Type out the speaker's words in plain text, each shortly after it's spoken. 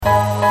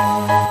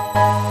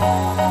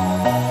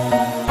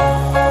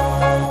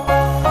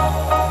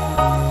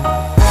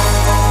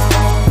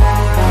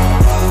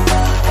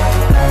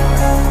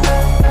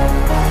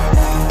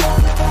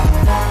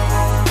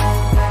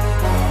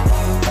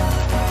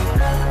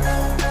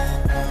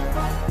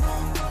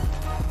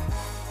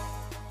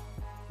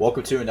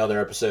Welcome to another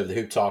episode of the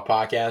Hoop Talk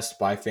Podcast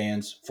by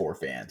fans for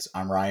fans.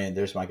 I'm Ryan.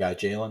 There's my guy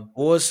Jalen.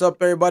 What's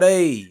up,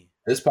 everybody?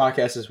 This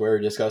podcast is where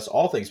we discuss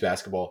all things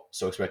basketball,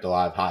 so expect a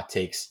lot of hot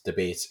takes,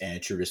 debates, and a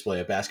true display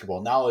of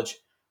basketball knowledge.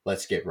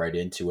 Let's get right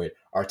into it.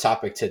 Our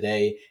topic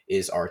today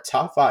is our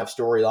top 5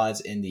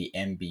 storylines in the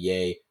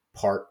NBA,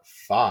 part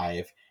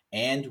 5.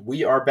 And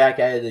we are back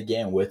at it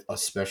again with a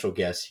special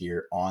guest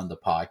here on the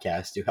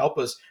podcast to help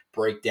us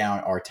break down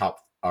our top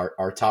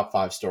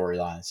 5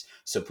 storylines.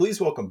 So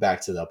please welcome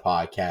back to the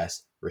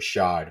podcast,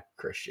 Rashad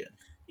Christian.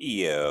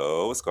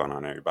 Yo, what's going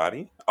on,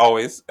 everybody?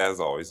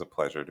 As always, a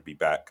pleasure to be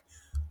back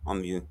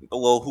on the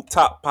little Hoop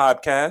Top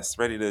podcast.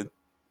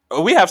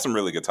 We have some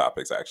really good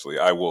topics, actually.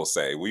 I will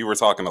say we were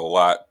talking a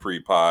lot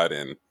pre-pod,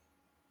 and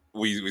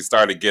we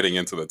started getting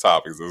into the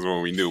topics. This is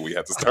when we knew we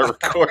had to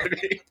start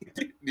recording.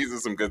 These are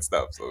some good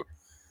stuff, so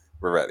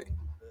we're ready.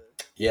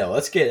 Yeah,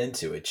 let's get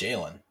into it,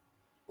 Jalen.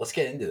 Let's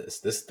get into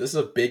this. This is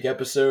a big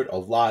episode. A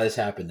lot has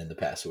happened in the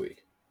past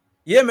week.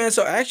 Yeah, man.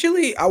 So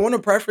actually, I want to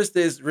preface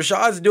this.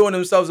 Rashad's doing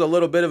himself a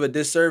little bit of a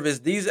disservice.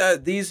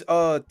 These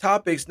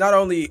topics not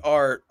only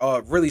are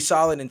really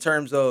solid in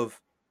terms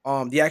of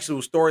the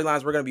actual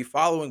storylines we're going to be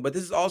following, but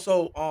this is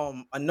also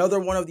another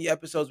one of the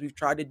episodes we've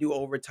tried to do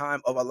over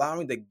time of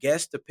allowing the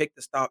guests to pick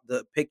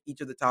pick each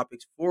of the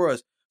topics for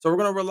us. So we're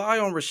going to rely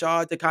on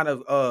Rashad to kind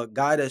of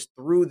guide us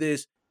through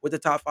this with the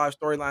top 5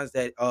 storylines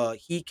that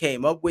he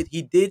came up with.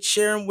 He did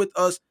share them with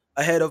us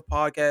ahead of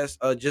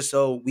podcast just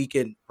so we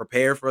can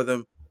prepare for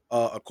them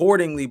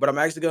accordingly. But I'm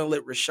actually going to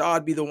let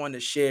Rashad be the one to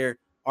share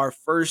our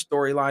first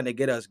storyline to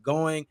get us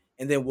going,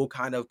 and then we'll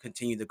kind of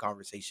continue the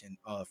conversation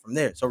from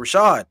there. So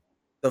Rashad,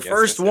 the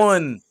first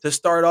one to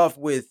start off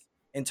with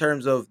in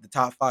terms of the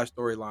top 5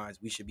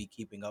 storylines we should be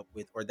keeping up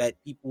with, or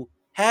that people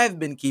have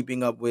been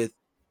keeping up with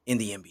in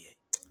the NBA.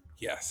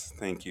 Yes,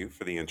 thank you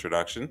for the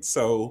introduction.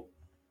 So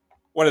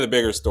one of the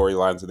bigger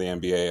storylines of the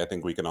NBA, I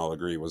think we can all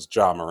agree, was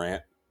Ja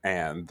Morant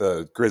and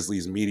the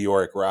Grizzlies'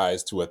 meteoric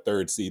rise to a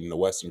 3rd seed in the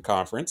Western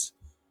Conference.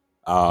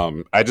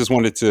 I just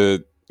wanted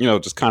to,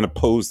 just kind of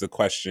pose the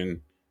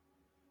question.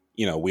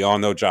 We all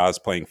know Ja's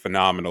playing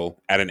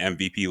phenomenal at an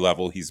MVP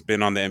level. He's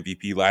been on the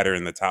MVP ladder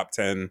in the top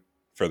 10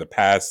 for the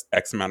past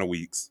X amount of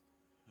weeks.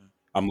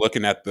 I'm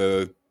looking at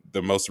the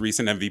most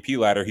recent MVP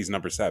ladder. He's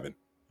number 7.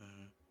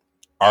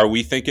 Are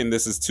we thinking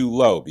this is too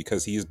low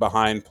because he's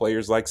behind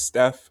players like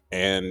Steph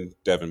and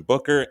Devin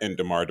Booker and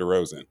DeMar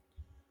DeRozan?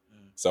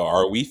 So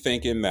are we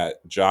thinking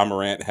that Ja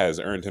Morant has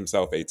earned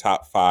himself a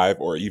top 5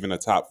 or even a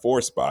top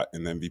 4 spot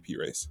in the MVP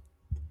race?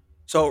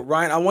 So,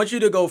 Ryan, I want you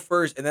to go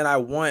first, and then I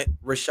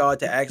want Rashad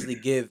to actually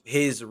give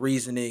his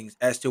reasonings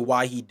as to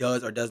why he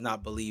does or does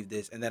not believe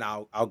this, and then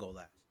I'll go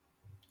last.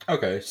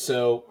 Okay,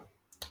 so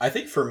I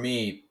think for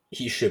me,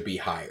 he should be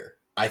higher.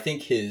 I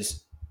think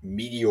his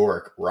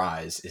meteoric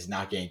rise is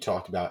not getting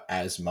talked about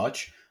as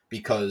much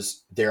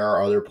because there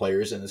are other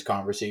players in this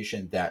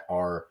conversation that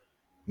are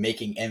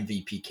making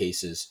MVP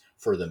cases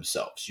for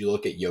themselves. You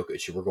look at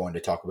Jokic, who we're going to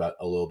talk about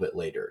a little bit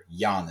later,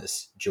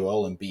 Giannis,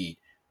 Joel Embiid,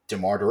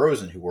 DeMar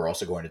DeRozan, who we're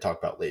also going to talk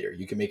about later.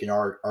 You can make an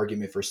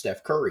argument for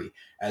Steph Curry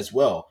as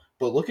well.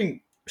 But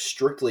looking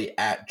strictly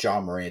at Ja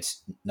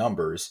Morant's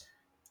numbers,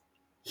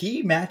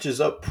 he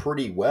matches up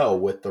pretty well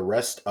with the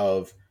rest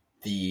of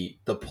the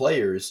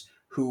players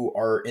who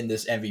are in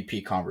this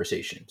MVP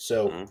conversation.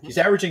 So he's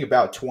averaging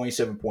about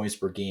 27 points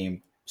per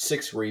game,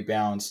 6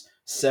 rebounds,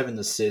 7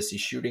 assists. He's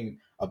shooting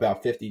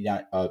about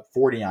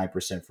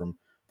 49% from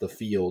the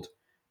field.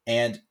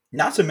 And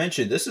not to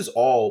mention, this is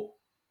all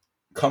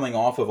coming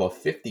off of a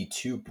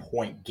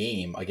 52-point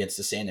game against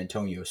the San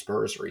Antonio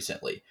Spurs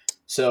recently.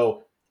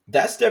 So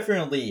that's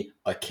definitely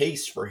a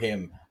case for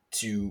him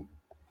to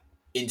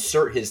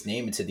insert his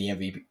name into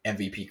the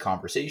MVP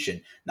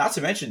conversation. Not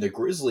to mention the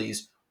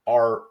Grizzlies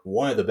are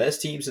one of the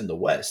best teams in the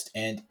West.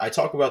 And I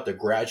talk about the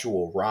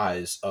gradual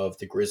rise of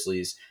the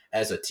Grizzlies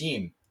as a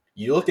team.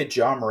 You look at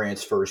Ja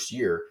Morant's first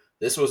year,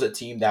 this was a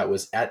team that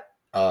was at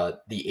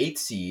the 8th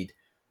seed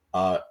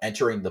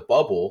entering the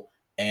bubble,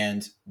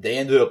 and they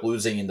ended up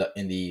losing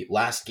in the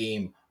last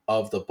game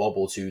of the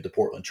bubble to the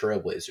Portland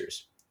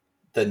Trailblazers.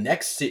 The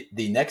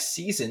next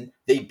season,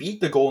 they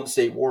beat the Golden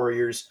State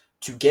Warriors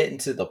to get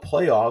into the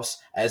playoffs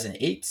as an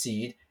 8th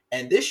seed,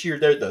 and this year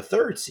they're the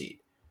 3rd seed.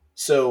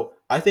 So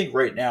I think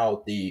right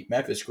now the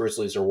Memphis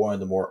Grizzlies are one of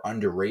the more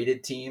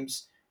underrated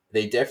teams.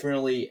 They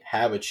definitely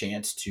have a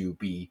chance to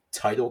be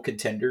title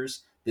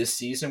contenders this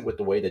season with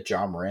the way that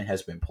Ja Morant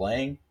has been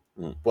playing.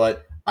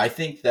 But I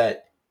think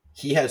that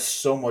he has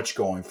so much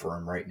going for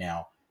him right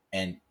now,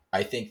 and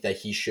I think that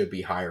he should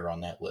be higher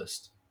on that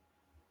list.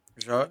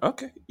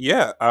 Okay.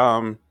 Yeah.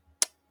 I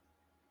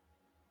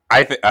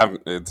think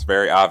it's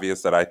very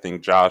obvious that I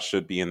think Josh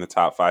should be in the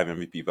top 5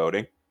 MVP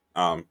voting.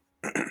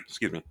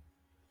 Excuse me.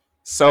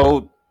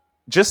 So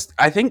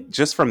I think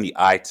just from the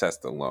eye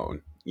test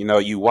alone,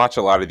 you watch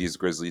a lot of these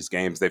Grizzlies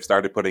games. They've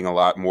started putting a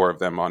lot more of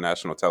them on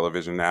national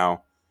television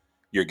now.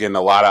 You're getting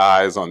a lot of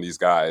eyes on these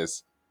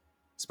guys,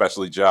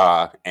 especially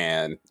Ja.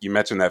 And you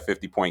mentioned that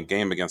 50-point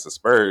game against the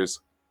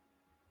Spurs.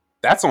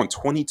 That's on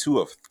 22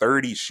 of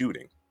 30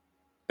 shooting.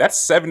 That's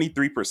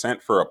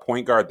 73% for a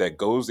point guard that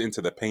goes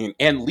into the paint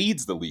and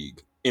leads the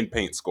league in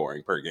paint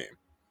scoring per game,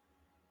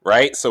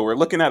 right? So we're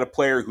looking at a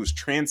player who's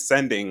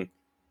transcending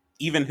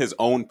even his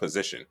own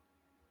position,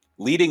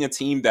 leading a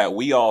team that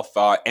we all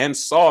thought and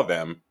saw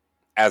them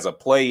as a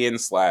play-in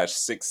slash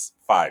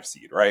 6-5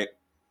 seed, right?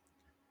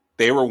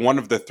 They were one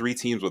of the 3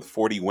 teams with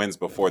 40 wins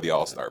before the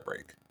All-Star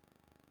break.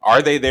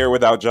 Are they there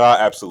without Ja?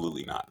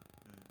 Absolutely not.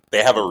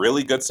 They have a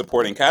really good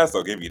supporting cast,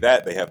 I'll give you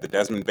that. They have the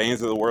Desmond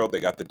Baines of the world. They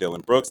got the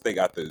Dylan Brooks. They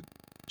got the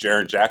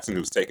Jaren Jackson,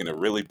 who's taken a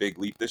really big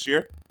leap this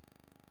year.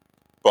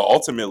 But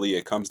ultimately,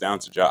 it comes down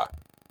to Ja.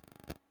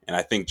 And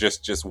I think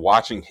just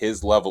watching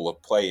his level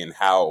of play and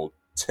how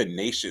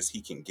tenacious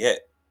he can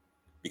get,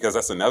 because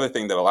that's another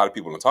thing that a lot of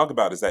people don't talk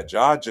about, is that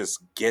Ja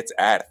just gets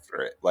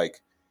after it.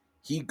 Like,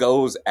 he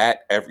goes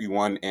at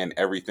everyone and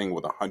everything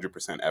with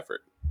 100%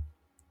 effort.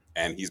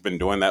 And he's been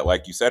doing that,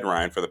 like you said,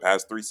 Ryan, for the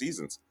past 3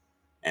 seasons.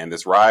 And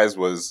this rise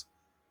was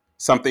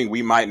something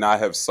we might not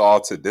have saw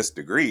to this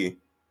degree,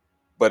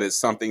 but it's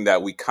something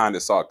that we kind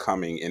of saw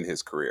coming in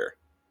his career.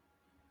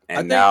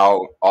 I And think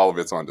now all of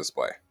it's on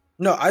display.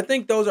 No, I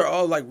think those are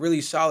all like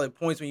really solid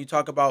points when you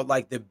talk about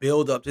like the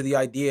build up to the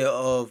idea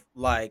of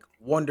like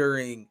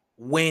wondering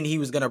when he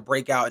was going to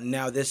break out, and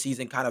now this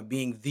season kind of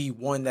being the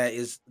one that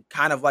is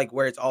kind of like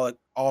where it's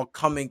all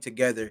coming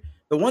together.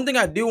 The one thing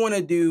I do want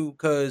to do,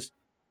 cuz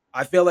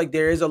I feel like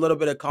there is a little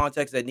bit of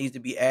context that needs to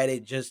be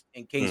added just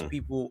in case Mm,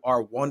 people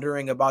are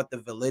wondering about the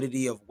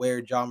validity of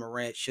where John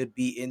Morant should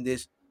be in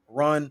this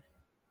run.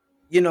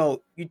 You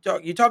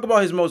talk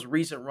about his most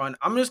recent run.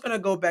 I'm just gonna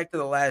go back to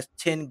the last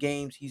 10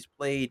 games he's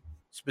played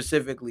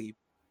specifically.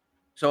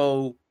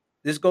 So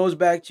this goes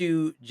back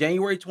to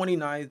January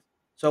 29th.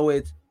 So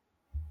it's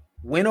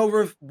win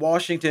over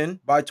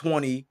Washington by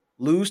 20,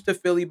 lose to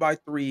Philly by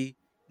 3,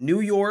 New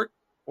York,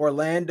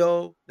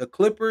 Orlando, the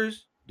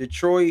Clippers,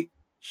 Detroit,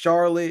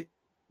 Charlotte,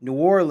 New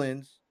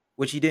Orleans,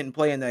 which he didn't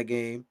play in that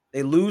game.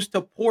 They lose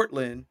to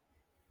Portland,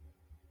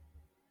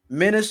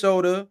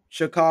 Minnesota,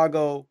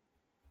 Chicago,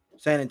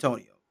 San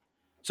Antonio.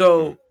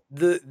 mm, So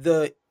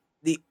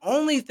the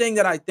only thing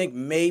that I think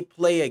may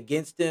play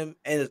against him,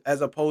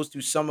 as opposed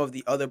to some of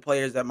the other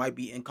players that might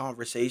be in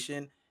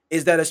conversation,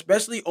 is that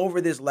especially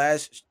over these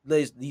last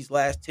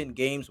 10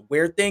 games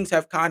where things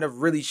have kind of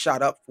really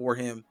shot up for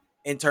him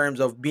in terms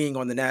of being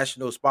on the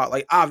national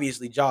spotlight.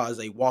 Obviously, Ja is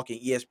a walking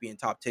ESPN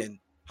top 10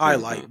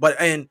 hmm highlight, but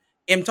and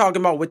I'm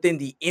talking about within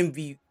the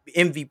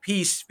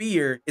MVP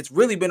sphere, it's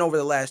really been over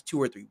the last 2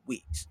 or 3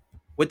 weeks.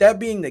 With that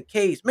being the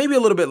case, maybe a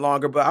little bit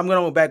longer, but I'm going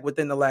to go back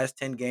within the last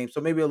 10 games,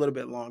 so maybe a little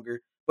bit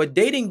longer. But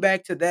dating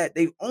back to that,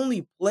 they've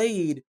only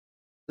played,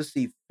 let's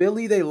see,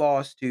 Philly they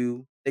lost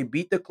to. They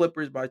beat the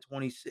Clippers by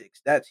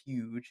 26. That's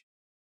huge.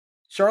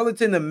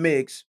 Charlotte's in the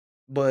mix,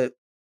 but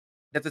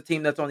that's a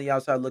team that's on the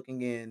outside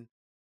looking in.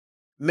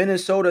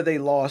 Minnesota they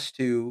lost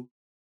to.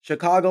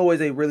 Chicago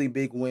is a really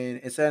big win,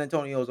 and San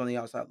Antonio is on the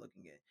outside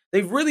looking in.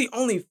 They've really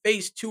only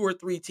faced 2 or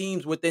 3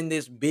 teams within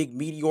this big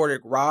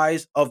meteoric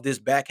rise of this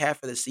back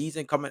half of the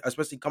season, coming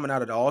especially coming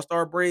out of the All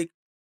Star break,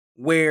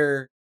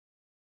 where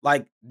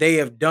like they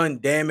have done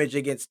damage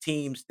against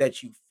teams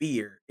that you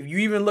fear. If you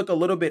even look a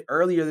little bit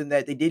earlier than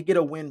that, they did get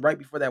a win right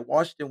before that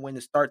Washington win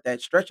to start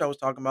that stretch I was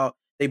talking about.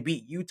 They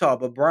beat Utah,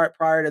 but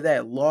prior to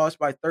that, lost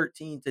by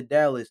 13 to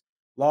Dallas,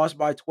 lost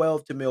by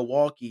 12 to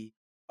Milwaukee,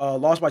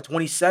 lost by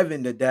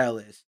 27 to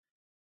Dallas.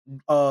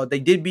 They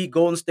did beat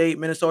Golden State,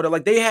 Minnesota.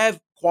 Like they have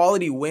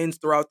quality wins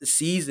throughout the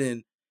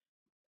season.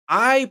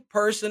 I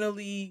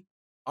personally,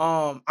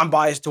 I'm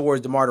biased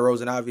towards DeMar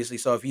DeRozan, obviously.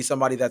 So if he's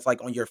somebody that's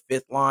like on your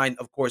fifth line,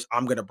 of course,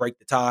 I'm gonna break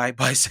the tie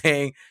by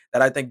saying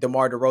that I think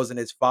DeMar DeRozan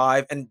is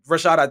 5. And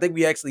Rashad, I think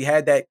we actually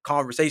had that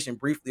conversation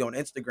briefly on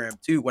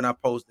Instagram too when I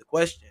posed the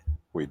question.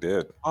 we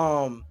did.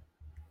 Um,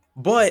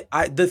 but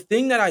the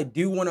thing that I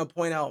do want to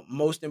point out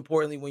most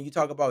importantly when you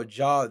talk about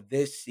Ja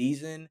this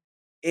season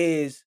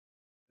is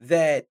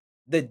that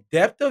the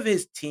depth of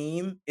his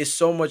team is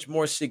so much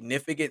more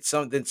significant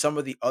than some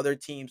of the other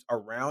teams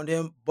around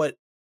him. But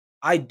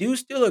I do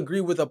still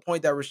agree with a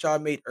point that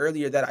Rashad made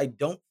earlier that I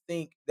don't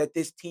think that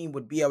this team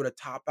would be able to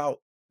top out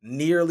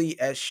nearly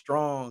as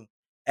strong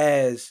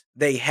as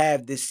they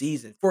have this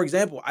season. For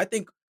example, I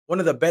think one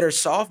of the better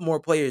sophomore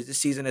players this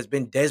season has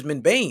been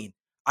Desmond Bain.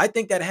 I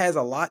think that has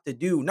a lot to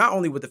do not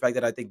only with the fact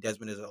that I think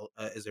Desmond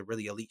is a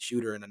really elite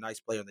shooter and a nice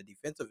player on the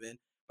defensive end,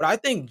 but I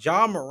think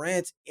John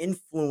Morant's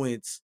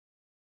influence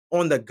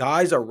on the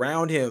guys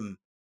around him,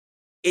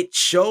 it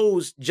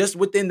shows just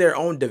within their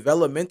own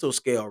developmental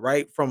scale,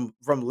 right? From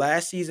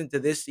last season to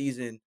this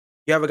season,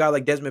 you have a guy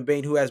like Desmond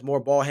Bain who has more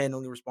ball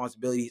handling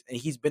responsibilities, and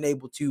he's been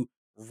able to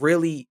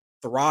really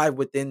thrive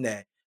within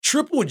that.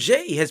 Triple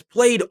J has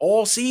played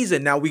all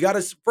season. Now we got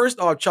to first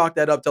off chalk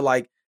that up to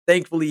like,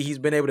 thankfully he's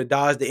been able to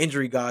dodge the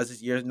injury guys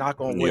this year.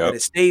 Knock on wood that Yep.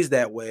 it stays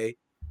that way.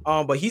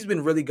 But he's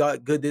been really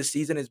good this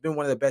season. It's been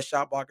one of the best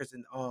shot blockers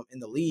in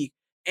the league,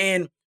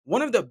 and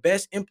one of the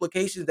best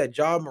implications that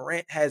John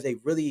Morant has a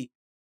really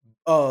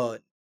uh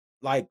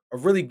like a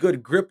really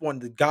good grip on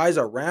the guys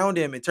around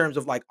him in terms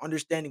of like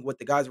understanding what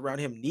the guys around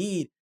him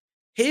need.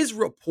 his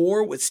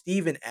rapport with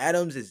Steven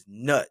Adams is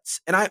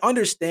nuts. And I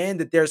understand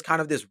that there's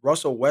kind of this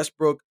Russell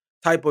Westbrook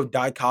type of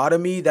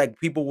dichotomy that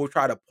people will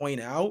try to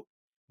point out,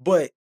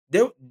 but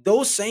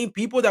those same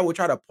people that would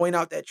try to point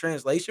out that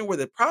translation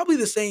were probably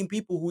the same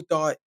people who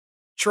thought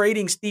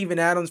trading Steven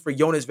Adams for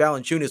Jonas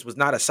Valanciunas was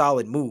not a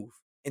solid move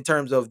in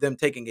terms of them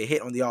taking a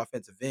hit on the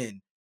offensive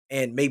end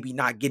and maybe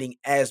not getting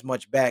as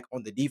much back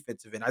on the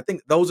defensive end. I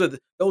think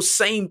those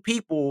same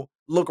people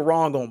look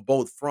wrong on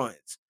both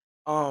fronts.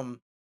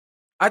 Um,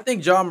 I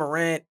think John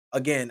Morant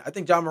again. I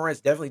think John Morant's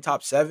definitely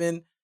top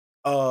 7.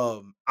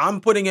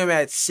 I'm putting him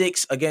at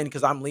 6 again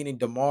because I'm leaning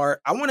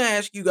Demar. I want to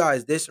ask you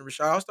guys this, and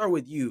Rashad, I'll start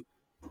with you.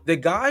 The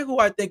guy who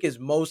I think is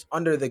most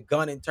under the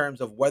gun in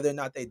terms of whether or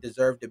not they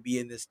deserve to be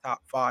in this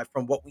top 5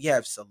 from what we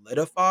have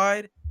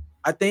solidified,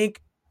 I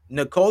think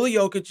Nikola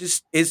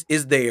Jokic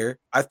is there.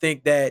 I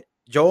think that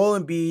Joel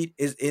Embiid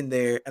is in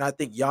there, and I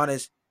think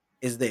Giannis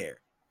is there.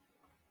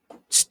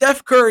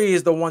 Steph Curry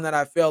is the one that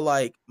I feel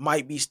like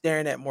might be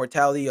staring at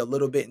mortality a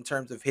little bit in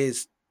terms of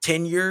his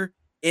tenure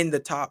in the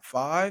top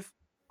 5.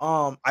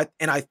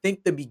 I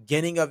think the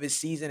beginning of his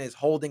season is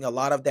holding a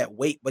lot of that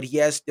weight, but he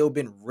has still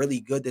been really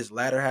good this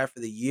latter half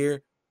of the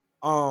year.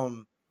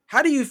 Um,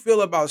 how do you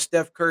feel about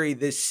Steph Curry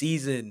this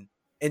season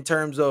in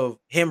terms of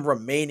him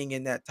remaining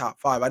in that top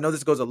 5? I know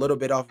this goes a little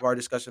bit off of our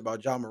discussion about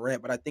John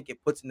Morant, but I think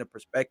it puts into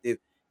perspective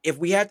if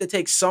we have to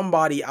take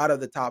somebody out of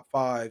the top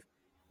 5,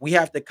 we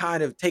have to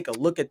kind of take a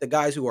look at the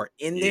guys who are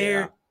in Yeah.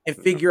 there and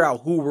figure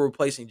out who we're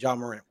replacing John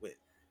Morant with.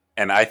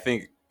 And I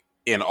think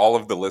in all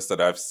of the lists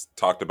that I've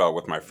talked about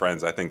with my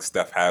friends, I think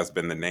Steph has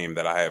been the name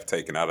that I have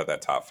taken out of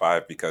that top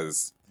 5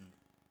 because,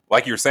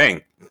 like you're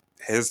saying,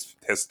 his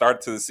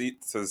start to the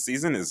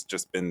season has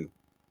just been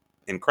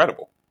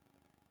incredible.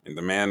 And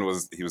the man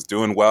was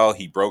doing well.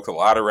 He broke a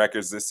lot of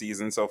records this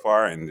season so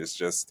far, and it's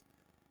just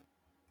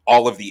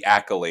all of the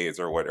accolades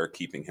are what are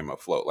keeping him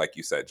afloat, like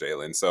you said,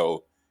 Jalen.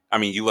 So, I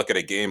mean, you look at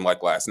a game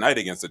like last night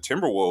against the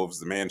Timberwolves,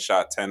 the man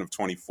shot 10 of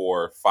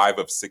 24, 5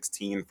 of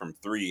 16 from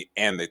 3,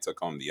 and they took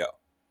home the L.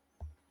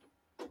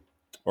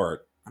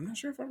 Or, I'm not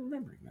sure if I'm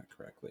remembering that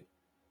correctly.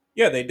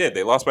 Yeah, they did.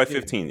 They lost by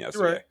 15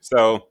 yesterday. Right.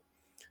 So,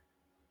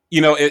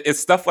 it's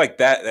stuff like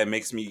that that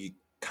makes me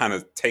kind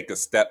of take a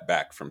step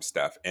back from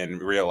Steph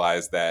and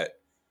realize that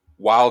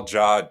while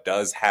Ja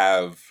does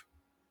have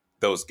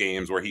those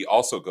games where he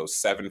also goes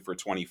 7 for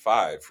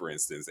 25, for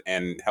instance,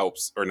 and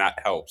helps, or not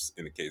helps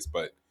in the case,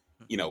 but,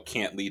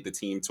 can't lead the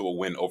team to a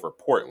win over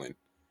Portland,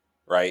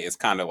 right? It's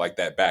kind of like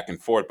that back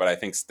and forth. But I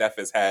think Steph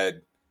has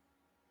had,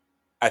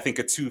 a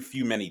too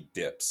few many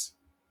dips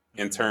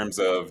in terms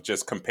of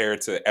just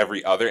compared to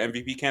every other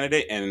MVP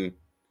candidate and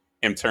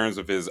in terms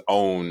of his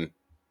own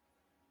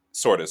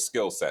sort of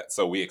skill set.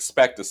 So we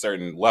expect a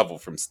certain level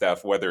from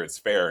Steph, whether it's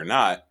fair or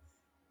not,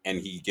 and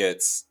he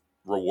gets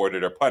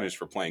rewarded or punished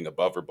for playing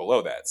above or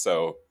below that.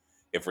 So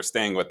if we're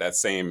staying with that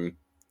same,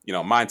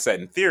 mindset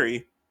and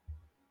theory,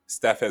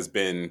 Steph has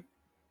been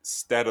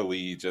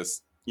steadily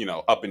just,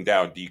 up and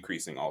down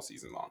decreasing all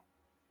season long.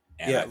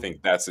 And I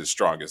think that's his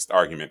strongest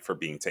argument for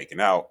being taken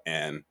out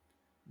and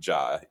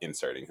Ja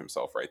inserting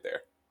himself right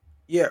there.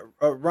 Yeah,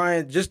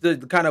 Ryan, just to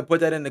kind of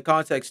put that into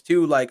context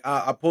too, like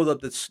I pulled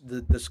up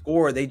the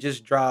score. They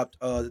just dropped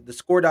the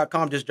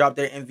score.com just dropped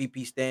their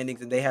MVP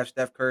standings, and they have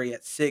Steph Curry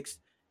at 6,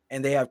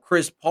 and they have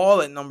Chris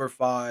Paul at number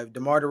 5,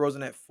 DeMar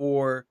DeRozan at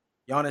 4,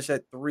 Giannis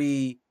at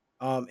 3,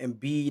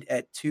 Embiid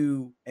at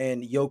 2,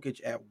 and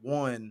Jokic at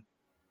 1,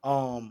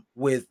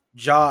 with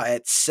Ja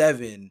at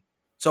 7.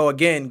 So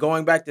again,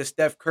 going back to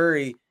Steph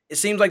Curry, it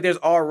seems like there's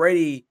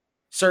already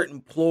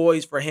certain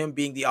ploys for him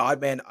being the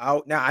odd man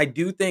out. Now, I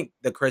do think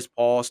the Chris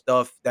Paul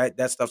stuff,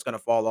 that stuff's going to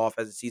fall off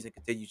as the season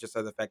continues, just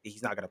as the fact that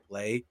he's not going to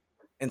play.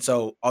 And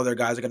so other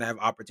guys are going to have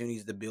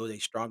opportunities to build a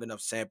strong enough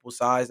sample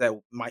size that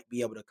might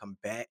be able to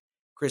combat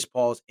Chris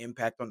Paul's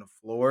impact on the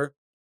floor.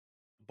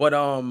 But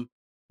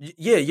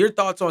yeah, your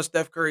thoughts on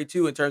Steph Curry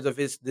too in terms of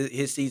his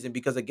season,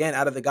 because again,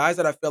 out of the guys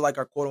that I feel like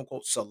are quote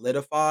unquote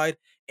solidified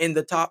in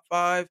the top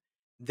 5,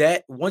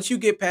 that once you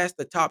get past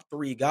the top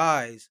 3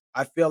 guys,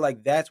 I feel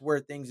like that's where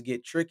things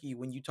get tricky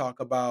when you talk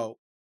about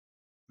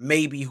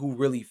maybe who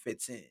really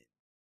fits in.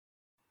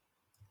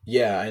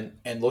 Yeah,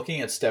 and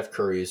looking at Steph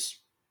Curry's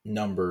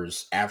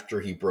numbers after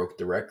he broke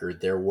the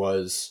record, there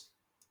was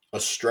a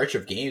stretch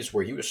of games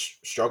where he was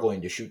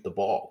struggling to shoot the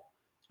ball.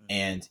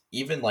 And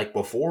even like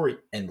before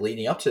and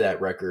leading up to that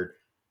record,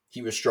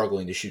 he was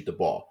struggling to shoot the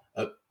ball.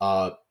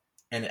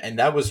 And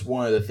that was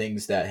one of the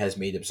things that has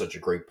made him such a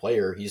great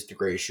player. He's the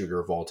greatest shooter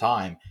of all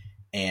time.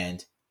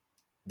 And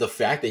the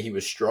fact that he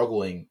was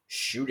struggling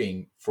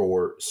shooting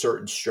for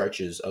certain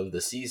stretches of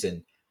the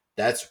season,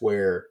 that's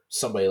where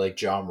somebody like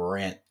John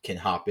Morant can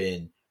hop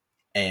in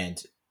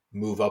and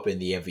move up in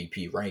the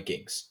MVP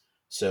rankings.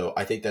 So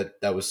I think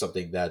that was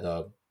something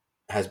that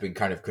has been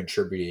kind of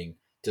contributing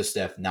to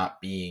Steph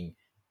not being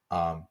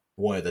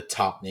one of the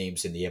top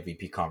names in the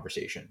MVP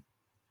conversation.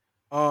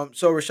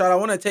 So Rashad, I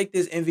want to take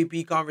this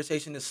MVP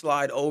conversation to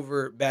slide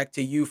over back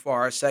to you for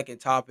our second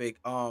topic.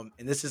 And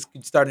this is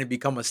starting to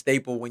become a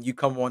staple when you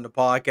come on the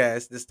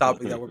podcast. This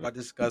topic that we're about to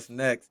discuss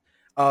next.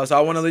 So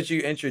I want to Yes, sir. let you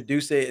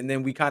introduce it, and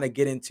then we kind of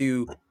get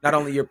into not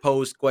only your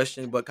post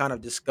question, but kind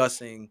of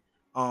discussing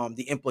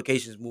the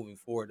implications moving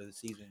forward of the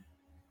season.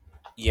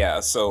 Yeah,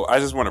 so I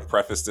just want to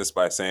preface this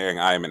by saying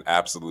I am an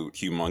absolute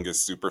humongous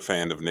super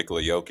fan of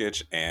Nikola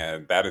Jokic,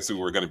 and that is who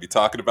we're going to be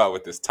talking about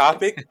with this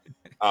topic,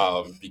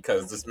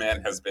 because this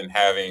man has been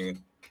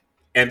having.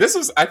 And this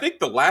was, I think,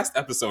 the last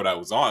episode I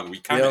was on. We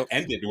kind of Yep.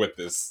 ended with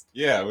this.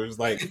 Yeah, it was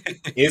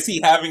like, is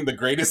he having the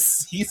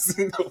greatest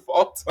season of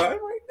all time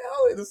right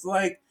now? It's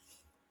like,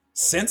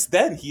 since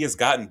then, he has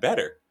gotten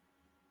better.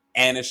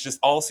 And it's just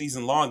all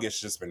season long, it's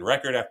just been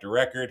record after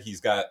record.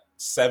 He's got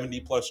 70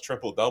 plus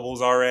triple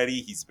doubles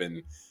already. He's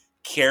been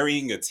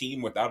carrying a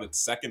team without its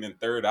second and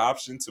third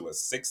option to a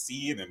 6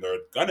 seed, and they're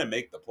going to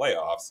make the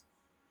playoffs.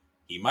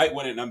 He might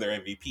win another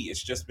MVP.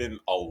 It's just been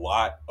a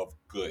lot of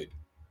good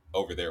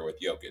over there with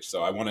Jokic.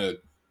 So I want to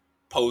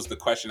pose the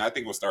question. I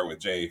think we'll start with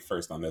Jay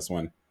first on this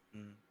one.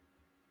 Mm.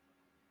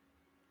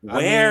 I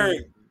Where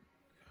mean,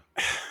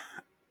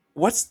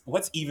 what's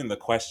even the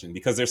question?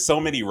 Because there's so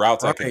many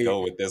routes I can right.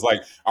 go with this.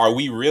 Like, are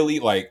we really,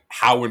 like,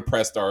 how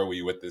impressed are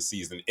we with this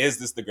season? Is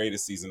this the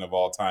greatest season of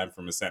all time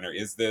from a center?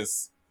 Is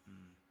this,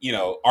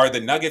 Mm, are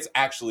the Nuggets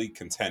actually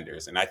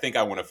contenders? And I think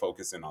I want to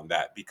focus in on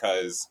that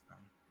because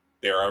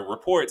there are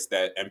reports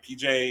that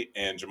MPJ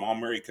and Jamal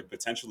Murray could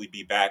potentially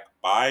be back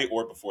by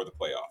or before the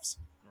playoffs.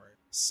 right.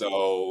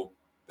 So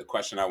the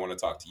question I want to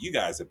talk to you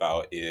guys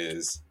about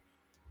is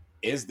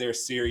there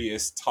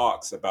serious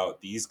talks about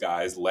these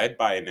guys led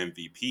by an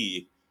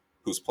MVP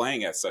who's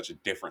playing at such a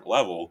different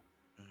level?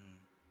 Mm.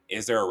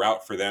 Is there a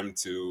route for them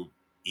to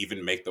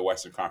even make the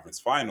Western Conference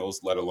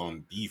Finals, let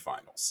alone the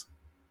finals?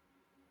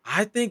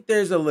 I think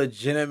there's a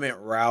legitimate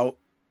route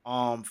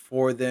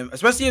for them,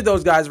 especially if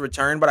those guys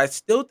return. But I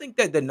still think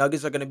that the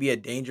Nuggets are going to be a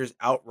dangerous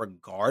out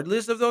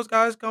regardless if those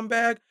guys come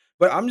back.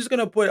 But I'm just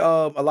gonna put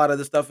a lot of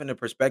the stuff into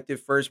perspective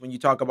first when you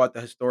talk about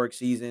the historic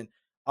season.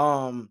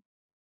 Um,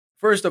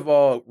 First of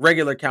all,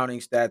 regular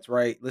counting stats,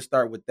 right? Let's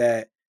start with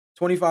that.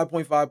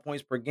 25.5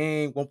 points per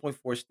game,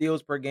 1.4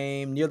 steals per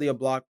game, nearly a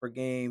block per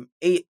game,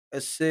 8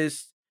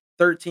 assists,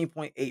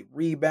 13.8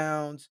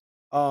 rebounds.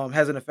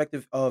 Has an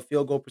effective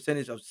field goal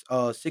percentage of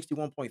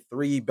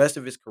 61.3, best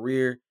of his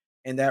career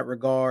in that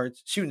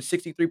regards. Shooting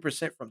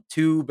 63% from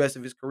two, best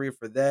of his career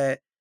for that.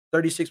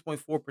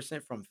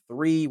 36.4% from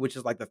three, which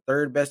is like the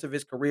third best of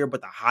his career, but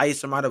the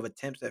highest amount of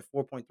attempts at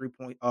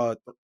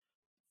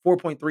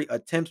 4.3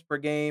 attempts per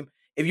game.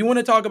 If you want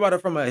to talk about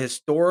it from a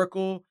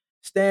historical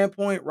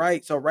standpoint,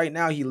 right? So right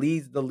now he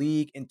leads the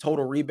league in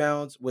total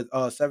rebounds with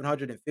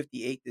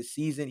 758 this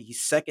season.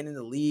 He's second in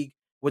the league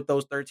with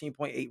those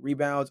 13.8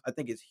 rebounds. I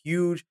think it's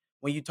huge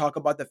when you talk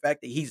about the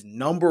fact that he's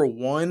number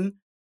 1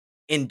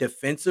 in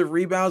defensive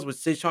rebounds with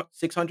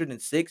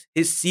 606.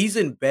 His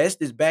season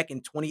best is back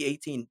in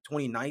 2018,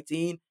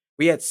 2019.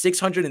 We had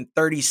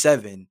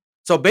 637.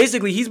 So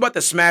basically, he's about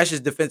to smash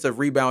his defensive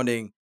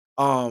rebounding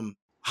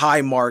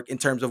high mark in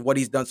terms of what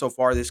he's done so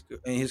far this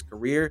in his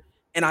career.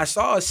 And I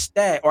saw a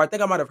stat, or I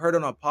think I might have heard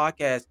it on a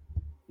podcast.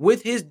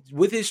 With his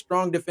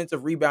strong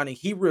defensive rebounding,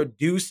 he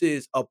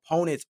reduces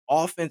opponents'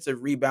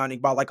 offensive rebounding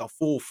by like a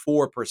full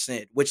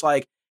 4%, which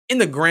like in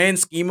the grand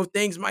scheme of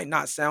things might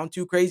not sound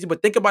too crazy,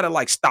 but think about it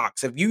like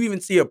stocks. If you even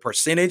see a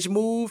percentage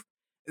move,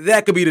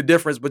 that could be the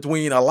difference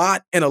between a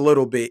lot and a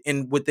little bit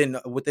in within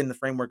the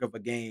framework of a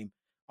game.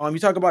 You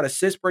talk about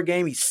assists per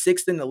game, he's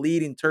sixth in the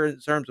lead in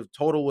terms of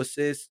total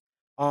assists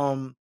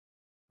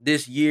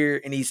this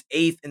year, and he's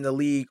eighth in the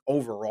league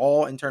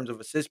overall in terms of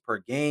assists per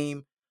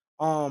game.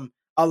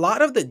 A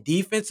lot of the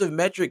defensive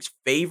metrics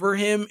favor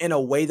him in a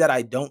way that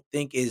I don't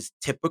think is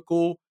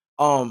typical.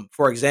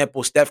 For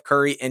example, Steph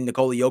Curry and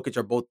Nikola Jokic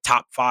are both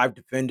top 5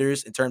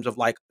 defenders in terms of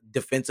like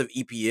defensive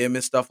EPM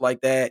and stuff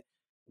like that,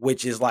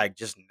 which is like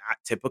just not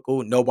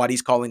typical.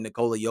 Nobody's calling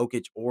Nikola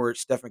Jokic or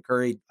Stephen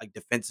Curry like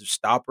defensive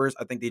stoppers.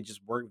 I think they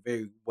just work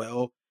very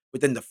well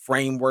within the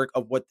framework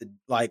of what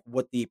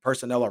the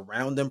personnel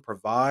around them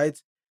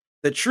provides.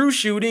 The true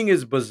shooting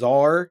is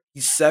bizarre.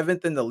 He's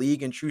seventh in the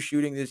league in true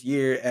shooting this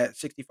year at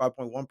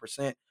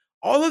 65.1%.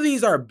 All of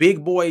these are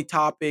big boy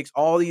topics.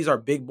 All these are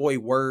big boy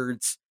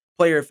words.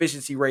 Player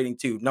efficiency rating,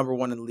 too, number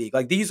 1 in the league.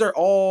 Like these are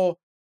all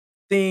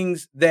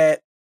things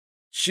that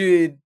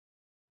should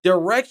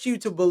direct you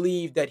to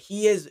believe that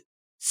he has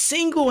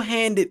single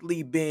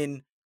handedly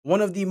been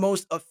one of the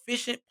most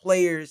efficient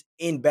players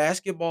in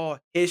basketball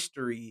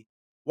history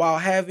while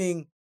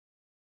having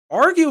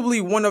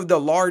arguably one of the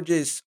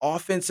largest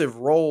offensive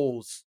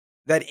roles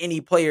that any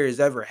player has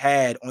ever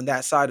had on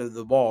that side of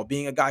the ball,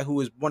 being a guy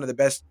who is one of the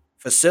best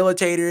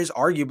facilitators,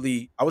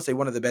 arguably, I would say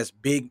one of the best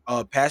big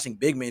passing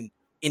big men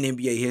in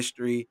NBA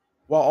history,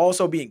 while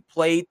also being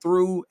played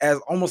through as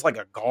almost like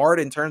a guard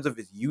in terms of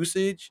his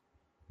usage.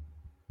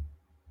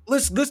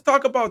 Let's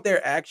talk about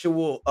their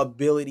actual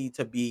ability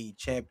to be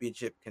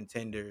championship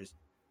contenders.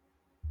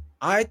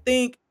 I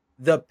think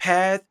the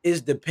path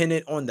is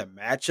dependent on the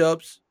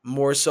matchups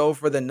more so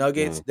for the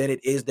Nuggets Mm. than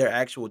it is their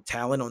actual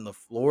talent on the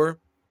floor.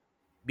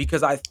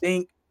 Because I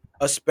think,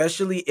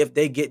 especially if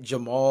they get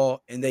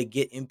Jamal and they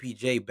get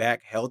MPJ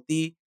back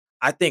healthy,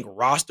 I think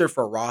roster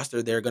for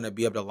roster, they're going to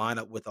be able to line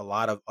up with a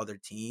lot of other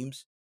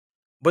teams.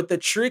 But the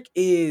trick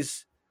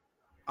is,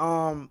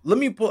 I'll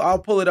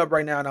pull it up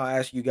right now and I'll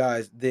ask you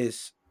guys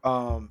this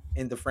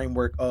in the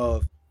framework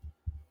of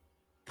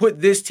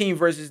put this team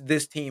versus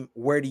this team,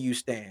 where do you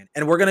stand?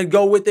 And we're gonna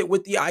go with it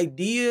with the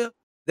idea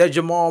that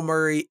Jamal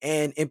Murray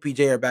and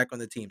MPJ are back on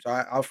the team. So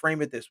I'll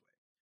frame it this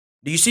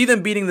way: do you see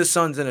them beating the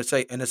Suns in a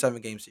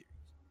 7 game series?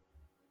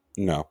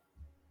 No.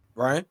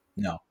 Right?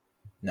 No,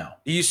 no.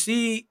 Do you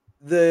see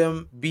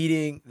them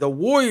beating the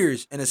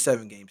Warriors in a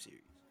 7 game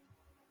series?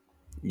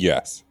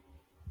 Yes.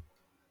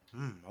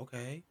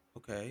 Okay,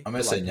 okay, I'm I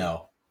gonna say like it.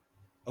 no.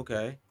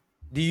 Okay,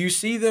 do you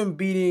see them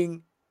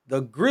beating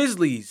the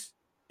Grizzlies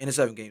in a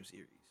 7 game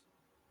series?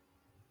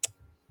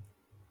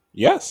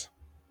 Yes.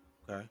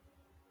 Okay,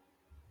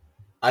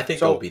 I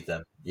think they'll so beat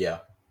them. Yeah.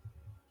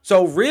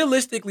 So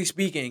realistically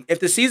speaking, if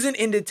the season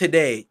ended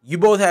today, you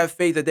both have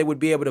faith that they would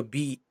be able to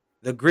beat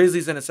the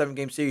Grizzlies in a 7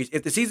 game series.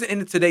 If the season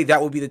ended today,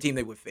 that would be the team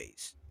they would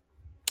face.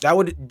 That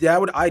would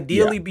Yeah.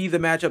 ideally be the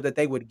matchup that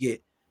they would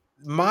get.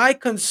 My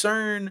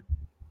concern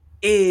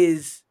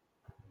is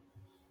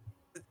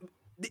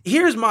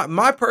here's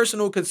my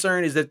personal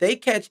concern is that they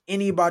catch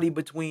anybody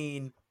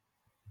between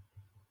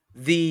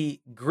the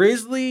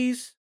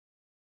Grizzlies,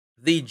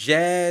 the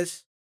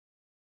Jazz,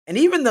 and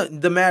even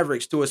the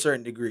Mavericks to a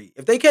certain degree.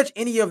 If they catch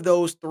any of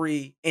those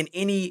three in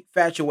any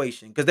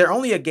fatuation, because they're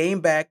only a game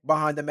back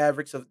behind the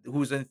Mavericks of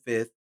who's in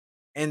fifth,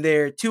 and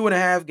they're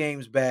 2.5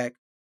 games back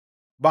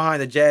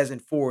behind the Jazz in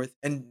fourth,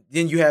 and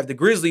then you have the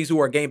Grizzlies who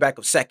are a game back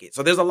of second.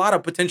 So there's a lot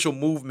of potential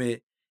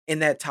movement in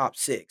that top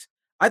six.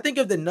 I think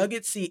if the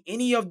Nuggets see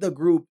any of the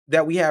group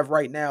that we have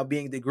right now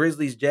being the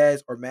Grizzlies,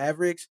 Jazz, or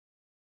Mavericks,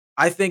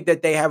 I think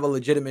that they have a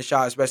legitimate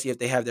shot, especially if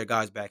they have their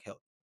guys back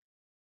healthy.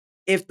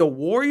 If the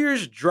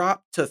Warriors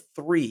drop to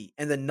 3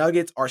 and the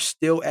Nuggets are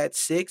still at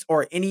 6,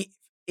 or any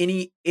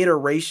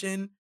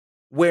iteration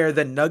where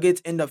the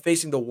Nuggets end up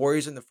facing the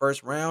Warriors in the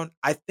first round,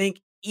 I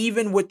think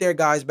even with their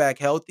guys back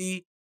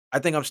healthy, I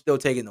think I'm still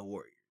taking the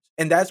Warriors.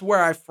 And that's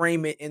where I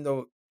frame it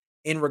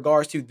in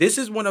regards to this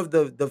is one of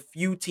the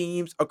few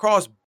teams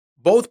across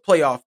both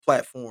playoff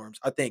platforms,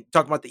 I think,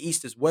 talking about the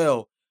East as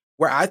well,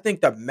 where I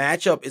think the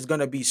matchup is going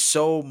to be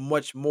so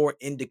much more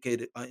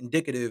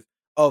indicative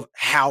of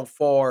how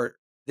far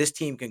this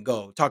team can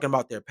go, talking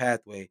about their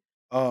pathway.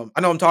 I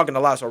know I'm talking a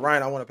lot, so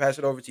Ryan, I want to pass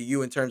it over to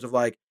you in terms of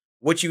like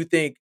what you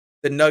think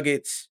the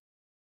Nuggets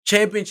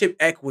championship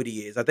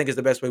equity is. I think is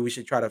the best way we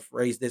should try to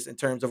phrase this in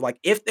terms of like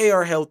if they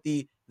are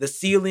healthy, the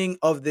ceiling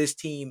of this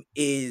team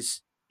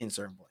is in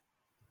certain blank.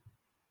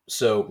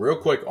 So real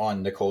quick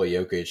on Nikola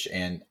Jokic,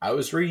 and I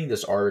was reading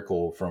this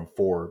article from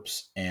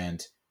Forbes,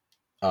 and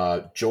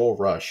Joel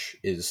Rush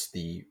is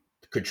the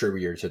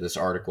contributor to this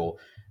article.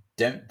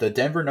 The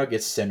Denver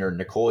Nuggets center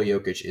Nikola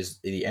Jokic is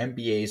the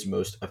NBA's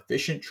most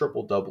efficient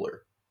triple doubler.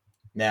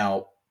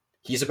 Now,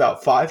 he's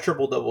about 5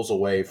 triple doubles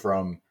away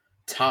from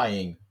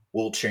tying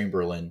Wilt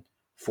Chamberlain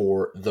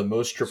for the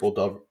most triple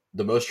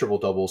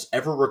doubles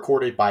ever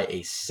recorded by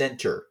a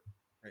center.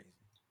 Crazy.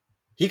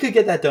 He could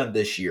get that done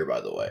this year, by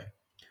the way.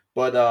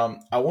 But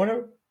I want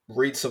to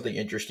read something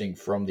interesting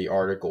from the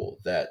article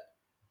that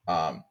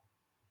um,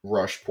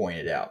 Rush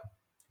pointed out,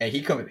 and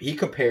he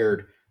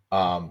compared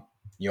a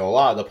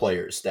lot of the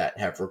players that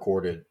have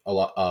recorded a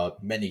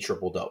lot many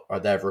triple double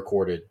or that have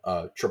recorded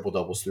triple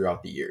doubles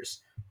throughout the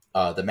years.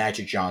 The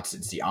Magic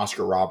Johnsons, the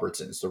Oscar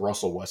Robertsons, the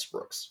Russell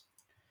Westbrooks.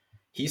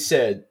 He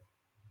said,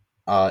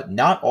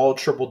 not all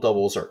triple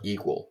doubles are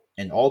equal,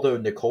 and although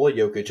Nikola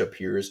Jokic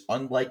appears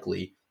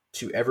unlikely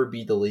to ever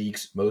be the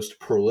league's most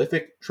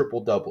prolific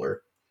triple doubler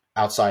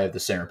outside of the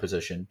center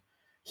position,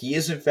 he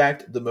is in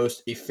fact the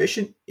most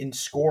efficient in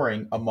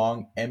scoring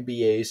among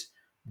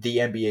the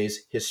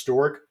NBA's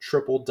historic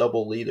triple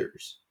double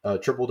leaders.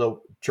 Triple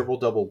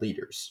double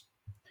leaders.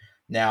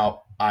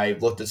 Now, I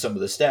looked at some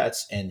of the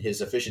stats and his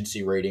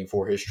efficiency rating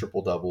for his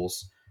triple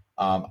doubles.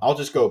 I'll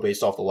just go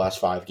based off the last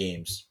 5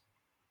 games.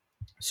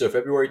 So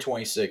February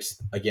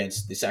 26th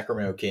against the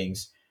Sacramento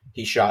Kings,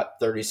 he shot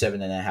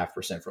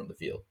 37.5% from the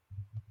field.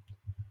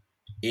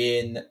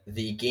 In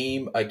the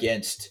game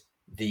against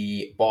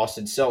the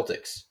Boston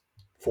Celtics,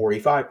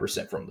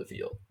 45% from the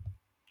field.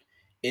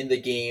 In the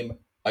game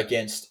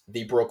against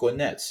the Brooklyn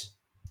Nets,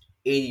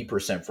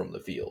 80% from the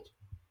field.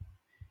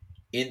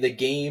 In the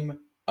game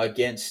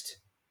against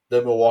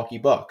the Milwaukee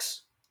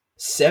Bucks,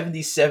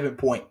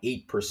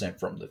 77.8%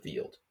 from the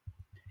field.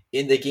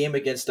 In the game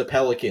against the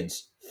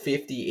Pelicans,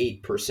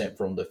 58%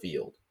 from the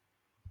field.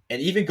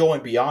 And even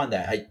going beyond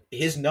that,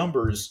 his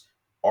numbers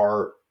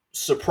are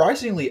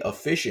surprisingly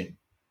efficient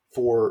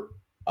for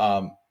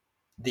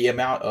the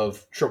amount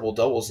of triple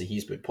doubles that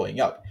he's been putting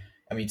up.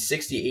 I mean,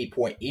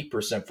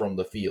 68.8% from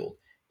the field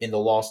in the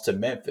loss to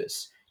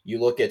Memphis. You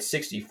look at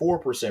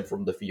 64%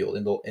 from the field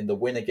in the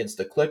win against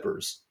the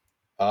Clippers,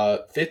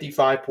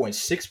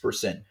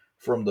 55.6%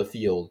 from the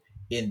field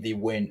in the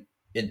win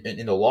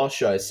in the loss,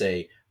 should I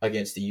say,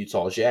 against the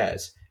Utah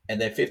Jazz, and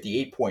then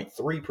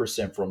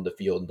 58.3% from the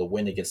field in the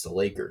win against the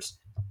Lakers.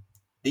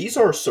 These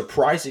are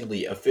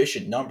surprisingly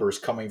efficient numbers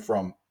coming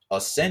from a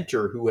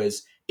center who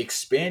has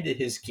expanded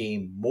his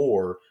game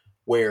more,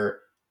 where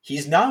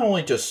he's not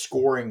only just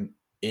scoring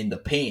in the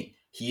paint,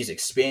 he's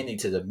expanding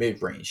to the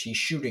mid range. He's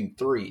shooting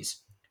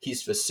threes.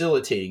 He's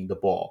facilitating the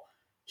ball.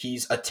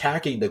 He's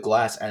attacking the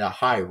glass at a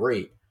high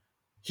rate.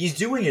 He's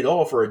doing it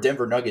all for a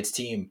Denver Nuggets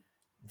team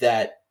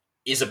that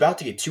is about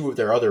to get two of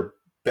their other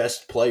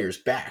best players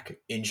back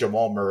in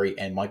Jamal Murray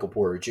and Michael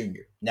Porter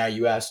Jr. Now,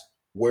 you ask,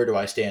 where do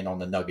I stand on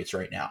the Nuggets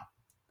right now?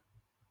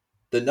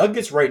 The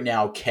Nuggets right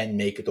now can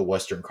make the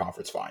Western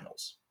Conference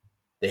Finals.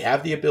 They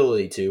have the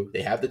ability to,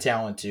 they have the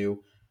talent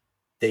to.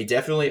 They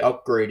definitely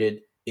upgraded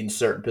in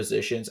certain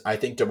positions. I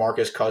think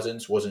DeMarcus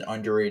Cousins was an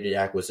underrated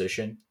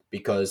acquisition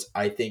because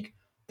I think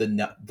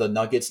the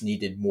Nuggets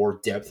needed more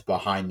depth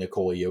behind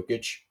Nikola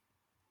Jokic.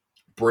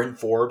 Bryn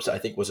Forbes, I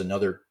think, was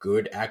another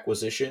good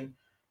acquisition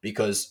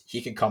because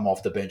he can come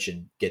off the bench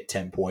and get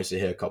 10 points to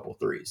hit a couple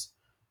threes.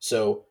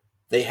 So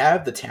they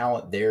have the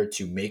talent there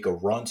to make a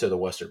run to the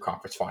Western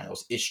Conference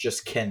Finals. It's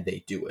just, can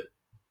they do it?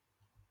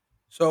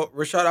 So,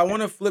 Rashad, I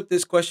want to flip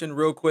this question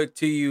real quick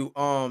to you.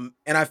 And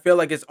I feel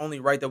like it's only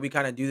right that we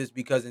kind of do this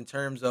because in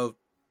terms of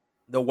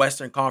the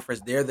Western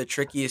Conference, they're the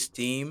trickiest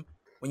team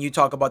when you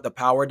talk about the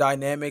power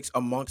dynamics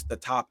amongst the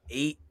top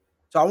 8.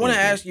 So I want to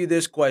Mhm. ask you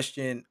this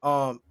question.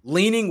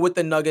 Leaning with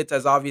the Nuggets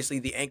as obviously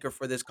the anchor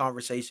for this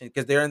conversation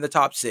because they're in the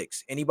top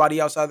 6.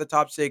 Anybody outside the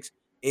top 6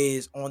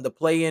 is on the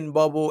play-in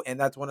bubble, and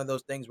that's one of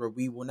those things where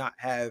we will not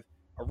have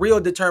a real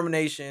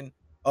determination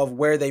of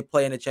where they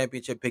play in the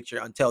championship picture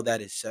until that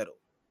is settled.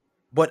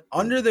 But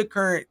under the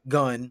current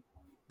gun,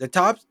 the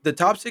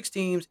top 6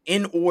 teams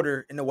in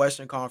order in the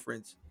Western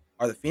Conference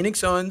are the Phoenix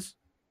Suns,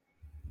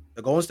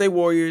 the Golden State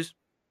Warriors,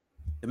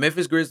 the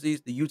Memphis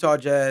Grizzlies, the Utah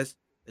Jazz,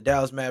 the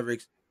Dallas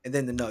Mavericks, and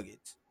then the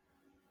Nuggets.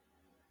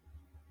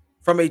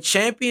 From a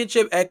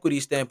championship equity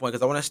standpoint,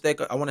 because I want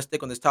to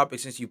stick on this topic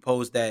since you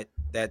posed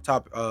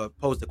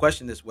posed the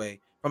question this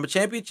way. From a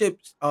championship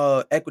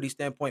equity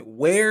standpoint,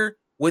 where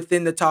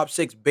within the top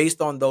 6,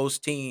 based on those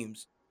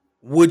teams,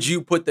 would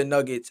you put the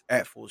Nuggets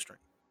at full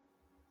strength?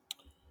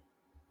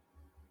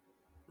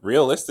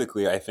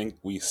 Realistically, I think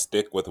we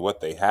stick with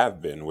what they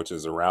have been, which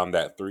is around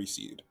that 3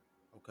 seed.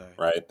 Okay.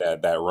 Right,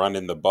 that run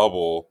in the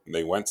bubble,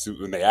 they went to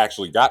when they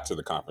actually got to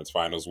the conference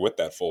finals with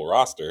that full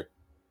roster.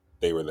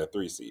 They were the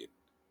 3 seed,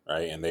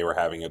 right, and they were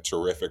having a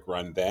terrific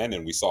run then,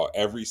 and we saw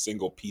every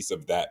single piece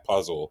of that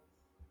puzzle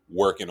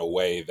work in a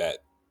way that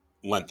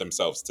lent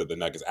themselves to the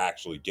Nuggets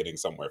actually getting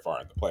somewhere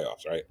far in the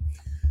playoffs, right?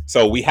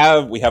 So we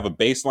have a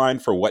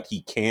baseline for what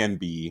he can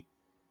be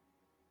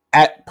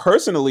at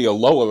personally a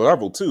lower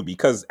level too,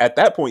 because at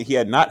that point he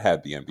had not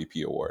had the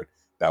MVP award.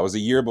 That was a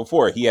year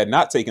before. He had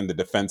not taken the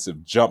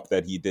defensive jump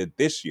that he did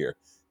this year.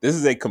 This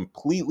is a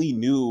completely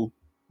new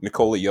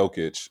Nikola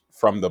Jokic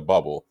from the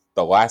bubble.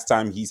 The last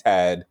time he's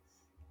had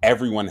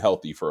everyone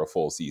healthy for a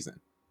full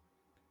season.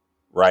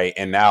 Right.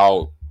 And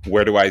now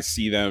where do I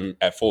see them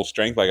at full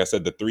strength? Like I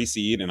said, the 3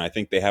 seed, and I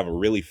think they have a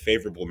really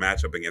favorable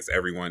matchup against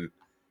everyone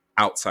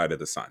outside of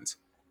the Suns.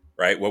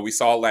 Right. What we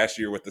saw last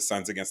year with the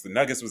Suns against the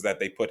Nuggets was that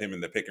they put him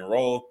in the pick and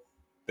roll.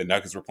 The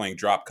Nuggets were playing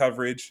drop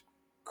coverage.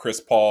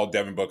 Chris Paul,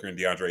 Devin Booker, and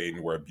DeAndre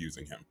Ayton were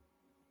abusing him.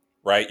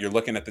 Right. You're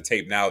looking at the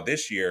tape now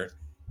this year.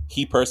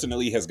 He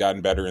personally has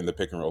gotten better in the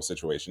pick and roll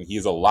situation. He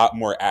is a lot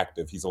more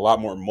active. He's a lot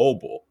more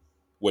mobile,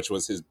 which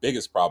was his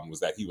biggest problem,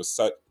 was that he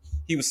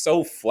was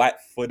so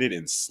flat-footed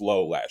and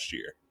slow last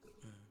year.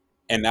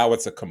 And now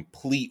it's a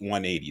complete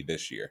 180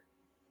 this year.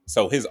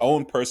 So his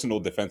own personal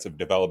defensive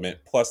development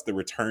plus the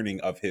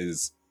returning of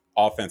his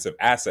offensive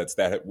assets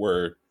that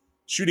were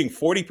shooting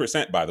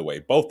 40%, by the way,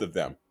 both of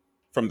them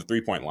from the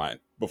three-point line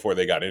before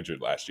they got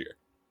injured last year.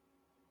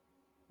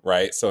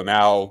 Right? So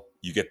now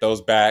you get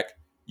those back,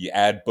 you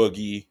add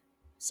Boogie,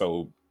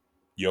 so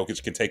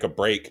Jokic can take a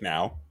break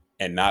now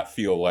and not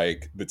feel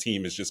like the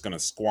team is just going to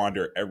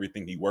squander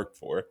everything he worked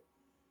for.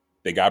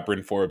 They got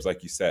Bryn Forbes,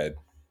 like you said.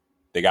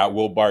 They got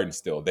Will Barton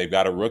still. They've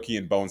got a rookie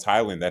in Bones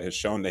Highland that has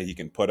shown that he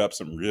can put up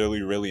some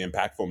really, really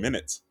impactful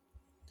minutes.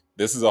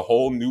 This is a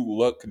whole new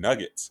look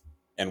Nuggets,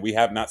 and we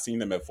have not seen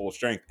them at full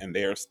strength, and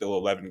they are still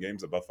 11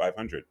 games above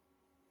 500.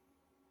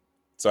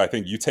 So I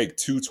think you take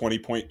 2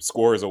 20-point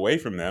scores away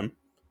from them.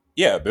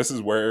 Yeah, this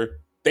is where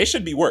they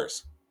should be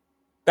worse.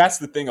 That's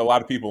the thing a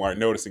lot of people aren't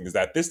noticing, is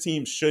that this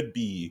team should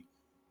be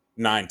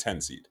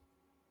 9-10 seed.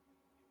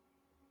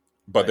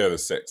 But they're the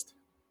 6th.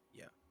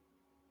 Yeah.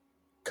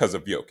 Because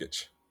of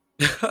Jokic.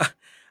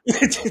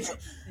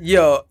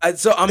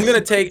 So I'm gonna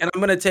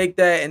take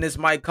that, and this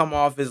might come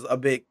off as a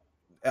bit.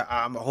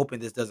 I'm hoping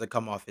this doesn't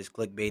come off as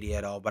clickbaity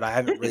at all, but I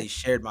haven't really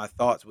shared my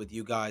thoughts with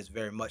you guys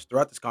very much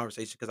throughout this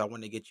conversation because I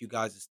want to get you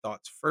guys'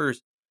 thoughts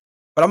first.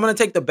 But I'm gonna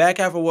take the back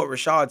half of what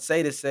Rashad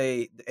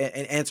say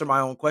and answer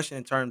my own question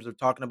in terms of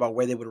talking about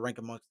where they would rank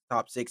amongst the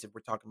top 6 if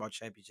we're talking about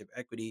championship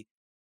equity.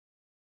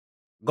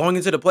 Going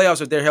into the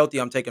playoffs, if they're healthy,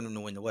 I'm taking them to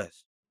win the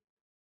West.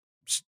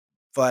 Just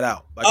flat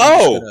out. Like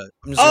I'm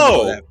just gonna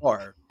go that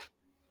far.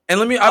 And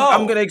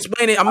I'm gonna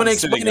explain it. I'm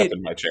sitting up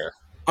in my chair.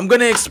 I'm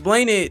gonna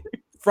explain it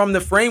from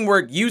the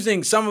framework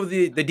using some of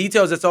the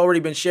details that's already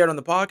been shared on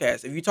the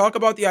podcast. If you talk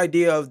about the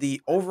idea of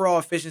the overall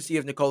efficiency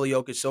of Nikola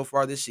Jokic so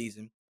far this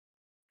season,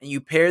 and you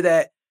pair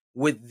that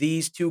with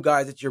these two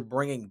guys that you're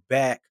bringing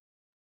back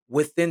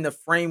within the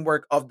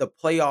framework of the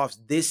playoffs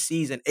this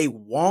season, a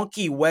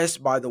wonky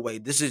West, by the way.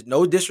 This is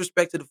no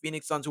disrespect to the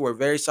Phoenix Suns, who are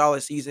very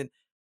solid season,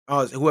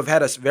 who have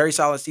had a very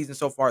solid season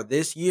so far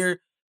this year.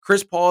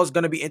 Chris Paul is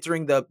going to be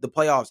entering the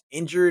playoffs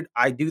injured.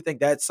 I do think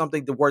that's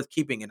something worth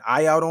keeping an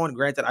eye out on.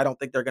 Granted, I don't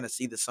think they're going to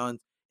see the Suns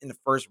in the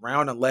first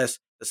round unless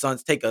the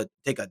Suns take a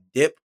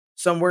dip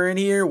somewhere in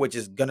here, which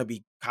is going to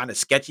be kind of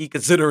sketchy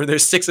considering they're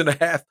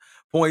 6.5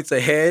 points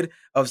ahead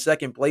of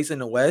second place in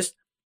the West.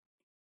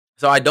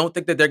 So I don't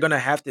think that they're going to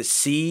have to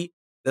see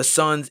the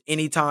Suns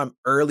anytime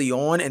early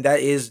on. And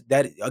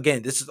that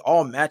again, this is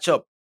all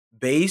matchup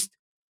based.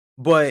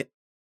 But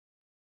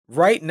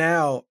right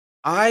now,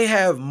 I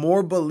have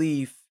more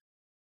belief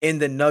in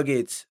the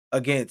Nuggets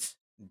against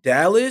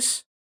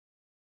Dallas,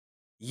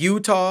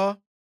 Utah,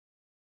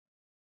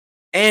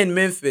 and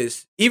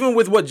Memphis, even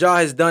with what Ja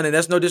has done. And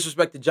that's no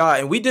disrespect to Ja.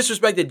 And we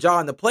disrespected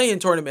Ja in the play-in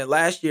tournament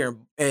last year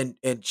and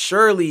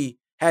surely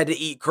had to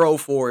eat crow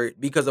for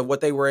it because of what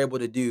they were able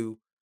to do.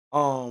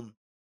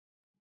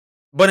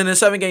 But in a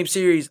 7-game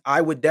series,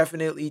 I would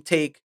definitely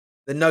take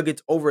the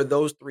Nuggets over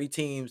those three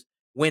teams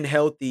when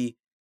healthy.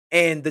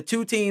 And the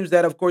two teams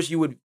that, of course, you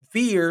would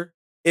fear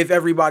if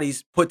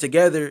everybody's put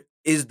together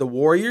is the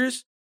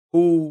Warriors,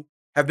 who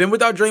have been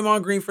without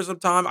Draymond Green for some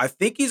time. I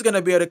think he's going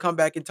to be able to come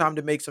back in time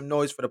to make some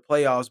noise for the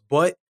playoffs,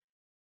 but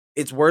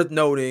it's worth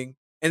noting.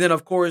 And then,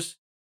 of course,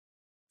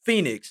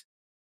 Phoenix.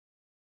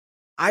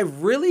 I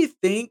really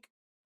think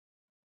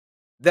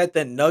that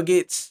the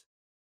Nuggets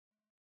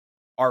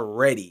are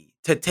ready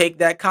to take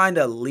that kind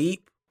of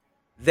leap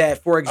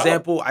that, for Oh,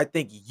 example, I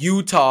think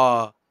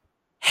Utah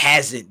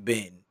hasn't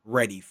been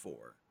ready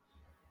for,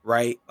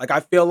 right? Like, I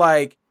feel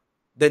like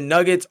the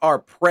Nuggets are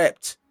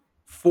prepped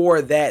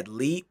for that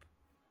leap.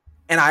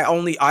 And I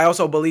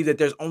also believe that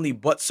there's only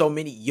but so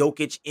many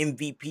Jokic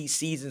MVP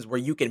seasons where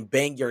you can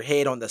bang your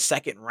head on the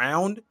second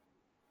round.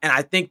 And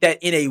I think that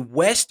in a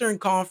Western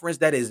Conference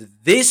that is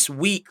this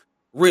weak,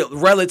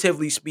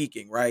 relatively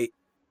speaking, right?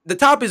 The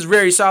top is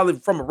very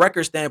solid from a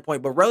record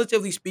standpoint, but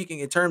relatively speaking,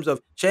 in terms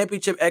of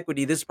championship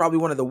equity, this is probably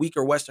one of the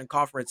weaker Western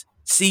Conference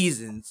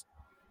seasons.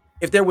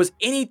 If there was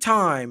any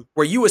time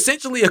where you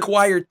essentially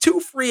acquired two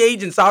free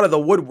agents out of the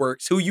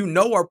woodworks who you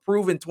know are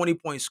proven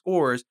 20-point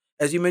scorers,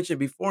 as you mentioned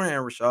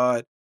beforehand,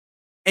 Rashad,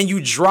 and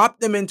you drop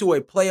them into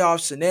a playoff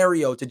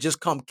scenario to just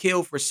come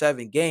kill for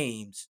 7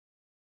 games,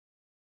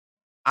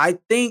 I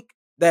think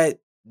that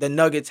the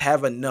Nuggets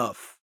have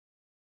enough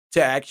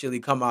to actually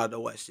come out of the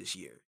West this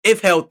year,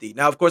 if healthy.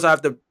 Now, of course, I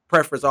have to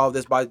preface all of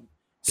this by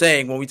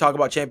saying when we talk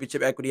about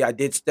championship equity, I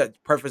did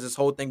preface this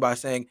whole thing by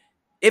saying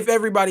if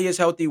everybody is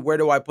healthy, where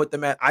do I put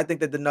them at? I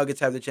think that the Nuggets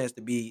have the chance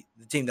to be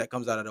the team that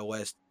comes out of the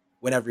West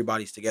when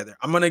everybody's together.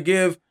 I'm gonna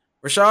give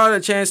Rashad a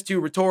chance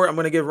to retort. I'm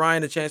gonna give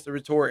Ryan a chance to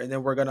retort, and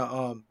then we're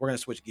gonna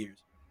switch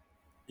gears.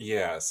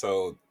 yeah.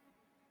 So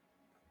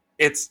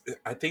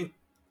I think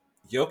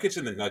Jokic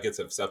and the Nuggets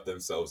have set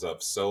themselves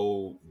up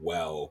so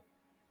well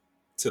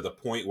to the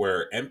point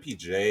where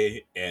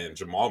MPJ and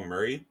Jamal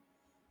Murray,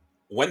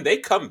 when they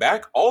come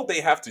back, all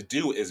they have to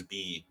do is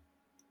be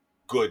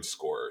good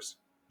scorers.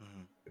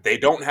 Mhm. They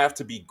don't have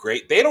to be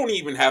great. They don't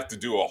even have to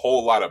do a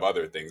whole lot of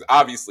other things.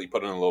 Obviously,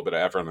 put in a little bit of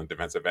effort on the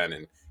defensive end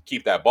and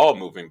keep that ball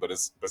moving. But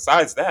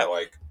besides that,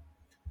 like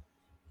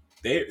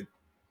they,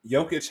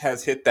 Jokic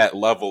has hit that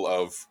level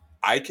of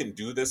I can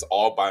do this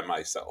all by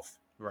myself,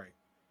 Right.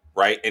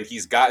 right? And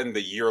he's gotten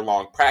the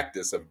year-long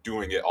practice of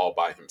doing it all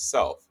by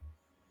himself.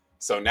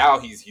 So now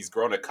he's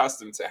grown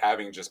accustomed to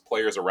having just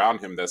players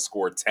around him that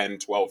score 10,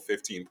 12,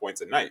 15 points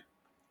a night.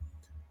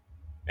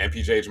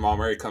 MPJ, Jamal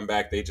Murray come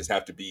back, they just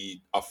have to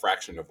be a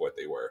fraction of what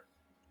they were.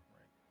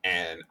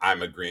 And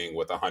I'm agreeing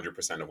with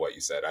 100% of what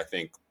you said. I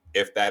think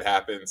if that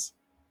happens,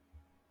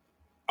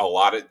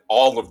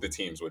 all of the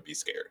teams would be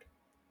scared.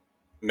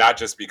 Not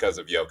just because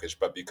of Jokic,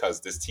 but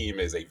because this team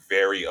is a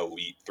very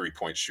elite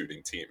 3-point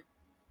shooting team.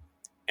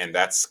 And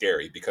that's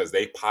scary because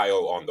they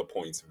pile on the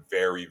points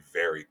very,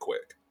 very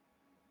quick.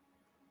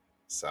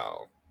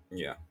 So,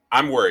 yeah,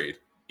 I'm worried.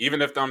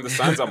 Even if I'm the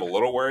Suns, I'm a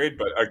little worried,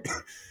 but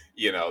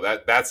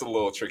that's a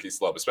little tricky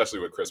slope, especially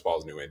with Chris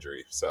Paul's new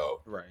injury.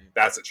 So Right.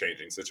 that's a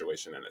changing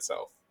situation in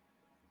itself.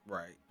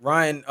 Right.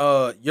 Ryan,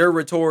 your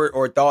retort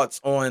or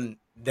thoughts on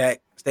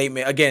that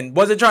statement. Again,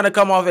 wasn't trying to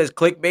come off as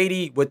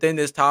clickbaity within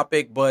this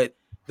topic, but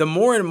the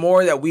more and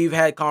more that we've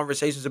had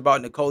conversations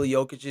about Nikola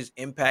Jokic's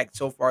impact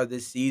so far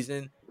this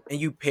season, and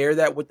you pair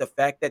that with the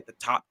fact that the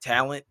top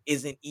talent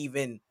isn't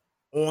even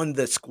on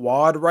the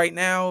squad right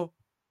now,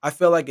 I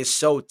feel like it's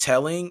so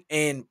telling.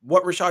 And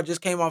what Rashad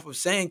just came off of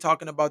saying,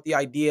 talking about the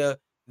idea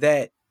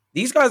that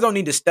these guys don't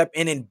need to step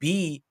in and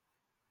be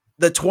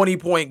the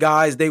 20-point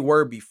guys they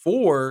were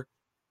before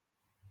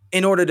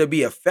in order to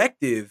be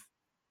effective.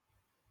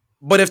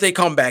 But if they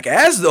come back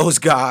as those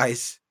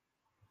guys,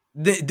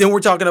 then we're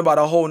talking about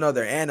a whole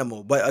nother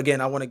animal. But again,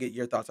 I want to get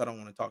your thoughts. I don't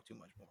want to talk too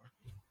much more.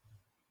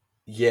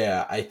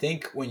 Yeah, I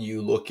think when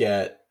you look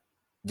at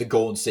the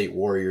Golden State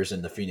Warriors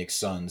and the Phoenix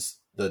Suns,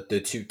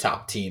 the two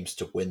top teams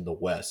to win the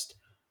West,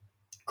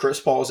 Chris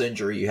Paul's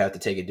injury you have to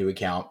take into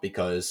account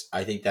because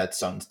I think that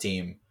Suns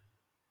team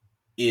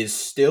is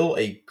still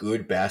a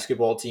good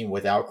basketball team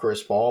without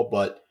Chris Paul,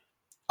 but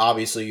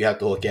obviously you have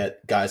to look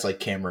at guys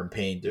like Cameron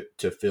Payne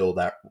to fill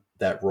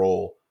that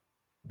role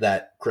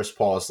that Chris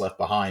Paul has left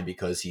behind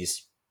because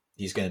he's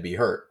going to be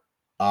hurt.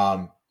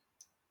 Um,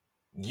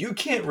 you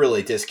can't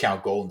really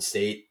discount Golden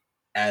State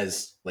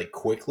as like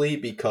quickly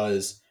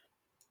because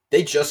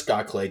they just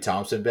got Klay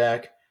Thompson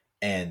back,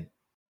 and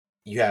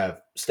you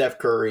have Steph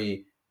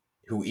Curry,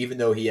 who even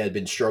though he had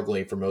been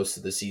struggling for most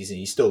of the season,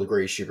 he's still the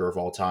greatest shooter of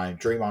all time.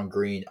 Draymond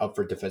Green up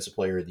for Defensive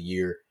Player of the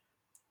Year.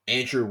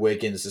 Andrew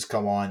Wiggins has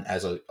come on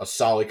as a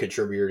solid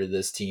contributor to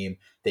this team.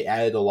 They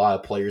added a lot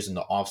of players in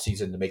the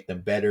offseason to make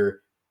them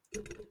better,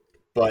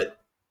 but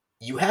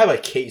you have a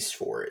case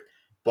for it.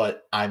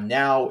 But I'm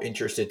now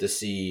interested to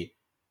see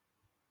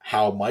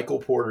how Michael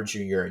Porter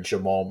Jr. and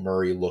Jamal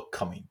Murray look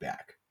coming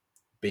back.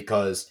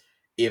 Because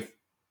if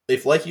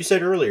like you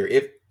said earlier,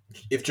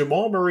 if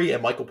Jamal Murray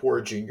and Michael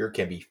Porter Jr.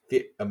 can be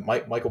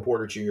Michael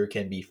Porter Jr.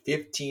 can be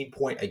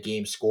 15-point a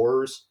game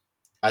scorers,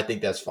 I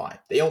think that's fine.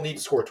 They don't need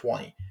to score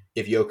 20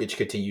 if Jokic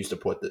continues to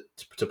put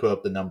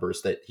up the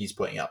numbers that he's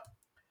putting up.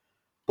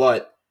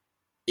 But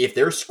if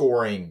they're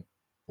scoring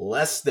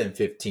less than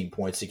 15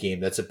 points a game,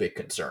 that's a bit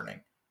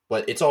concerning.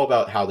 But it's all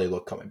about how they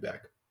look coming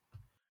back.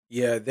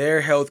 Yeah,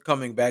 their health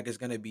coming back is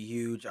going to be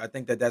huge. I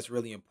think that that's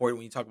really important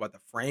when you talk about the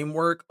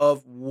framework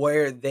of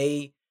where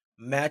they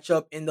match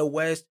up in the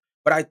West.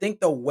 But I think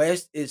the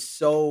West is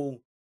so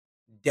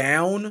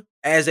down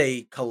as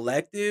a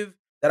collective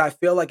that I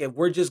feel like if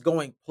we're just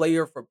going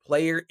player for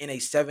player in a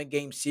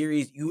 7-game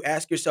series, you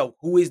ask yourself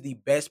who is the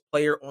best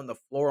player on the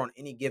floor on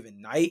any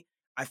given night.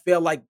 I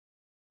feel like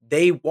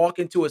they walk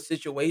into a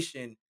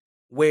situation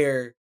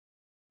where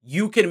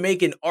you can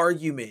make an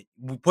argument.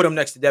 Put him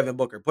next to Devin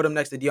Booker, put him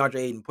next to DeAndre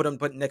Ayton, put him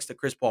next to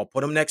Chris Paul,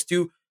 put him next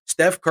to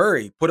Steph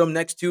Curry, put him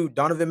next to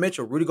Donovan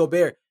Mitchell, Rudy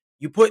Gobert.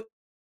 You put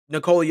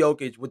Nikola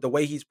Jokic with the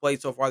way he's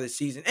played so far this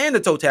season and the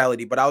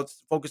totality, but I'll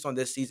focus on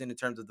this season in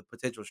terms of the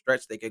potential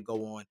stretch they could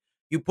go on.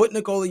 You put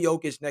Nikola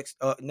Jokic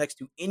next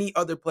to any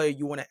other player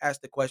you want to ask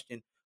the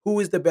question, who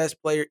is the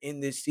best player in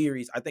this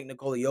series? I think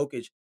Nikola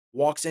Jokic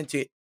walks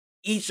into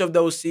each of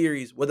those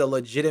series with a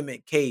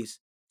legitimate case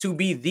to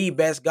be the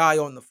best guy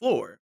on the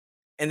floor.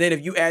 And then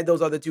if you add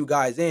those other two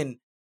guys in,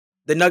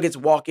 the Nuggets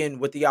walk in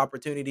with the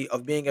opportunity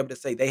of being able to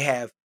say they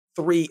have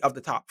 3 of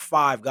the top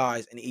 5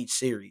 guys in each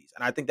series.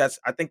 And I think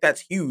that's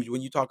huge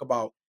when you talk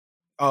about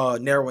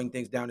narrowing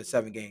things down to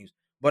 7 games.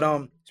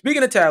 But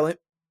speaking of talent,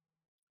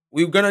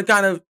 we're gonna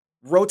kind of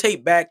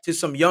rotate back to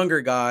some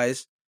younger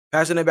guys,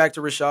 passing it back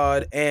to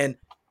Rashad. And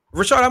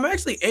Rashad, I'm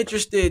actually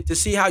interested to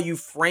see how you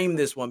frame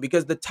this one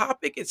because the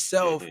topic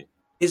itself Mhm.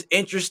 is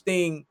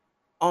interesting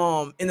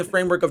in the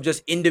framework of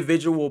just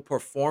individual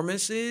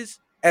performances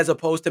as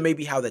opposed to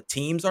maybe how the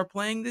teams are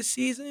playing this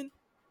season.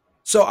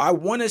 So I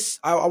want to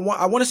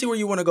see where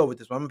you want to go with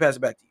this one. I'm gonna pass it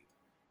back to you.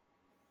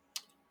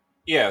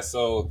 Yeah,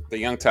 so the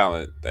young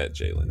talent that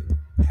Jalen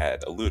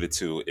had alluded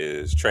to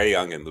is Trey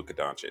Young and Luka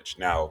Doncic.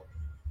 Now,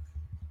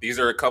 these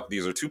are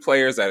two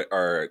players that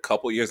are a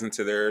couple years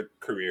into their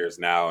careers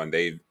now, and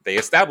they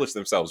established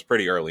themselves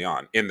pretty early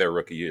on in their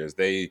rookie years.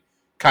 They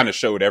kind of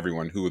showed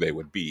everyone who they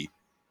would be.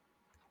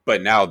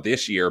 But now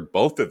this year,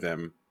 both of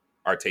them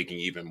are taking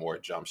even more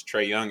jumps.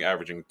 Trey Young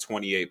averaging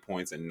 28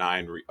 points and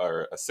 9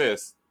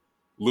 assists.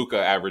 Luka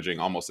averaging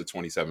almost a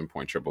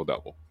 27-point triple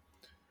double.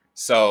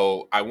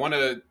 So I want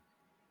to,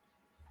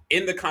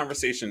 in the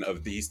conversation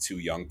of these two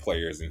young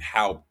players and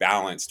how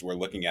balanced we're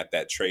looking at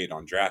that trade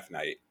on draft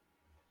night,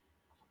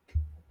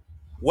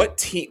 what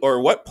team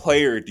or what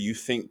player do you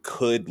think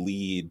could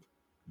lead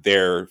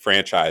their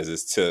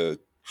franchises to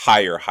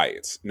higher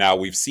heights? Now,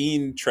 we've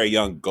seen Trey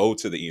Young go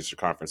to the Eastern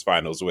Conference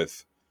Finals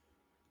with,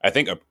 I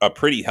think, a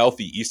pretty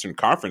healthy Eastern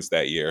Conference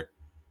that year.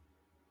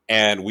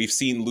 And we've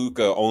seen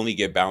Luka only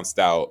get bounced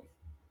out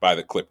by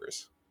the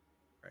Clippers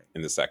Right.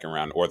 in the second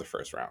round or the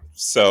first round.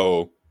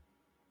 So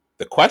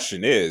the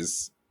question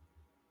is,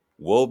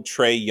 will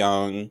Trey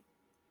Young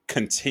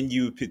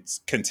continue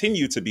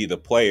to be the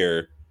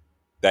player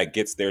that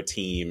gets their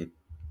team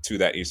to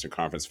that Eastern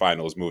Conference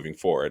Finals moving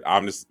forward?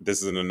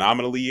 This is an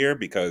anomaly year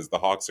because the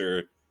Hawks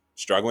are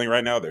struggling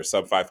right now. They're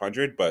sub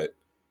 500, but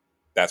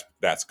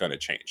that's going to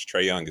change.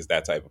 Trey Young is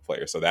that type of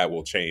player, so that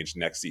will change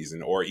next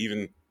season or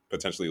even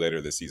potentially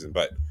later this season.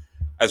 But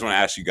I just want to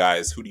ask you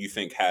guys, who do you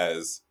think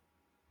has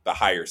the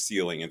higher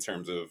ceiling in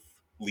terms of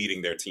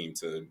leading their team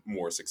to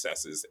more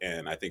successes?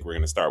 And I think we're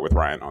going to start with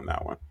Ryan on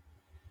that one.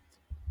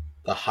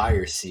 The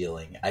higher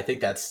ceiling. I think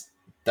that's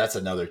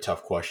another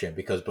tough question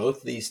because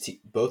both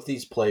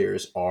these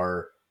players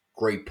are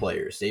great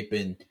players. They've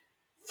been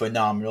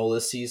phenomenal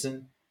this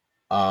season.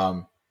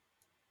 Um,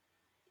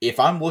 if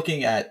I'm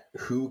looking at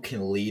who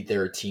can lead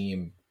their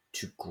team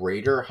to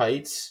greater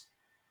heights,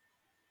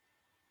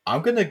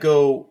 I'm gonna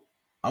go.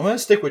 I'm gonna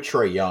stick with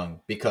Trey Young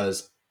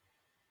because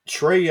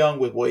Trey Young,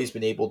 with what he's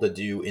been able to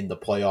do in the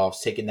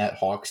playoffs, taking that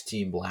Hawks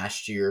team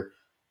last year,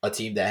 a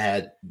team that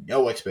had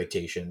no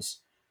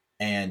expectations,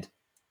 and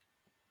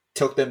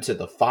took them to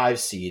the 5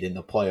 seed in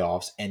the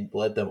playoffs and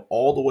led them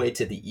all the way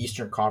to the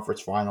Eastern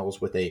Conference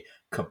Finals with a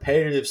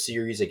competitive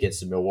series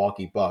against the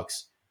Milwaukee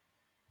Bucks.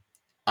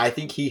 I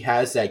think he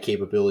has that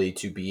capability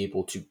to be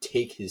able to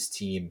take his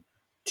team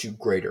to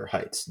greater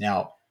heights.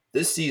 Now,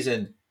 this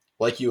season,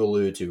 like you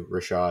alluded to,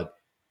 Rashad,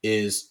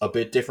 is a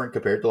bit different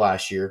compared to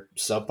last year.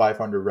 Sub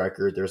 500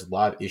 record. There's a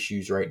lot of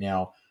issues right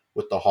now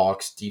with the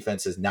Hawks.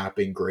 Defense has not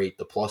been great.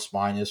 The plus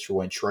minus for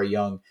when Trae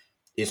Young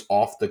is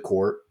off the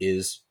court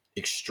is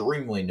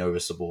extremely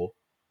noticeable.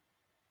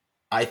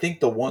 I think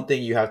the one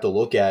thing you have to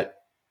look at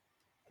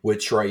with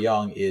Trae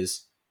Young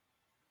is,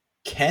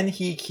 can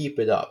he keep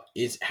it up?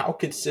 Is how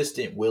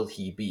consistent will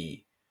he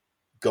be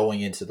going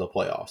into the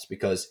playoffs?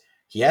 Because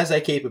he has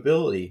that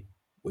capability.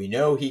 We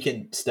know he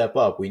can step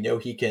up. We know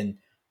he can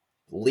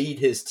lead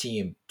his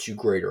team to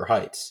greater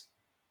heights.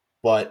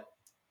 But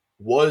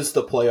was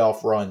the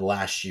playoff run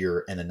last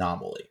year an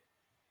anomaly?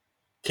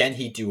 Can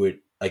he do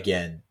it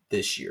again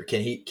this year?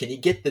 Can he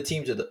get the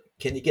team to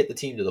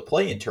the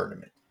play-in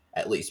tournament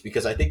at least?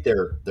 Because I think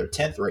they're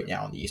 10th right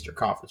now in the Eastern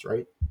Conference,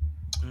 right?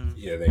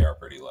 Yeah, they are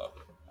pretty low.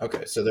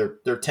 Okay, so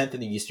they're 10th in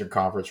the Eastern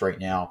Conference right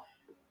now.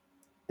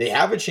 They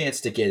have a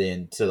chance to get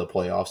into the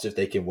playoffs if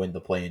they can win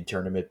the play-in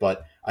tournament,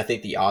 but I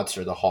think the odds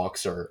for the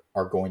Hawks are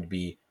going to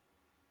be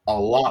a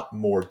lot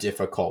more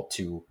difficult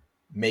to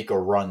make a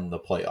run in the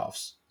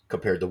playoffs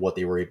compared to what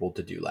they were able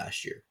to do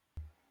last year.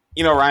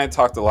 Ryan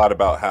talked a lot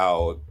about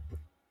how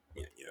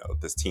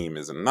this team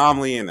is an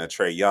anomaly and that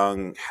Trae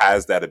Young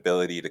has that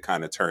ability to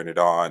kind of turn it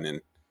on,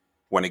 and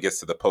when it gets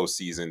to the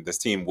postseason, this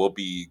team will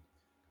be,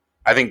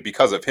 I think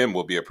because of him,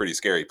 will be a pretty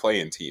scary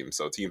play-in team.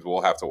 So teams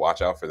will have to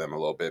watch out for them a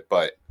little bit.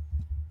 But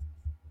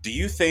do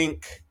you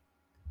think,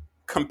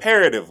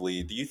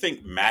 comparatively,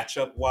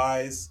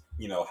 matchup-wise,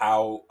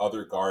 how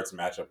other guards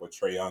match up with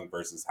Trae Young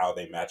versus how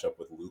they match up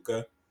with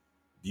Luka,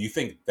 do you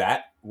think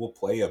that will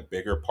play a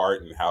bigger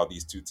part in how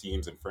these two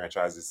teams and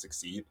franchises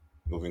succeed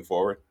moving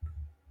forward?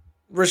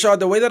 Rashad,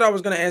 the way that I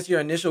was going to answer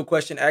your initial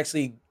question,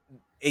 actually,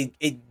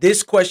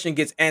 this question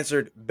gets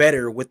answered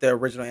better with the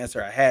original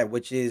answer I had,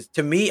 which is,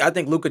 to me, I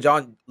think Luka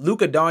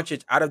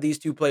Doncic out of these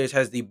two players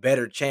has the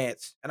better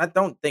chance, and I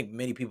don't think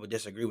many people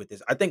disagree with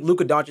this. I think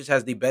Luka Doncic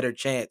has the better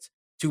chance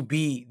to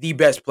be the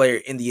best player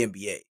in the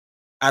NBA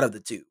out of the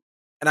two,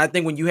 and I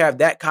think when you have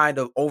that kind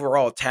of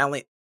overall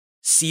talent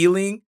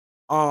ceiling,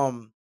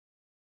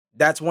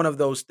 that's one of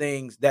those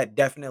things that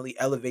definitely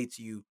elevates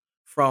you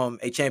from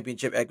a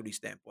championship equity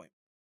standpoint.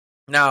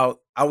 Now,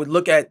 I would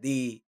look at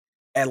the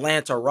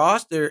Atlanta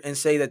roster and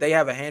say that they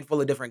have a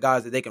handful of different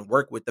guys that they can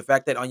work with. The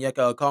fact that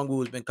Onyeka Okongwu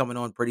has been coming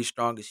on pretty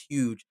strong is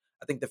huge.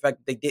 I think the fact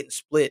that they didn't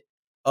split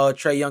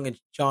Trae Young and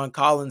John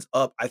Collins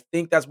up, I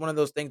think that's one of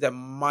those things that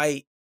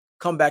might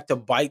come back to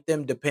bite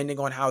them depending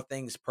on how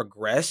things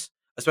progress,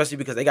 especially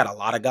because they got a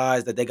lot of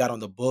guys that they got on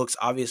the books.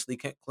 Obviously,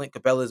 Clint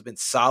Capella has been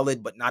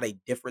solid, but not a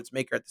difference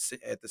maker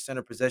at the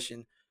center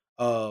position,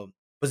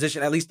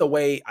 at least the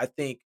way I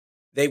think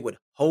they would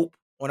hope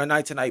on a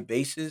night to night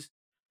basis.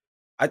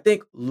 I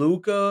think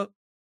Luka,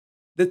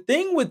 the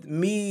thing with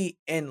me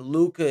and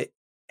Luka,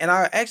 and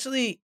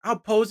I'll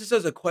pose this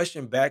as a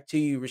question back to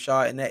you,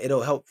 Rashad, and that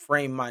it'll help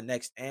frame my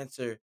next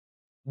answer.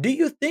 Do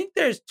you think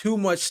there's too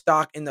much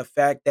stock in the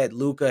fact that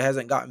Luka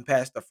hasn't gotten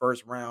past the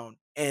first round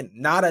and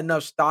not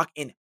enough stock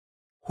in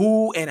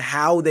who and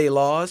how they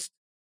lost?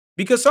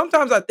 Because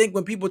sometimes I think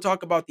when people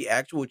talk about the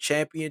actual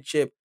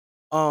championship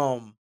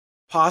um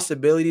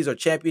possibilities or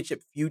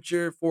championship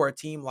future for a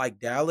team like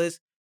Dallas,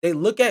 they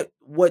look at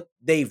what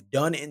they've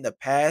done in the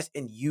past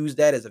and use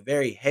that as a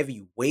very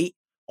heavy weight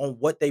on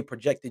what they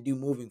project to do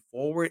moving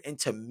forward. And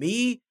to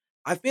me,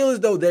 I feel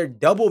as though their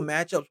double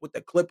matchups with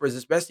the Clippers,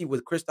 especially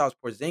with Kristaps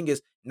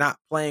Porzingis not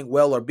playing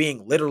well or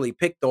being literally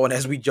picked on,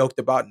 as we joked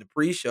about in the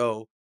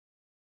pre-show,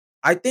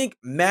 I think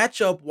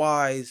matchup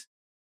wise,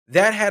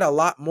 that had a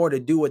lot more to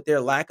do with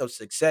their lack of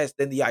success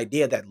than the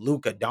idea that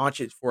Luka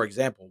Doncic, for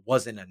example,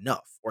 wasn't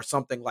enough or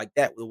something like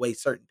that, the way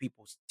certain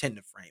people tend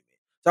to frame it.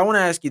 So I want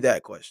to ask you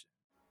that question.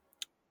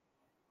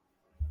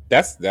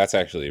 That's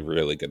actually a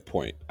really good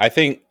point. I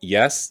think,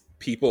 yes,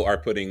 people are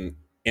putting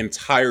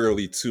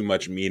entirely too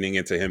much meaning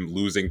into him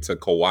losing to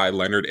Kawhi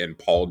Leonard and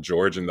Paul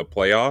George in the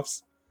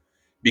playoffs,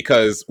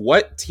 because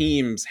what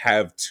teams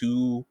have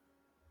two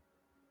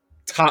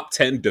top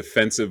 10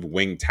 defensive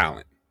wing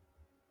talent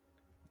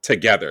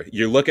together?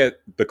 You look at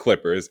the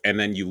Clippers, and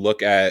then you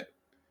look at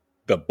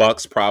the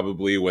Bucks,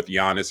 probably with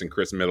Giannis and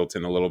Chris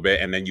Middleton a little bit,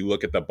 and then you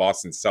look at the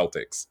Boston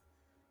Celtics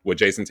with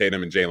Jason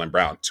Tatum and Jaylen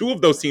Brown. Two of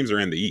those teams are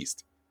in the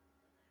East,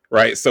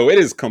 right? So it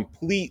is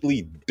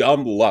completely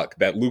dumb luck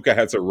that Luka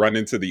had to run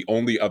into the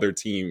only other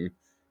team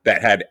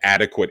that had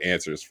adequate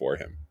answers for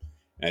him.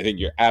 And I think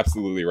you're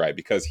absolutely right,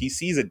 because he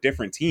sees a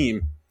different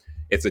team.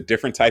 It's a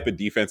different type of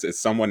defense. It's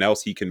someone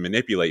else he can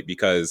manipulate,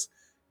 because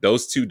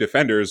those two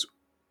defenders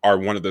are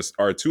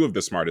two of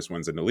the smartest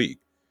ones in the league.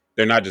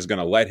 They're not just going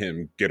to let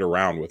him get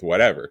around with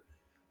whatever.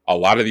 A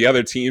lot of the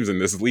other teams in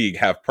this league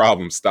have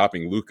problems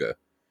stopping Luka.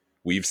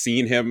 We've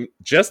seen him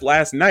just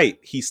last night.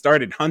 He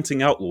started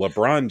hunting out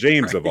LeBron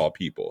James, of all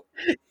people.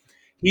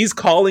 He's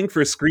calling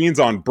for screens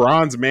on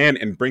bronze man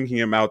and bringing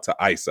him out to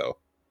ISO.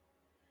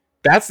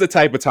 That's the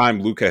type of time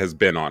Luka has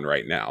been on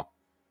right now.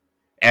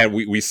 And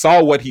we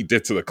saw what he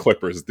did to the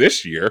Clippers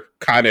this year,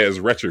 kind of as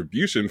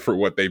retribution for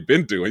what they've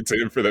been doing to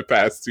him for the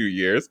past 2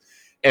 years,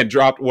 and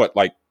dropped what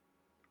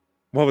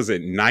was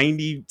it,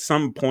 90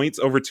 some points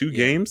over two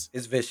games?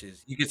 It's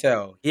vicious. You can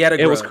tell. He had a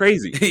grudge. It was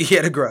crazy. He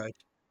had a grudge.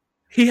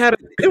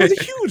 It was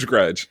a huge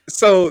grudge.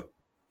 So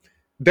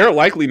they're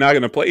likely not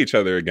going to play each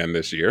other again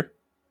this year.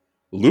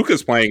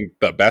 Luka's playing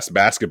the best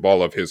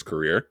basketball of his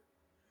career.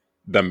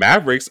 The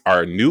Mavericks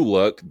are a new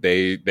look.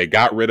 They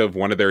got rid of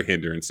one of their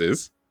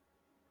hindrances.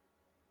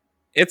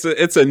 It's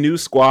a new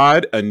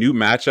squad, a new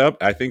matchup.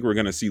 I think we're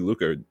going to see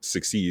Luka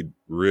succeed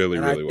really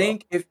well. I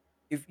think if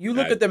you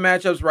look at the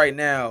matchups right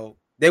now,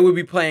 they would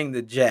be playing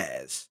the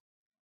Jazz,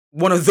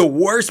 one of the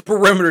worst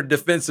perimeter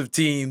defensive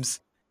teams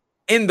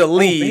in the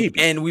league.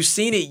 And we've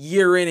seen it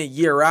year in and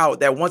year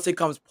out that once it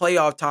comes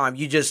playoff time,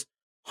 you just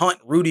hunt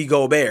Rudy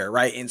Gobert,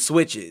 right, in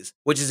switches,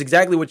 which is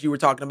exactly what you were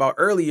talking about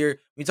earlier.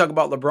 We talk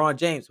about LeBron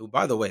James, who,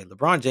 by the way,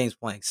 LeBron James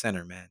playing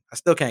center, man. I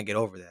still can't get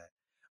over that.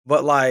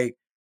 But, like,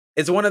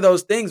 it's one of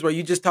those things where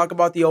you just talk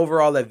about the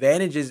overall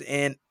advantages,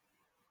 and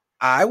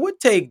I would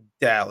take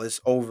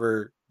Dallas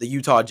over the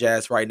Utah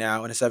Jazz right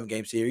now in a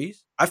 7-game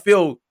series. I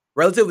feel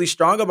relatively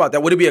strong about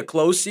that. Would it be a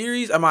close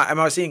series? Am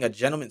I seeing a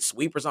gentleman's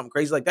sweep or something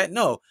crazy like that?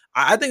 No.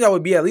 I think that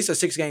would be at least a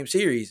 6-game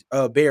series,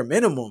 bare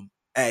minimum,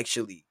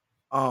 actually.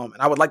 And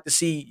I would like to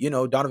see,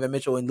 Donovan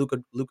Mitchell and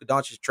Luka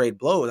Doncic trade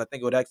blows. I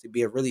think it would actually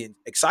be a really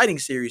exciting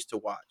series to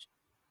watch.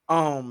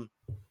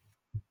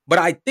 But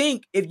I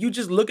think if you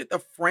just look at the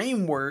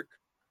framework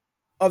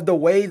of the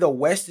way the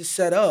West is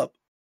set up,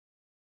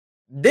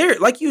 they're,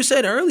 like you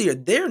said earlier,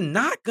 they're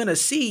not going to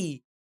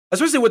see,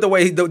 especially with the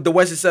way the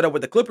West is set up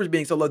with the Clippers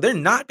being so low, they're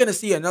not going to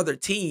see another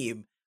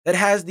team that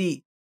has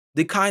the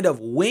kind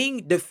of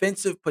wing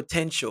defensive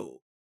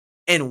potential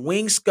and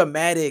wing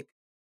schematic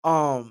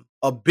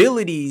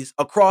abilities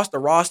across the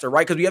roster,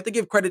 right? Because we have to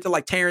give credit to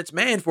like Terrence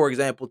Mann, for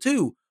example,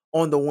 too,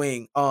 on the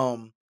wing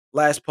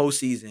last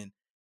postseason.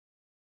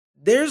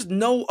 There's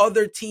no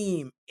other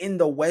team in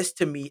the West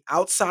to me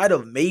outside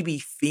of maybe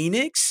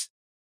Phoenix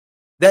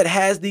that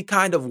has the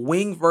kind of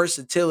wing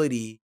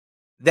versatility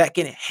that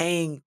can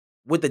hang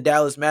with the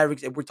Dallas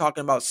Mavericks if we're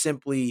talking about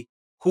simply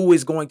who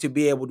is going to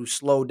be able to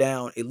slow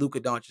down a Luka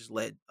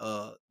Doncic-led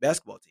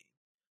basketball team.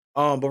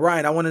 But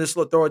Ryan, I wanted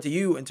to throw it to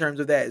you in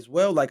terms of that as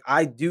well. Like,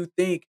 I do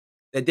think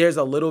that there's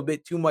a little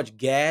bit too much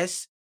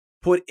gas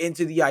put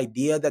into the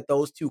idea that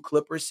those two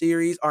Clippers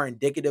series are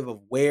indicative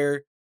of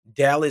where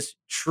Dallas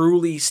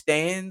truly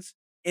stands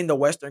in the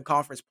Western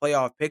Conference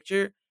playoff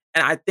picture.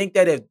 And I think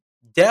that if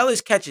Dallas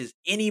catches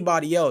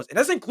anybody else, and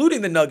that's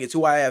including the Nuggets,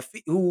 who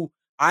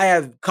I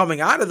have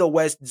coming out of the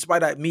West,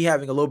 despite me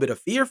having a little bit of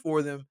fear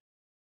for them.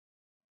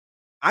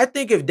 I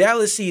think if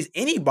Dallas sees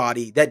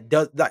anybody that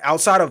does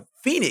outside of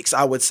Phoenix,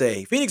 I would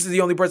say Phoenix is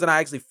the only person I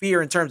actually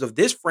fear in terms of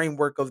this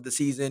framework of the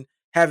season,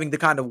 having the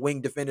kind of wing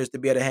defenders to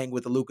be able to hang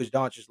with the Luka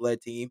Doncic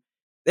led team.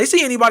 They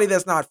see anybody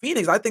that's not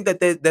Phoenix, I think that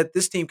that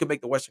this team could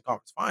make the Western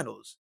Conference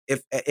Finals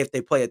if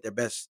they play at their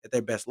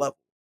best level.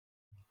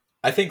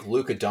 I think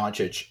Luka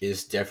Doncic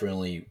is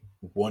definitely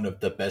one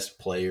of the best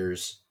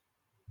players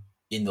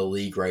in the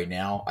league right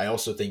now. I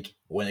also think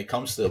when it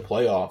comes to the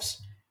playoffs,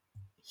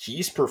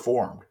 he's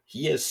performed.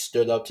 He has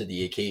stood up to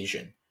the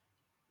occasion.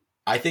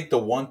 I think the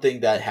one thing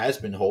that has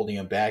been holding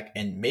him back,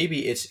 and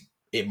maybe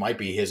it might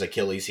be his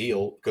Achilles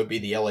heel, could be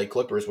the LA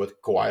Clippers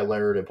with Kawhi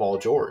Leonard and Paul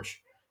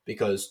George,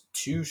 because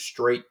 2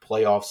 straight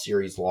playoff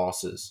series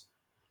losses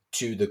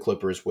to the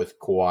Clippers with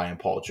Kawhi and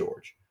Paul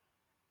George.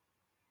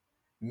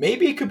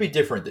 Maybe it could be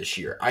different this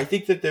year. I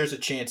think that there's a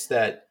chance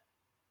that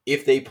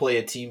if they play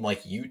a team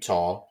like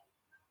Utah,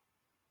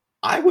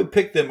 I would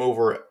pick them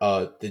over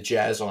the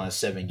Jazz on a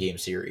 7-game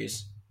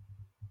series.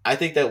 I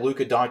think that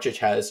Luka Doncic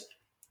has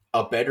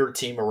a better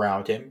team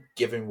around him,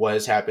 given what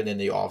has happened in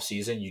the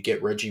offseason. You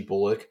get Reggie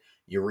Bullock,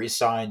 you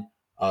re-sign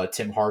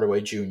Tim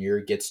Hardaway Jr.,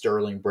 get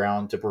Sterling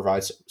Brown to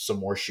provide some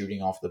more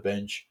shooting off the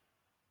bench.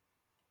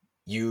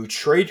 You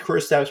trade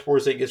Kristaps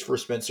Porzingis for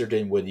Spencer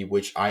Dinwiddie,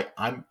 which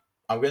I'm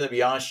going to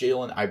be honest,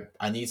 Jalen,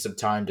 I need some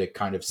time to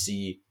kind of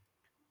see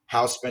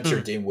how Spencer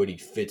Dinwiddie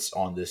fits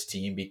on this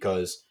team,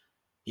 because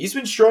he's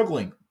been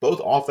struggling both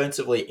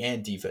offensively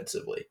and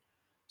defensively.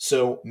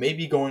 So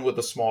maybe going with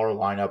a smaller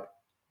lineup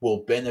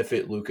will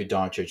benefit Luka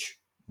Doncic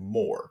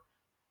more.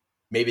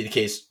 Maybe the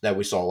case that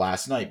we saw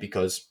last night,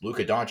 because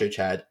Luka Doncic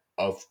had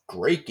a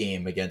great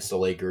game against the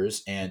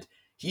Lakers, and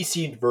he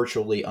seemed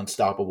virtually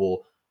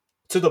unstoppable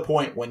to the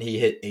point when he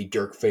hit a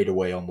Dirk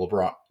fadeaway on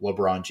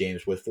LeBron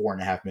James with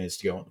 4.5 minutes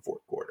to go in the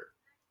fourth quarter.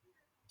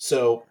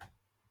 So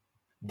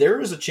there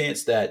is a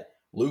chance that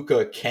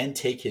Luka can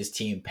take his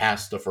team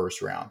past the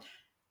first round.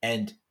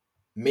 And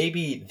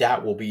maybe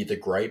that will be the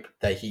gripe,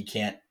 that he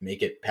can't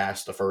make it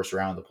past the first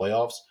round of the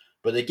playoffs.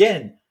 But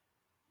again,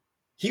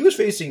 he was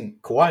facing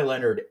Kawhi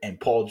Leonard and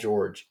Paul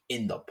George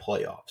in the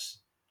playoffs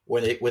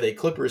with a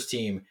Clippers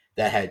team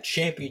that had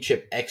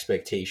championship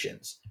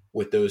expectations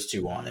with those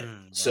two on it.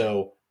 Right.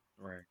 So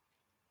right.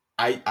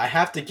 I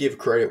have to give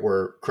credit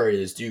where credit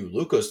is due.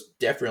 Luca's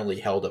definitely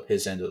held up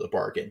his end of the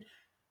bargain.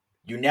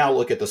 You now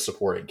look at the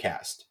supporting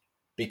cast.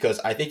 Because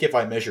I think if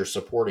I measure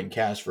supporting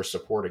cast for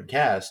supporting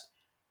cast,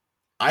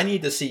 I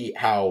need to see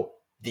how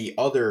the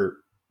other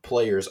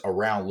players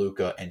around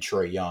Luca and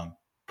Trae Young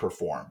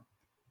perform.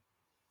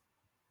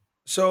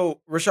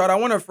 So, Rashad, I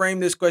want to frame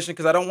this question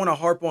because I don't want to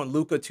harp on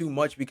Luca too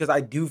much because I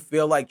do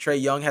feel like Trey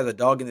Young has a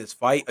dog in this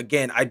fight.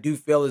 Again, I do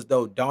feel as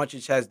though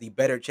Doncic has the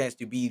better chance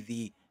to be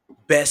the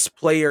best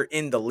player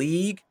in the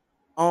league,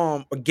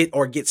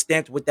 or get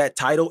stamped with that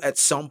title at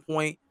some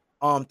point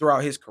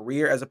throughout his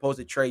career, as opposed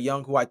to Trey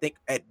Young, who I think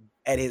at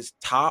his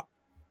top,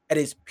 at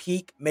his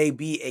peak, may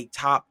be a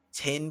top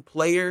 10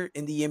 player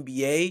in the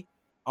NBA,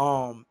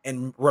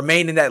 and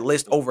remain in that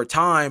list over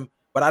time,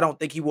 but I don't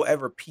think he will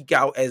ever peak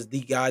out as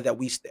the guy that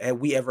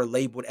we ever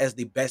labeled as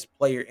the best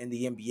player in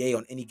the NBA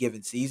on any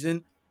given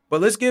season.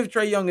 But let's give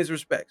Trey Young his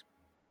respects.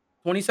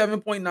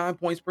 27.9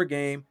 points per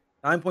game,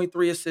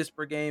 9.3 assists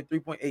per game,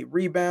 3.8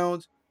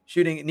 rebounds,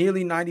 shooting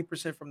nearly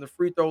 90% from the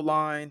free throw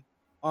line.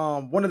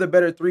 One of the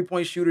better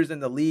three-point shooters in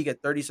the league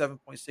at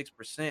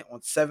 37.6% on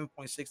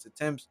 7.6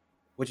 attempts,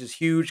 which is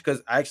huge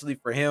because actually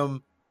for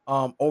him,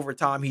 over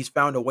time, he's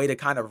found a way to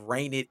kind of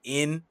rein it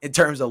in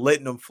terms of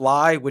letting them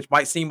fly, which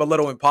might seem a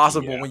little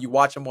impossible Yeah, when you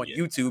watch him on yeah.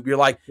 YouTube. You're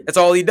like, that's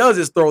all he does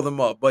is throw them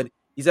up. But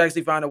he's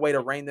actually found a way to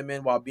rein them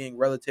in while being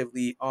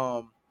relatively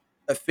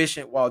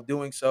efficient while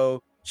doing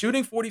so.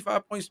 Shooting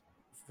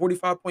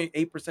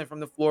 45.8% from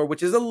the floor,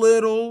 which is a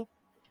little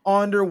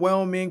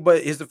underwhelming,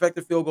 but his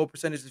effective field goal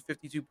percentage is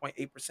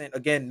 52.8%.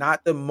 Again,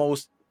 not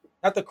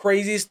the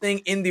craziest thing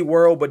in the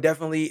world, but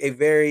definitely a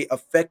very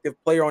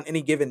effective player on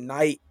any given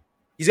night.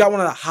 He's got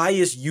one of the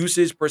highest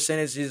usage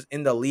percentages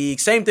in the league.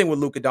 Same thing with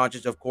Luka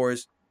Doncic, of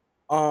course.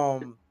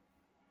 Um,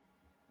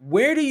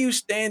 where do you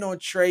stand on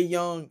Trey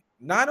Young,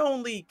 not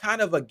only kind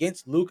of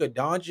against Luka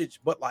Doncic,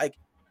 but like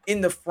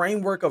in the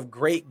framework of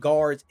great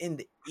guards in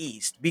the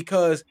East?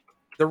 Because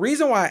the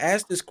reason why I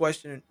asked this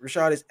question,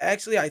 Rashad, is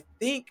actually I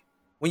think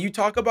when you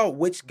talk about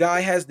which guy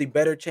has the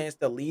better chance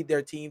to lead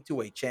their team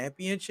to a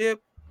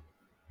championship,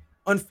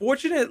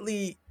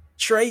 unfortunately,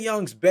 Trey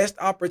Young's best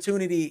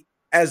opportunity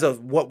as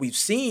of what we've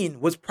seen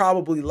was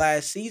probably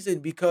last season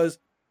because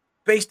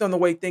based on the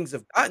way things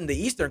have gotten, the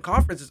Eastern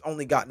Conference has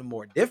only gotten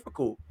more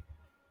difficult.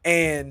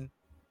 And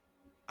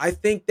I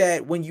think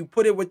that when you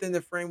put it within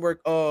the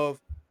framework of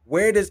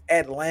where does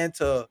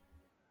Atlanta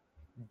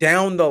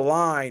down the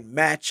line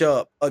match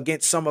up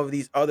against some of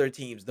these other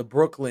teams, the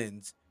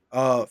Brooklyns,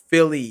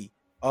 Philly,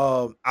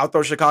 I'll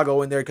throw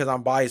Chicago in there because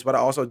I'm biased, but I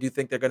also do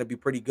think they're going to be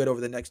pretty good over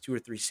the next 2 or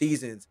 3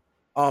 seasons.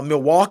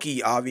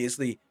 Milwaukee,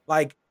 obviously,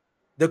 like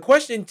the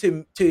question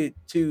to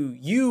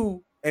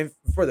you and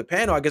for the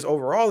panel, I guess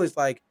overall is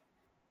like,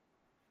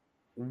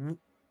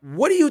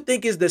 what do you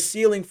think is the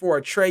ceiling for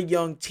a Trey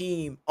Young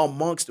team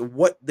amongst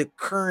what the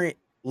current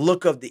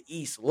look of the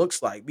East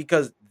looks like?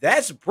 Because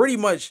that's pretty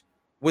much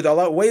with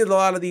way a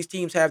lot of these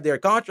teams have their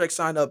contracts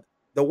signed up.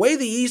 The way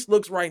the East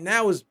looks right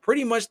now is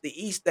pretty much the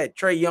East that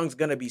Trey Young's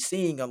going to be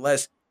seeing,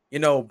 unless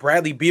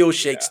Bradley Beal Yeah.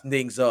 shakes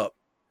things up,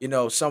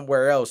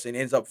 somewhere else and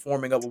ends up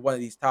forming up with one of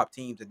these top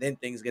teams, and then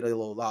things get a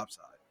little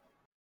lopsided.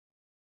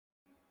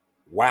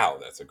 Wow,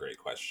 that's a great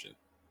question.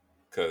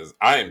 Because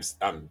I'm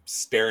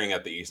staring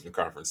at the Eastern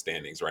Conference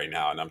standings right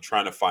now, and I'm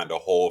trying to find a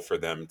hole for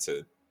them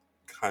to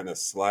kind of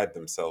slide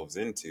themselves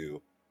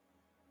into.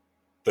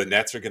 The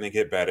Nets are going to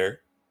get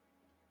better.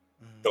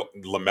 The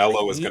The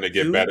Lamelo is going Heat to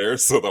get too, better,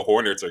 so the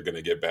Hornets are going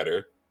to get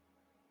better.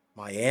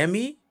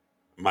 Miami.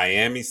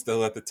 Miami's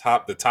still at the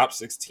top. The top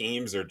six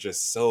teams are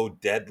just so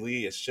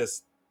deadly. It's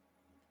just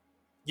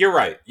you're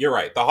right. You're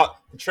right.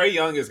 Trey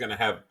Young is going to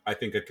have, I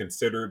think, a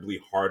considerably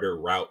harder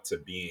route to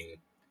being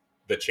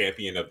the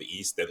champion of the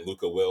East than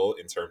Luca will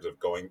in terms of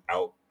going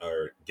out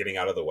or getting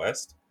out of the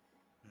West.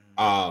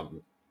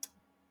 Um,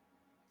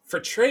 for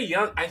Trey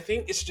Young, I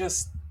think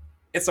it's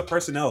a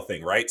personnel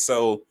thing, right?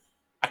 So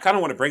I kind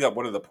of want to bring up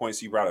one of the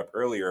points you brought up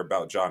earlier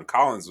about John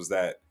Collins was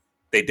that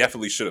they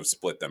definitely should have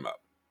split them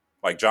up.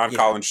 Like John Yeah,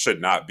 Collins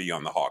should not be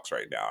on the Hawks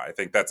right now. I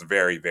think that's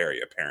very,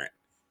 very apparent.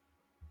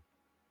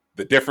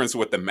 The difference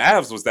with the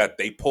Mavs was that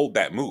they pulled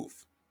that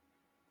move.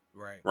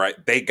 right.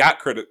 Right? They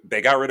got rid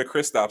of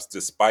Kristaps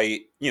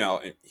despite,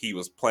 he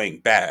was playing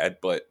bad,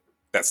 but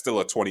that's still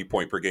a 20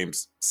 point per game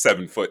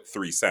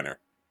 7'3" center.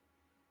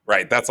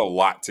 Right? That's a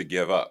lot to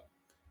give up.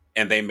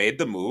 And they made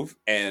the move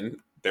and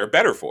they're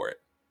better for it.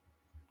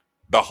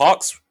 The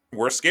Hawks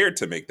were scared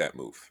to make that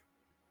move.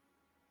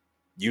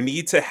 You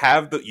need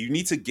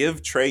to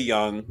give Trey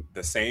Young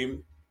the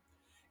same.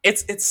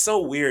 It's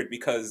so weird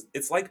because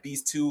it's like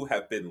these two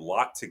have been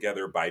locked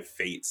together by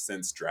fate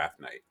since draft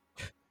night.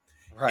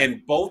 Right.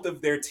 And both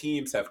of their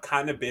teams have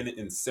kind of been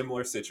in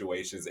similar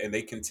situations and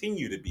they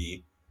continue to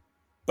be,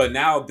 but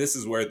now this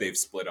is where they've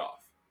split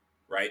off,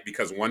 right?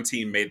 Because one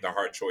team made the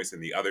hard choice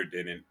and the other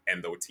didn't,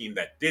 and the team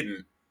that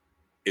didn't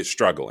is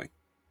struggling.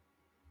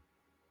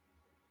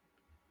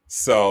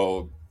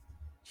 So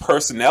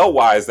personnel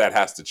wise, that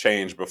has to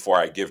change before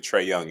I give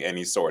Trey Young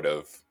any sort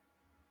of,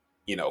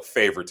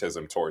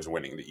 favoritism towards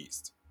winning the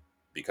East.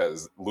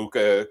 because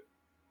Luka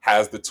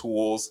has the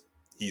tools.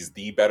 He's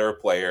the better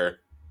player,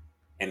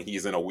 and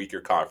he's in a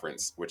weaker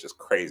conference, which is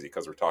crazy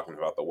because we're talking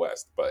about the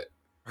West. But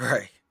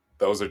Right.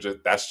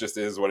 that's just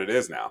is what it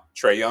is now.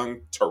 Trae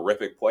Young,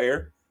 terrific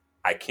player.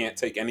 I can't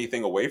take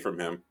anything away from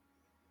him.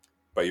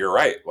 But you're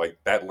right. Like,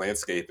 that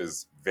landscape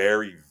is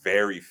very,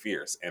 very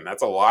fierce. And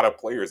that's a lot of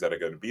players that are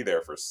going to be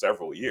there for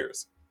several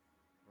years.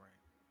 Right.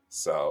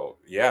 So,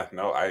 yeah,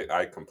 no,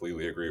 I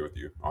completely agree with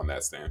you on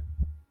that stand.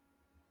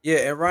 Yeah,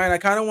 and Ryan, I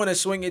kind of want to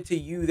swing it to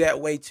you that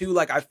way too.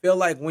 Like, I feel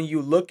like when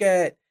you look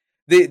at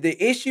the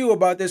issue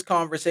about this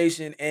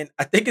conversation, and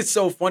I think it's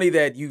so funny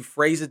that you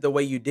phrase it the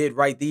way you did,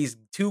 right? These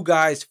two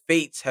guys'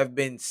 fates have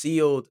been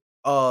sealed,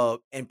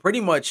 and pretty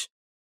much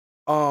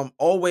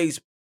always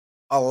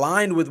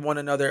aligned with one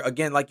another.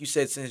 Again, like you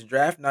said, since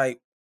draft night.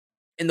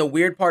 And the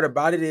weird part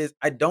about it is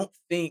I don't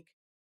think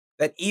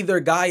that either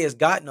guy has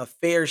gotten a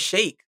fair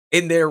shake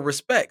in their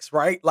respects,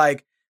 right?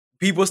 Like,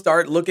 people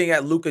start looking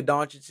at Luka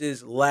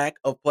Doncic's lack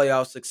of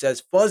playoff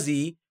success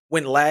fuzzy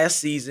when last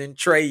season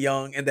Trae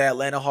Young and the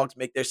Atlanta Hawks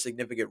make their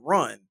significant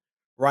run,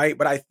 right?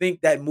 But I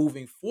think that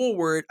moving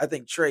forward, I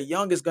think Trae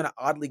Young is going to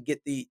oddly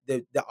get the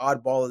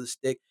odd ball of the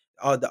stick,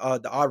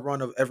 the odd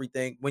run of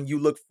everything when you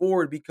look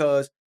forward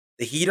because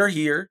the Heat are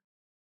here,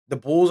 the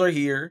Bulls are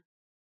here,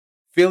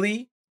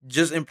 Philly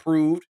just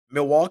improved.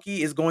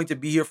 Milwaukee is going to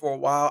be here for a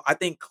while. I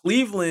think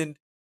Cleveland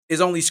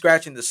is only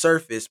scratching the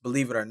surface,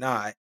 believe it or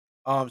not.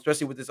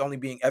 Especially with this only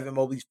being Evan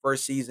Mobley's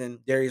first season,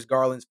 Darius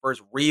Garland's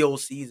first real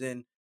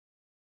season.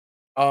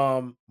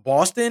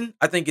 Boston,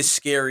 I think is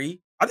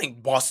scary. I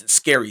think Boston's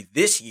scary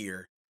this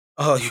year.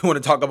 You want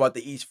to talk about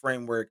the East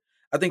framework?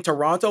 I think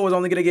Toronto is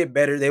only going to get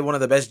better. They're one of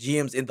the best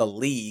GMs in the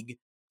league.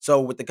 So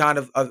with the kind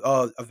of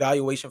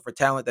evaluation for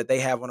talent that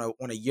they have on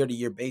a year to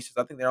year basis,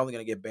 I think they're only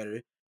going to get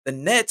better. The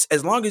Nets,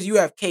 as long as you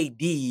have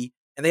KD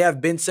and they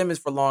have Ben Simmons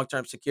for long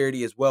term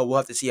security as well, we'll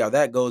have to see how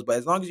that goes. But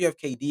as long as you have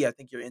KD, I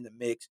think you're in the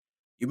mix.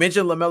 You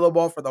mentioned LaMelo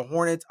Ball for the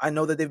Hornets. I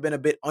know that they've been a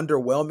bit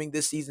underwhelming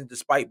this season,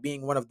 despite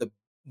being one of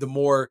the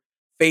more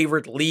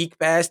favorite league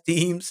pass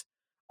teams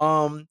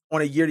on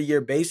a year to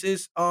year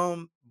basis.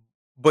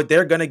 But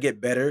they're gonna get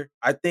better.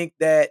 I think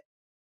that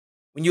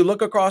when you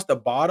look across the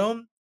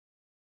bottom,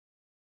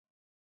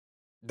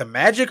 the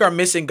Magic are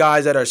missing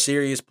guys that are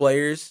serious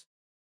players.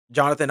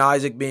 Jonathan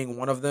Isaac being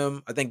one of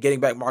them. I think getting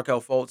back Markel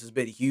Fultz has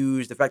been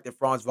huge. The fact that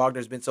Franz Wagner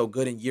has been so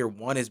good in year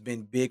one has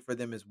been big for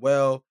them as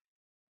well.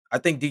 I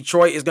think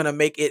Detroit is gonna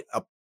make it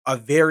a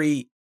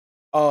very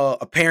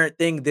apparent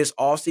thing this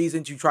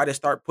offseason to try to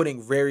start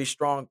putting very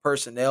strong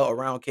personnel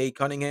around Cade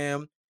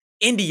Cunningham.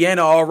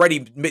 Indiana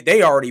already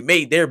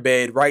made their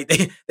bed, right?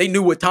 They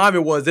knew what time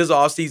it was this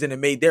offseason and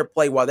made their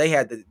play while they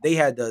had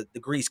the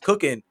grease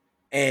cooking.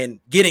 And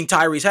getting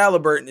Tyrese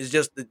Halliburton is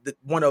just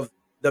one of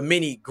the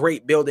many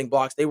great building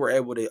blocks they were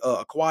able to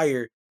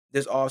acquire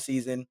this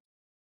offseason.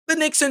 The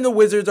Knicks and the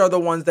Wizards are the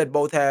ones that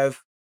both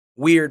have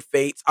weird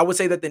fates. I would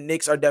say that the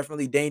Knicks are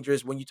definitely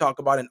dangerous when you talk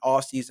about an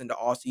off-season to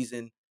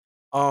off-season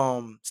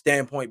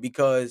standpoint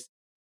because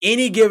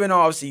any given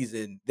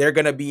off-season, they're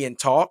gonna be in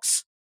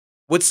talks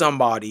with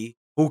somebody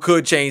who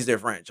could change their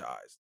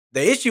franchise.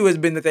 The issue has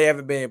been that they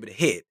haven't been able to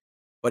hit.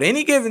 But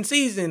any given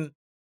season,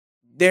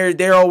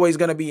 they're always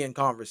gonna be in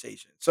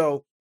conversation.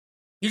 So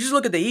you just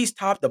look at the East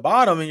top to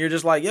bottom and you're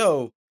just like,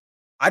 yo,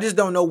 I just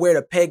don't know where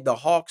to peg the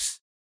Hawks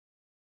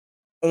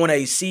on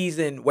a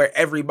season where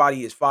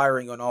everybody is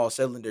firing on all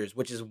cylinders,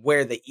 which is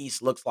where the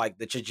East looks like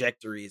the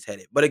trajectory is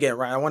headed. But again,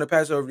 Ryan, I want to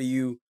pass it over to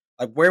you.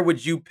 Like, where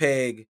would you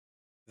peg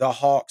the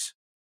Hawks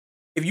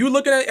if you're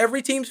looking at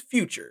every team's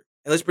future?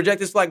 And let's project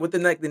this like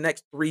within the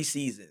next 3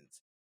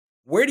 seasons.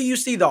 Where do you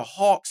see the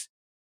Hawks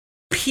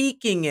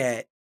peaking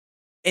at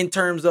in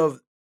terms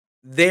of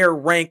their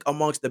rank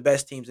amongst the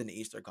best teams in the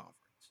Eastern Conference?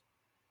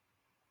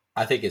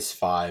 I think it's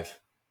 5.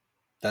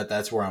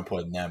 That's where I'm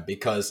putting them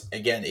because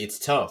again, it's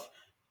tough.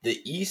 The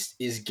East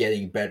is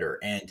getting better,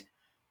 and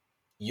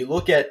you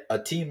look at a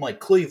team like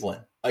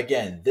Cleveland.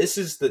 Again, this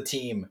is the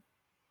team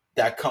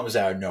that comes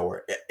out of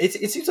nowhere.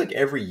 It seems like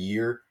every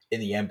year in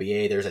the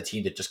NBA, there's a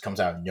team that just comes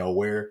out of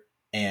nowhere,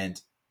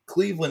 and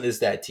Cleveland is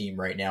that team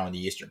right now in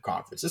the Eastern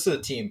Conference. This is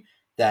a team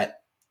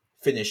that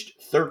finished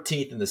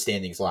 13th in the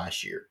standings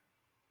last year,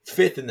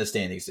 5th in the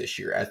standings this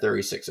year at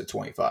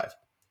 36-25.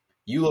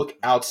 You look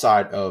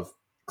outside of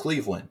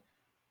Cleveland,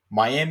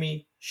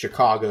 Miami,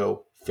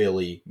 Chicago,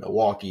 Philly,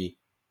 Milwaukee,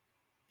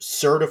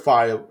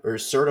 certifiable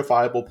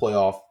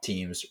playoff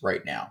teams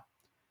right now.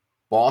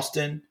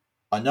 Boston,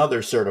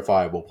 another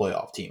certifiable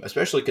playoff team,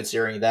 especially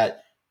considering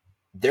that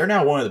they're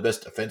now one of the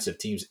best defensive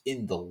teams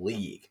in the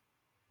league.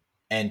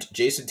 And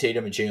Jason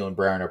Tatum and Jaylen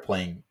Brown are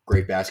playing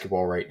great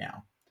basketball right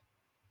now.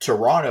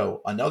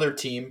 Toronto, another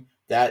team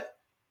that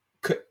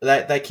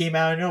came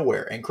out of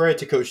nowhere. And credit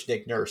to Coach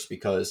Nick Nurse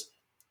because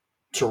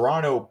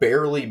Toronto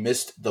barely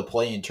missed the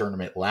play-in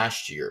tournament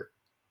last year.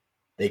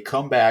 They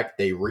come back,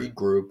 they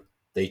regroup,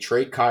 they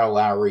trade Kyle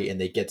Lowry, and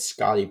they get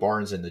Scotty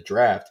Barnes in the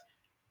draft.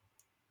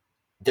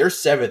 They're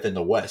 7th in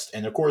the West.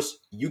 And of course,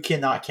 you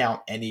cannot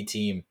count any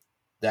team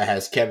that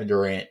has Kevin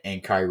Durant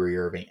and Kyrie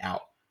Irving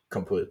out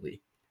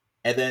completely.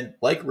 And then,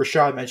 like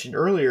Rashad mentioned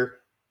earlier,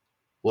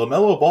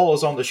 LaMelo Ball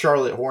is on the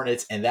Charlotte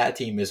Hornets, and that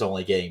team is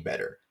only getting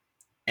better.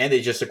 And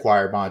they just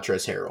acquired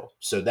Montrezl Harrell.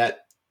 So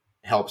that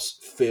helps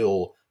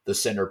fill the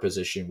center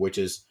position, which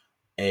is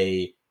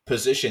a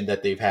position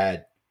that they've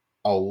had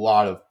a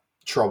lot of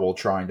trouble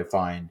trying to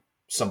find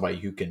somebody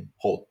who can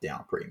hold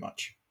down pretty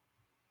much.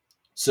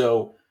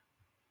 So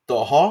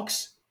the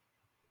Hawks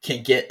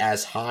can get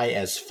as high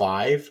as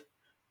 5,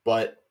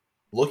 but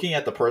looking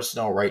at the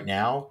personnel right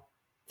now,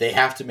 they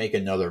have to make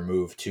another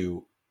move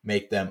to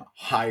make them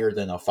higher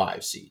than a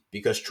 5 seed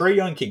because Trae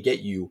Young can get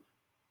you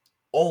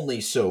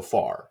only so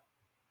far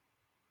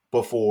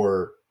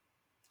before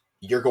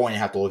you're going to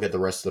have to look at the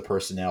rest of the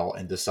personnel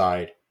and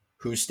decide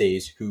who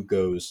stays, who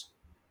goes,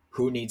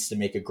 who needs to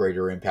make a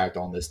greater impact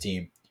on this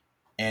team.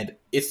 And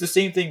it's the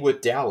same thing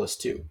with Dallas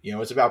too.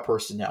 It's about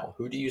personnel.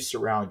 Who do you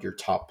surround your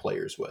top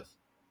players with?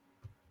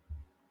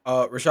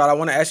 Rashad, I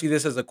want to ask you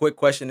this as a quick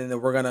question, and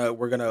then we're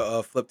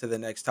gonna flip to the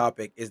next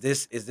topic. Is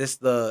this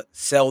the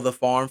sell the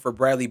farm for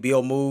Bradley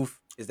Beal move?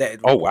 Is that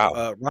Oh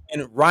wow.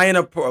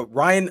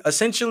 Ryan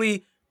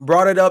essentially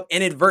brought it up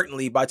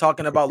inadvertently by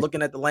talking about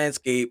looking at the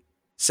landscape,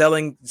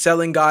 selling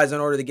guys in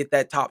order to get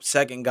that top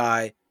second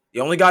guy.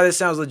 The only guy that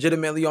sounds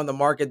legitimately on the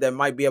market that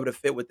might be able to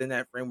fit within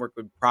that framework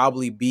would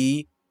probably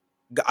be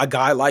a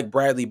guy like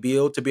Bradley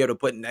Beal to be able to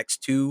put next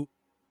to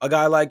a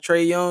guy like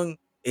Trae Young.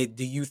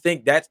 Do you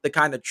think that's the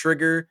kind of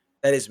trigger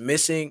that is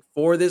missing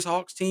for this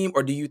Hawks team,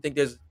 or do you think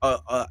there's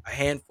a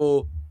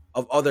handful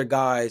of other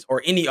guys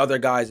or any other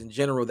guys in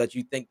general that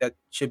you think that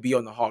should be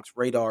on the Hawks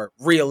radar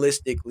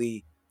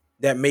realistically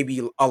that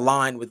maybe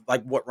align with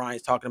like what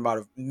Ryan's talking about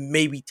of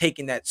maybe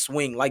taking that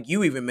swing, like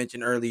you even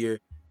mentioned earlier,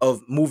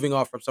 of moving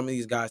off from some of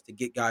these guys to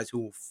get guys who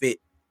will fit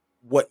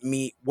what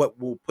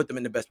will put them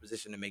in the best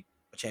position to make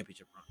a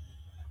championship run?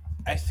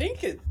 I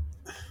think it.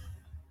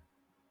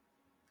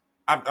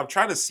 I'm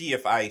trying to see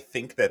if I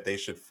think that they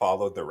should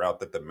follow the route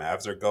that the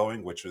Mavs are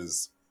going, which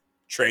is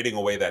trading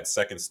away that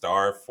second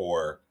star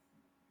for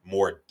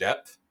more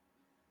depth.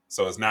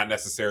 So it's not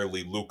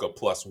necessarily Luca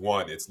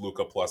 +1, it's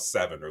Luca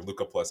 +7 or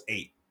Luca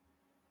 +8.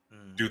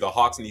 Do the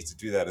Hawks need to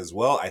do that as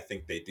well? I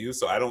think they do.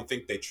 So I don't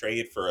think they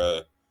trade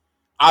for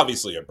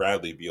obviously a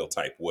Bradley Beal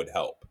type would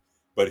help.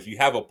 But if you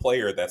have a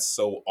player that's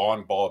so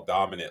on ball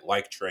dominant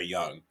like Trae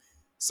Young,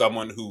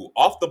 someone who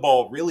off the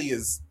ball really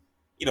is,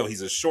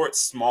 he's a short,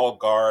 small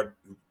guard.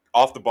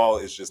 Off the ball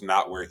is just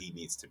not where he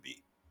needs to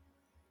be,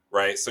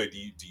 right? So do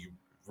you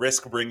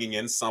risk bringing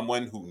in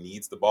someone who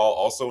needs the ball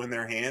also in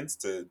their hands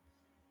to,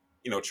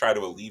 try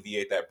to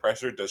alleviate that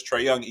pressure? Does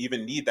Trae Young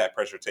even need that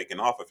pressure taken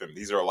off of him?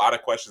 These are a lot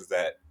of questions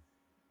that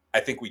I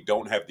think we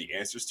don't have the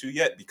answers to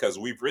yet because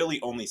we've really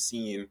only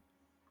seen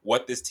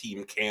what this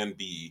team can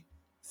be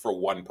for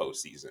one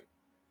postseason.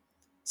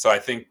 So I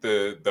think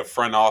the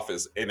front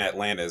office in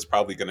Atlanta is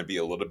probably going to be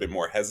a little bit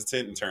more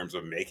hesitant in terms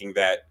of making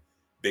that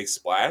big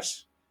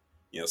splash,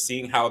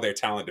 seeing how their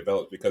talent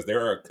develops because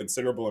there are a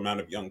considerable amount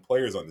of young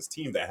players on this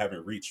team that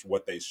haven't reached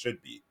what they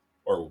should be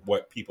or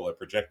what people are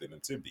projecting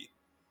them to be,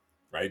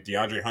 right?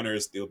 DeAndre Hunter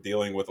is still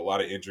dealing with a lot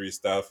of injury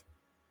stuff.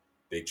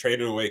 They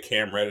traded away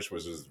Cam Reddish,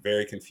 which was a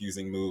very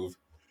confusing move.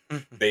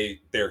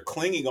 They're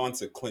clinging on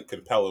to Clint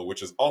Capella,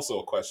 which is also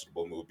a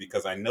questionable move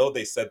because I know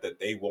they said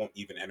that they won't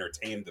even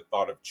entertain the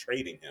thought of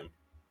trading him.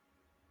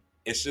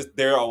 It's just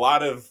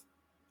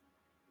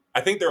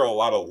I think there are a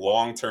lot of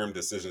long-term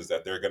decisions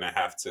that they're going to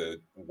have to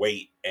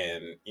wait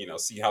and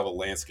see how the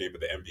landscape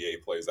of the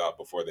NBA plays out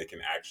before they can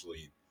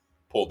actually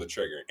pull the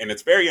trigger. And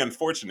it's very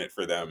unfortunate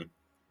for them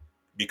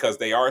because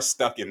they are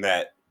stuck in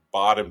that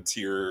bottom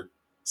tier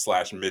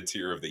 / mid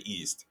tier of the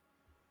East.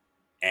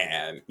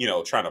 And,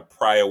 trying to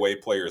pry away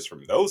players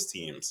from those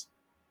teams,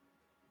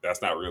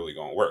 that's not really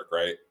going to work,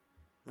 right?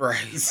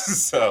 Right.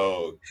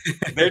 So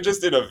they're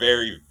just in a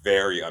very,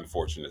 very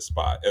unfortunate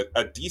spot.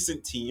 A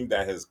decent team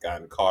that has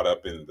gotten caught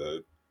up in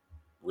the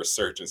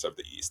resurgence of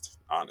the East,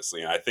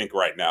 honestly. And I think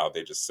right now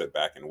they just sit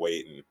back and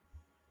wait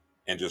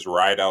and just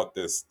ride out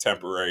this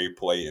temporary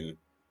play-in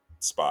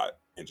spot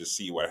and just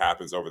see what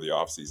happens over the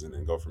offseason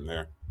and go from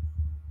there.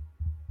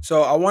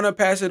 So I want to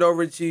pass it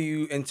over to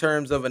you in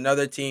terms of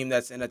another team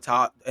that's in a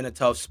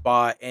tough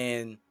spot,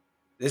 and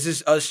this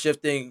is us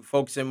shifting,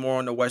 focusing more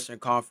on the Western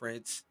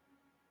Conference.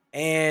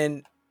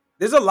 And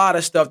there's a lot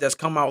of stuff that's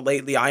come out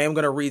lately. I am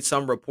going to read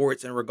some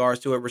reports in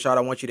regards to it. Rashad,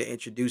 I want you to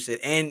introduce it,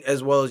 and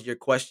as well as your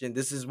question.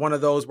 This is one of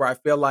those where I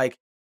feel like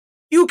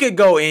you could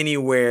go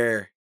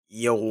anywhere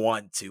you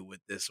want to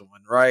with this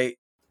one, right?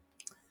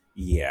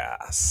 Yeah.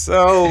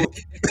 So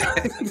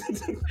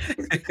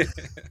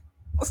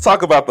let's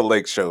talk about the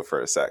Lake Show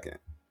for a second.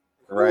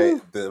 Right?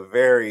 Ooh. The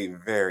very,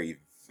 very,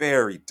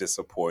 very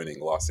disappointing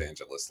Los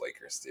Angeles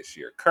Lakers this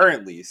year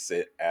currently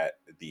sit at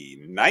the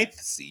 9th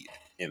seed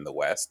in the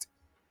West.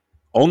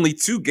 Only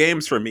 2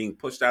 games from being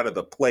pushed out of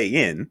the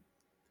play-in.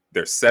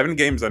 They're 7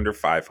 games under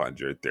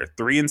 500. They're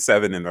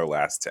 3-7 in their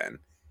last 10.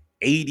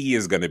 80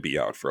 is going to be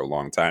out for a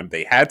long time.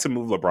 They had to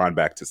move LeBron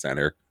back to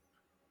center.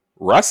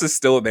 Russ is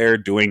still there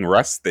doing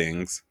Russ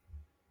things.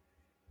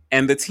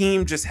 And the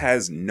team just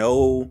has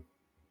no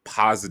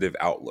positive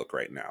outlook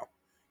right now.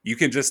 You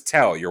can just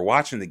tell. You're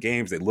watching the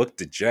games. They look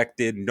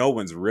dejected. No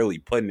one's really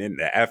putting in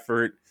the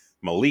effort.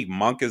 Malik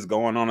Monk is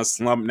going on a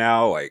slump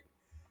now. Like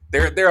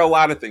there are a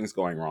lot of things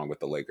going wrong with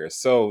the Lakers.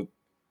 So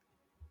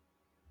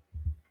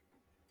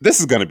this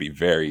is going to be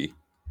very,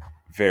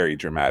 very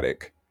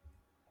dramatic.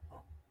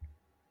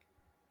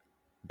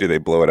 Do they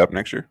blow it up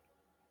next year?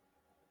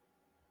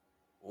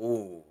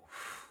 Ooh,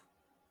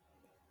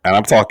 And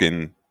I'm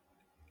talking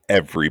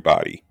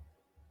everybody.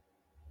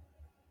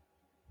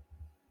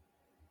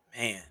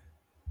 man,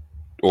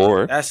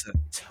 Or that's a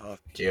tough.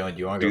 Jalen, do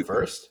you want to go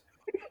first?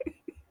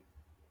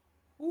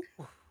 Ooh.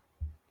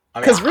 I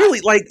mean, because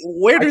really, like,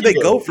 where I do can they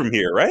go- go from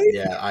here, right?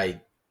 yeah,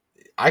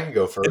 I can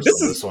go first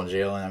This on is- this one,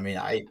 Jalen. I mean,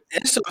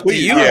 It's up to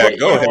Please, you. yeah, Alright,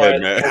 go you know ahead,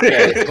 what? man.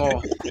 Okay.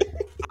 Go.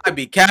 I'd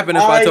be capping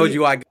if I told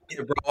you I got it,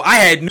 bro. I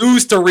had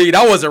news to read.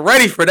 I wasn't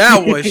ready for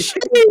that one.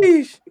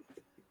 Sheesh.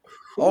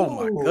 Oh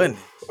my Ooh,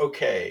 goodness.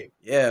 Okay,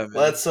 Yeah, man.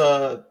 let's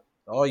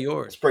All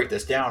yours. let's break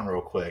this down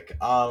real quick.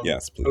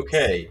 Yes, please.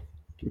 Okay,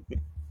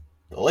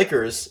 the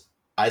Lakers.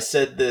 I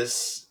said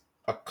this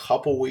a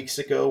couple weeks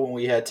ago when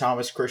we had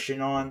Thomas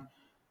Christian on.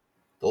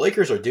 The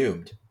Lakers are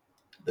doomed.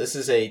 This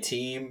is a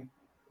team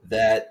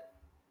that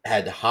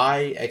had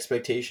high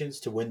expectations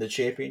to win the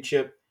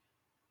championship,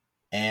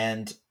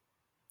 and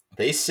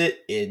they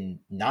sit in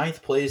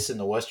ninth place in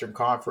the Western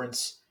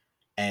Conference.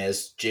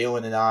 As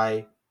Jalen and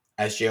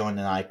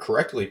I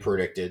correctly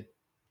predicted,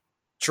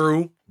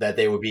 True. that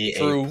they would be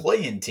True. a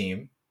play-in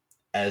team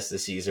as the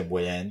season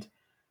would end.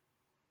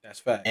 That's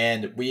fact.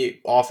 And we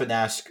often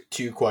ask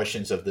two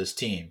questions of this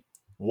team.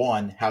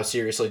 One, how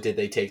seriously did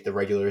they take the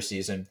regular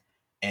season?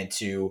 And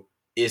two,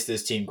 is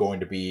this team going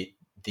to be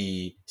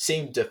the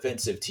same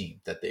defensive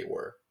team that they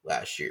were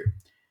last year?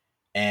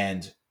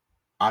 And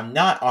I'm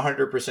not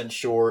 100%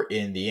 sure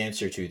in the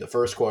answer to the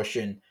first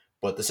question,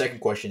 but the second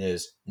question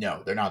is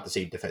no, they're not the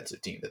same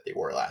defensive team that they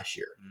were last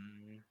year.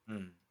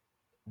 Mm-hmm.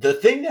 The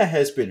thing that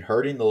has been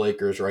hurting the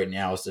Lakers right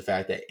now is the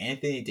fact that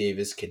Anthony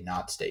Davis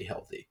cannot stay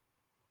healthy.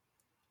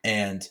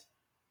 And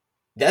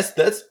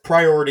that's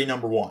priority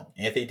number one,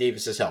 Anthony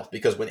Davis's health.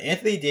 Because when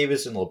Anthony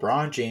Davis and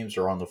LeBron James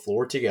are on the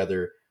floor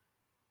together,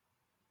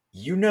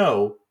 you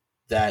know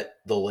that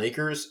the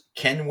Lakers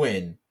can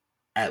win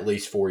at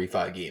least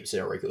 45 games in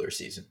a regular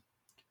season.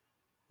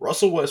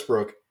 Russell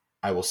Westbrook,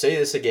 I will say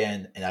this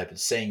again, and I've been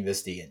saying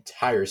this the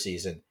entire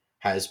season,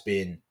 has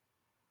been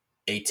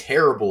a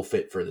terrible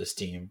fit for this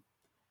team.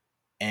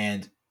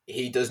 And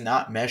he does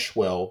not mesh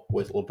well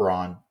with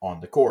LeBron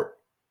on the court.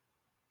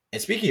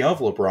 And speaking of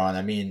LeBron,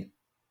 I mean,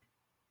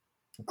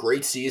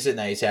 great season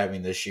that he's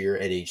having this year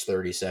at age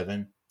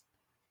 37.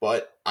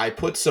 But I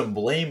put some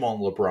blame on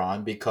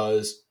LeBron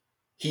because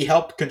he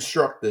helped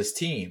construct this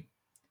team.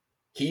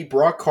 He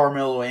brought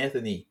Carmelo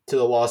Anthony to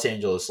the Los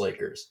Angeles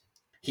Lakers.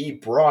 He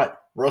brought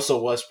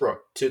Russell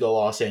Westbrook to the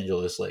Los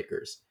Angeles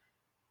Lakers.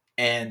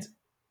 And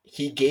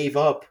he gave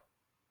up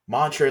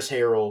Montrezl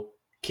Harrell,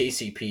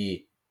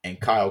 KCP, and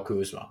Kyle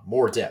Kuzma.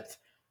 More depth.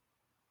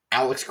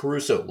 Alex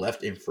Caruso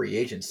left in free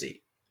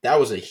agency. That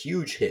was a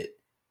huge hit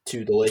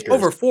to the Lakers.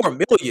 Over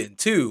 $4 million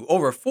too.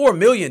 Over $4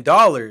 million.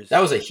 That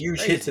was a huge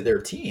Crazy. hit to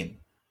their team.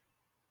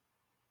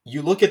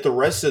 You look at the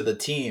rest of the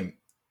team,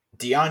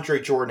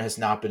 DeAndre Jordan has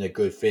not been a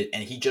good fit,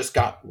 and he just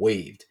got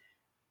waived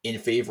in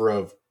favor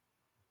of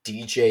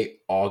DJ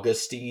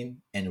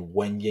Augustine and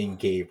Wenyen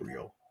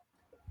Gabriel.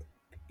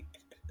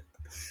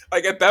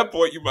 Like, at that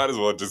point, you might as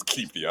well just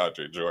keep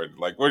DeAndre Jordan.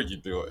 Like, what are you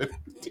doing?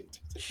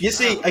 You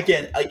see,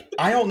 again,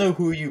 I don't know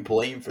who you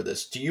blame for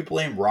this. Do you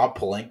blame Rob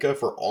Pelinka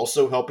for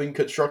also helping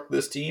construct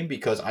this team?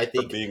 Because I For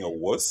think being a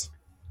wuss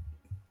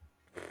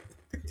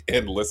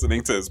and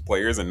listening to his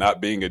players and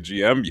not being a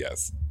GM,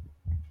 yes.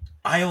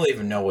 I don't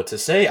even know what to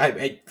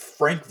say.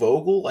 Frank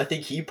Vogel, I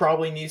think he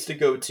probably needs to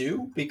go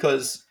too,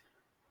 because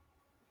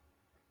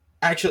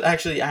actually,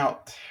 I don't.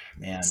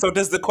 Man, So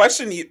does the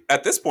question,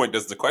 at this point,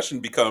 does the question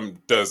become,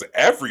 does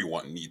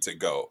everyone need to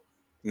go?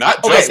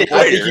 Not okay, just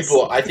players.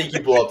 I think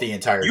you blow up the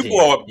entire You team.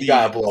 blow up You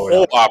gotta blow it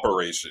whole up.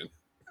 operation.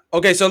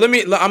 Okay, so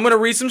I'm gonna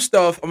read some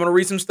stuff. I'm gonna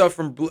read some stuff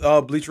from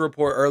Bleacher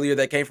Report earlier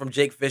that came from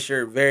Jake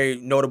Fisher, very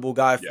notable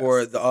guy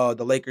for Yes.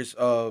 the Lakers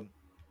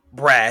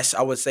brass,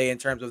 I would say, in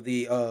terms of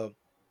the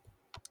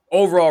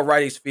overall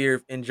writing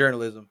sphere in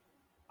journalism.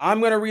 I'm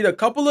gonna read a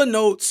couple of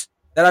notes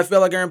that I feel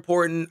like are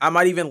important. I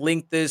might even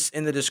link this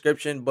in the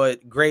description,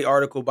 but great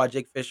article by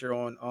Jake Fisher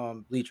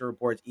on Bleacher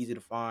Report. It's easy to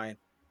find.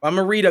 I'm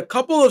gonna read a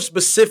couple of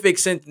specific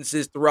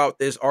sentences throughout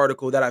this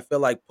article that I feel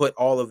like put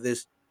all of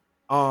this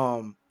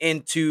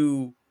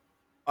into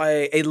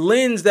a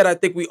lens that I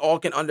think we all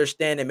can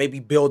understand and maybe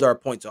build our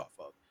points off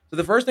of. So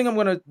the first thing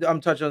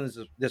I'm touching on is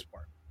this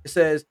part. It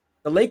says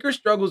the Lakers'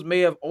 struggles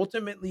may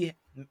ultimately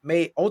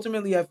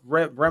have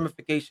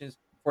ramifications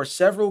for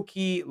several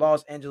key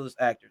Los Angeles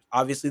actors.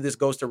 Obviously, this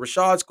goes to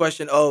Rashad's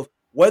question of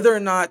whether or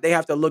not they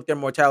have to look their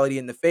mortality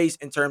in the face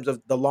in terms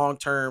of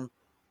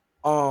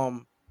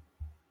um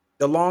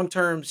the long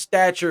term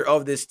stature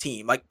of this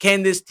team. Like,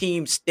 can this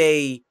team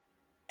stay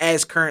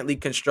as currently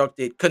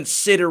constructed,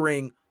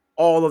 considering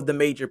all of the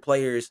major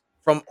players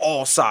from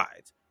all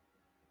sides?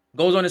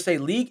 Goes on to say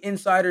league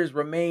insiders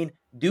remain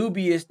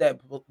dubious that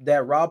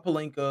Rob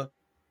Pelinka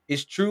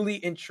is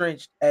truly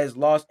entrenched as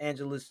Los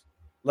Angeles's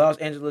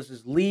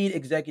lead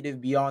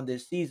executive beyond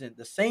this season.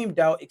 The same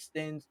doubt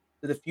extends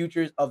to the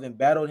futures of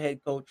embattled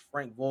head coach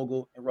Frank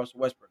Vogel and Russell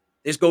Westbrook.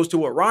 This goes to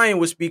what Ryan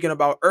was speaking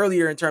about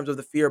earlier in terms of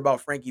the fear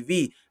about Frankie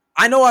V.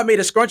 I know I made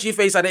a scrunchy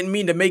face. I didn't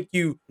mean to make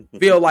you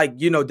feel like,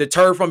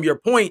 deterred from your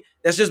point.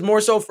 That's just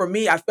more so for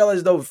me. I felt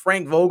as though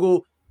Frank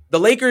Vogel, the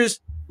Lakers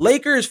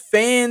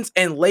fans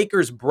and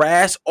Lakers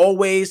brass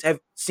always have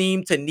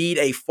seemed to need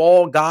a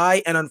fall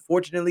guy. And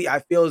unfortunately, I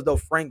feel as though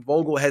Frank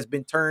Vogel has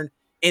been turned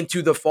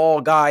into the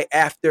fall guy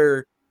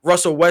after when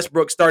Russell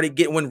Westbrook started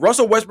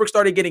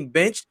getting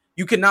benched,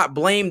 you could not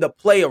blame the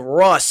play of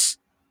Russ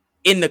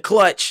in the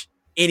clutch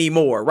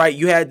anymore, right?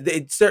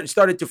 It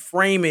started to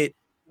frame it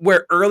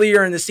where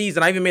earlier in the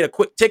season, I even made a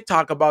quick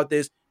TikTok about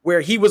this,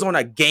 where he was on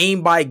a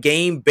game by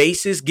game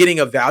basis getting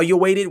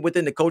evaluated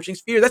within the coaching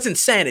sphere. That's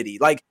insanity.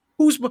 Like,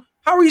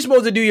 how are you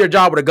supposed to do your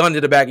job with a gun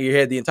to the back of your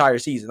head the entire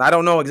season? I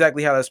don't know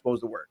exactly how that's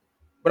supposed to work,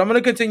 but I'm going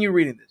to continue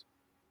reading this.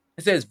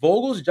 It says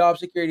Vogel's job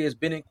security has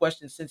been in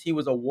question since he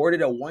was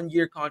awarded a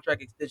 1-year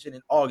contract extension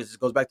in August. This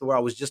goes back to what I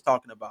was just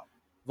talking about.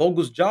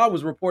 Vogel's job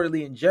was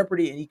reportedly in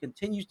jeopardy, and he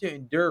continues to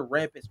endure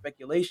rampant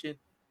speculation.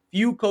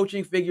 Few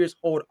coaching figures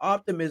hold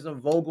optimism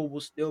Vogel will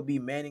still be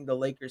manning the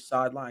Lakers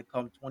sideline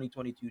come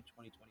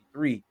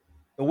 2022-2023.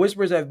 The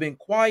whispers have been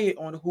quiet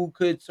on who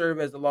could serve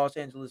as the Los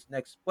Angeles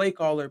next play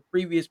caller.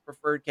 Previous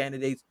preferred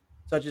candidates,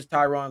 such as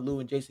Tyronn Lue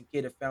and Jason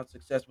Kidd, have found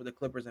success with the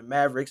Clippers and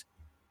Mavericks.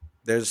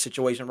 There's a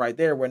situation right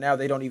there where now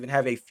they don't even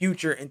have a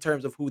future in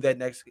terms of who that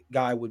next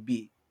guy would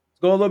be. Let's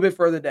go a little bit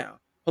further down.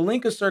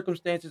 Pelinka's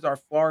circumstances are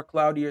far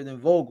cloudier than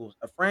Vogel's,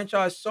 a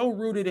franchise so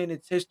rooted in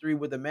its history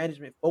with a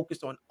management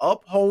focused on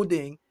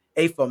upholding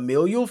a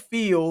familial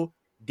feel,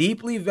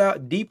 deeply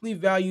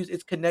values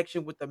its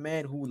connection with the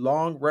man who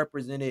long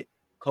represented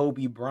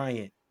Kobe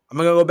Bryant. I'm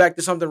going to go back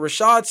to something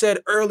Rashad said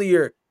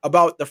earlier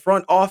about the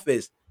front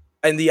office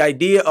and the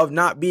idea of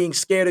not being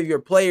scared of your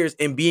players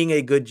and being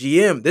a good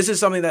GM. This is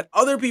something that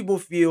other people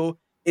feel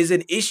is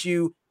an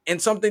issue and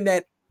something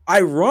that,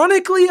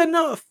 ironically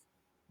enough,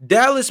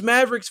 Dallas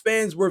Mavericks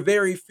fans were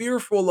very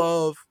fearful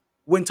of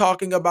when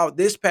talking about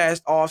this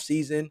past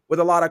offseason, with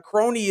a lot of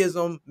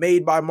cronyism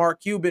made by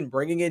Mark Cuban,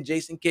 bringing in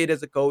Jason Kidd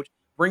as a coach,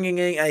 bringing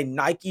in a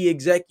Nike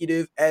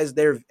executive as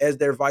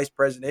their vice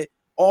president.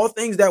 All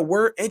things that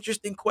were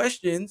interesting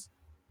questions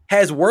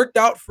has worked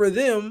out for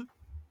them.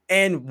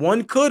 And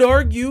one could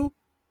argue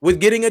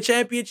with getting a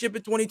championship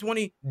in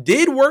 2020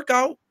 did work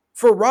out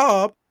for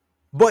Rob,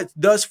 but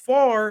thus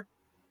far,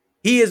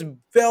 he has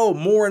fell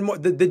more and more.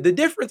 The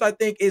difference, I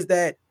think, is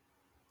that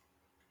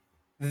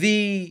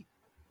the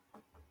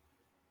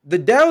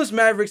Dallas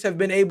Mavericks have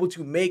been able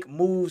to make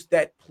moves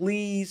that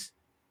please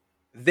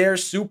their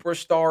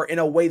superstar in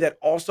a way that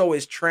also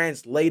is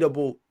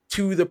translatable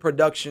to the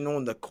production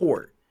on the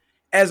court,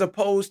 as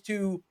opposed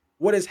to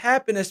what has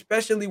happened,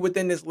 especially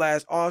within this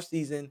last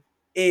offseason,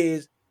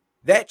 is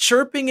that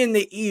chirping in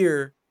the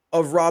ear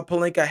of Rob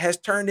Pelinka has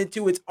turned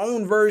into its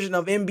own version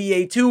of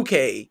NBA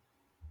 2K,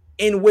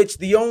 in which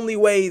the only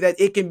way that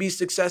it can be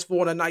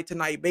successful on a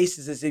night-to-night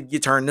basis is if you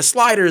turn the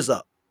sliders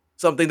up,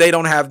 something they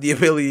don't have the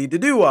ability to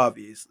do,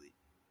 obviously.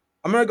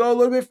 I'm going to go a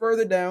little bit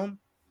further down.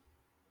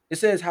 It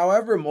says,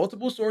 however,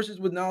 multiple sources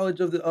with knowledge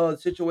of the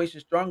situation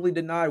strongly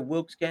denied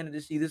Wilkes'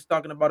 candidacy. This is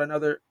talking about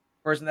another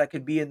person that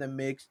could be in the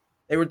mix.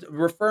 They were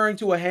referring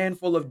to a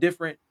handful of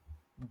different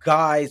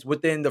guys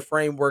within the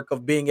framework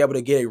of being able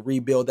to get a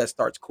rebuild that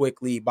starts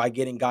quickly by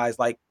getting guys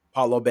like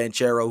Paulo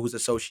Banchero, who's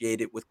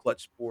associated with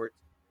Clutch Sports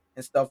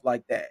and stuff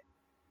like that.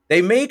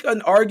 They make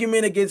an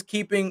argument against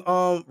keeping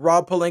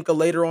Rob Pelinka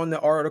later on in the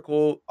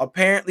article.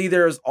 Apparently,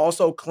 there's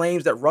also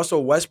claims that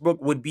Russell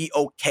Westbrook would be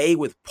okay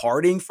with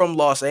parting from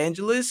Los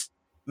Angeles,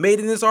 made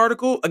in this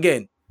article.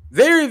 Again,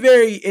 very,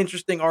 very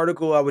interesting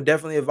article. I would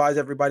definitely advise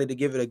everybody to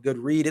give it a good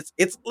read.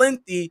 It's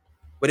lengthy,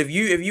 but if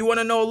you want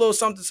to know a little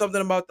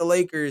something about the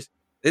Lakers,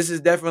 this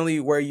is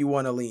definitely where you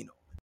want to lean on.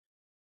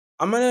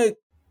 I'm gonna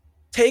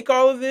take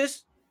all of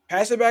this,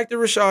 pass it back to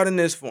Rashad in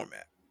this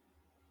format.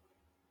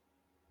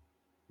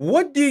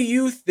 What do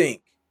you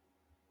think?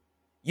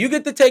 You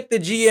get to take the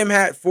GM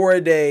hat for a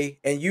day,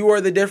 and you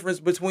are the difference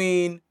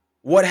between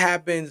what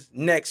happens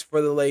next for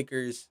the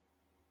Lakers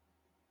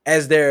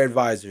as their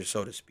advisor,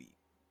 so to speak.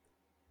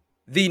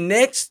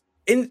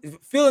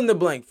 Fill in the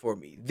blank for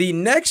me. The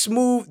next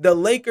move the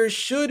Lakers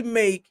should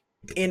make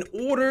in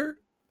order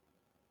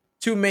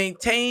to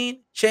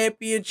maintain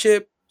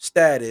championship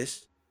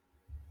status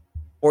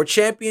or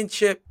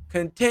championship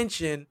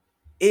contention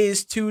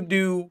is to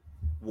do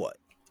what?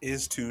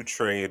 Is to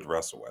trade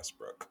Russell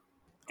Westbrook.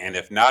 And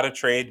if not a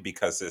trade,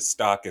 because his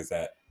stock is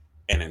at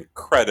an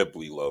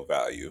incredibly low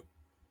value,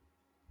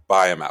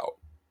 buy him out.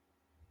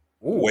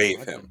 Ooh,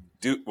 waive him.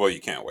 Well, you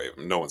can't waive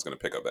him. No one's going to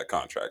pick up that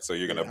contract. So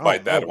you're going to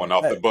bite that one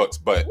off the books.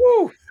 But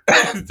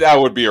that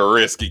would be a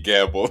risky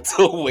gamble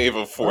to waive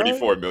a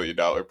 $44 million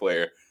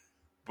player.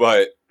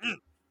 But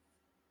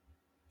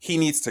he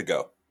needs to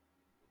go.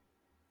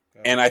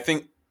 And I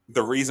think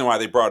the reason why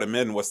they brought him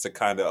in was to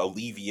kind of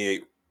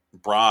alleviate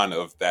Bron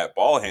of that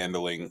ball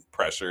handling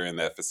pressure and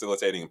that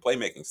facilitating and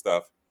playmaking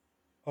stuff.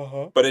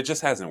 But it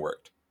just hasn't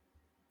worked.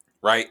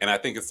 Right? And I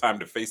think it's time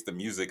to face the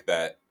music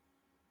that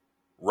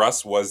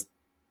Russ was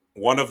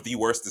one of the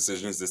worst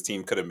decisions this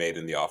team could have made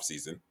in the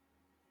offseason.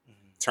 In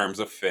terms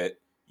of fit,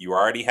 you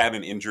already had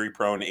an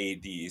injury-prone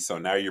AD, so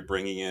now you're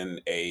bringing in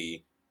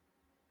a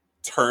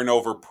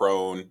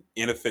turnover-prone,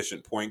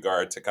 inefficient point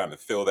guard to kind of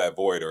fill that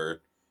void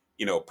or,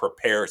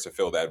 prepare to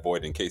fill that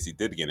void in case he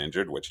did get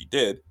injured, which he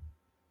did.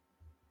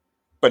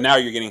 But now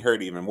you're getting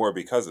hurt even more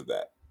because of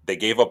that. They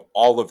gave up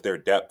all of their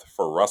depth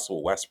for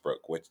Russell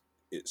Westbrook, which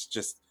is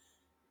just,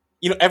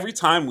 every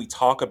time we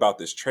talk about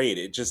this trade,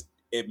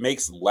 it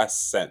makes less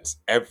sense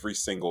every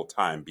single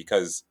time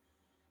because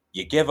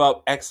you give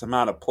up X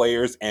amount of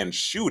players and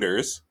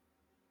shooters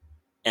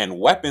and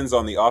weapons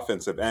on the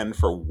offensive end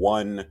for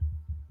one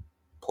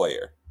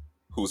player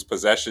whose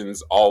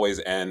possessions always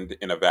end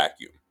in a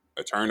vacuum,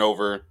 a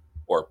turnover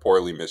or a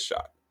poorly missed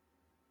shot.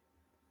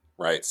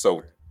 Right?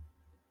 So,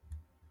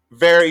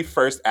 very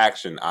first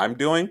action I'm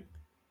doing,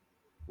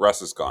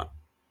 Russ is gone.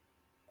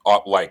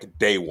 Like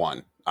day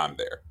one, I'm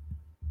there.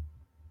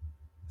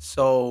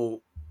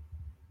 So,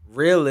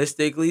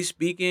 realistically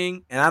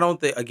speaking, and I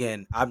don't think,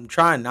 again, I'm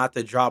trying not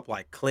to drop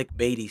like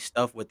clickbaity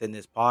stuff within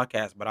this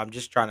podcast, but I'm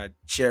just trying to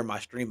share my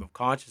stream of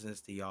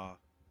consciousness to y'all.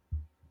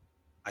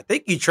 I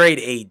think you trade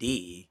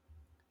AD.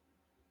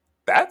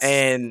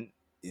 And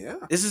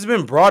this has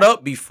been brought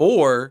up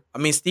before. I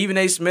mean, Stephen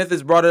A. Smith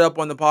has brought it up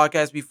on the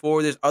podcast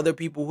before. There's other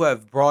people who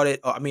have brought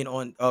it.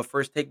 On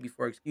First Take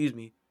before, excuse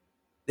me.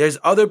 There's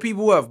other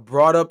people who have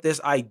brought up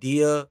this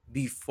idea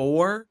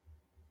before.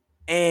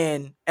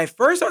 And at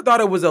first I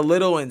thought it was a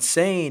little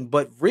insane,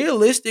 but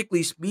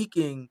realistically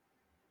speaking,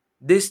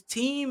 this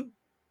team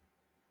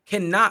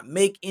cannot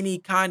make any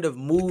kind of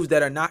moves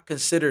that are not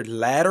considered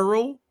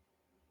lateral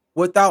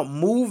without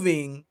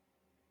moving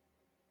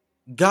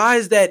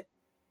guys that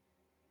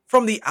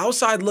from the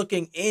outside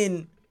looking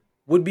in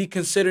would be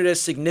considered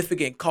as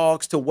significant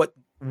cogs to what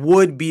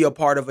would be a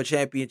part of a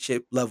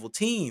championship level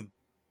team.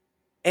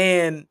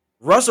 And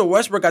Russell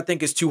Westbrook, I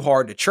think, is too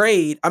hard to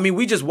trade. I mean,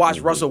 we just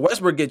watched Russell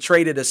Westbrook get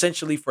traded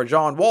essentially for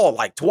John Wall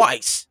like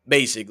twice,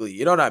 basically.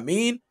 You know what I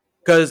mean?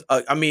 Because,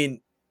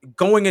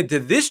 going into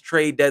this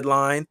trade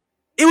deadline,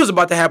 it was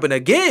about to happen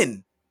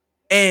again.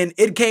 And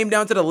it came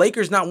down to the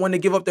Lakers not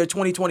wanting to give up their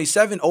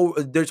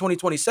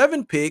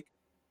 2027 pick.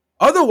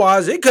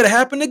 Otherwise, it could have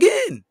happened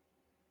again.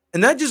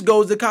 And that just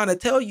goes to kind of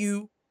tell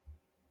you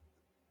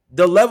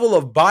the level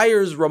of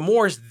buyer's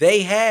remorse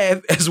they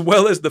have, as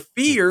well as the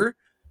fear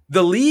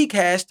the league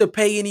has to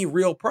pay any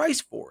real price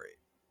for it.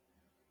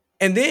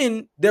 And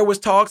then there was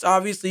talks,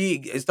 obviously,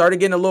 it started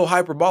getting a little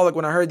hyperbolic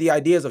when I heard the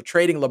ideas of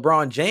trading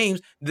LeBron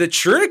James. The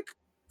trick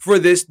for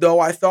this,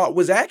 though, I thought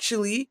was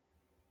actually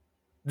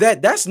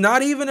that's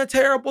not even a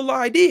terrible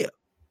idea.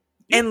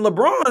 And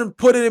LeBron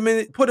put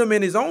him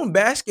in his own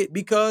basket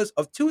because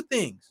of two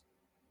things.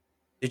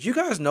 Did you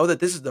guys know that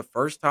this is the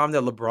first time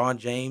that LeBron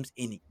James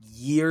in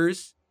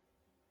years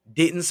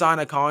didn't sign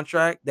a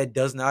contract that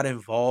does not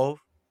involve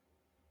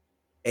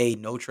a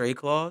no trade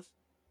clause?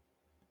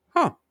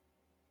 Huh.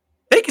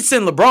 They could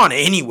send LeBron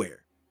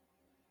anywhere.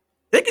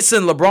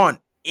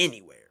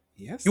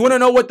 Yes. You want to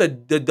know what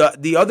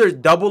the other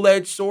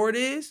double-edged sword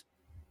is?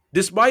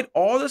 Despite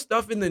all the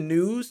stuff in the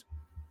news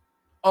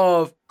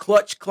of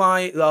clutch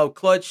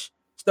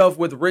stuff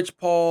with Rich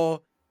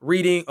Paul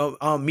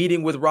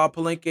meeting with Rob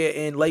Pelinka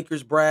and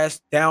Lakers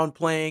brass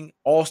downplaying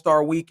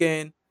All-Star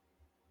Weekend.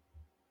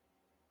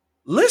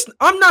 Listen,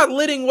 I'm not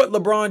letting what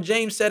LeBron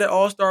James said at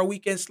All-Star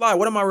Weekend slide.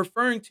 What am I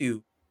referring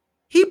to?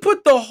 He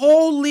put the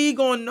whole league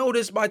on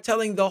notice by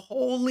telling the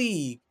whole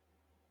league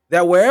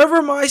that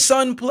wherever my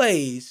son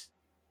plays,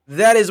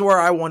 that is where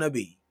I want to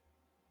be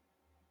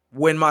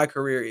when my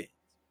career ends.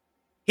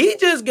 He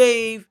just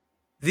gave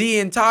the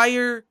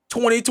entire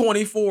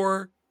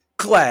 2024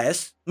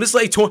 class, let's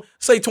say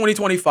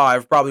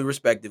 2025, probably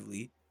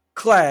respectively,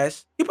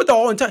 class. He put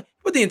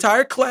the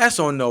entire class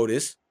on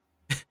notice.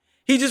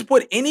 He just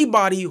put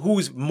anybody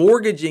who's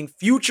mortgaging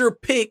future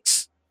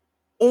picks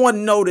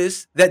on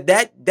notice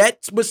that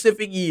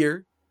specific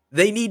year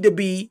they need to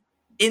be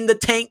in the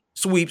tank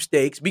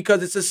sweepstakes,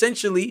 because it's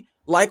essentially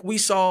like we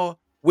saw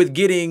with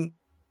getting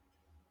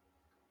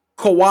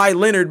Kawhi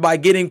Leonard by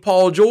getting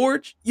Paul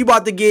George. You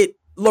about to get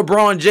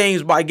LeBron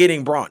James by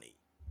getting Bronny.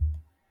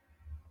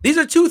 These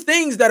are two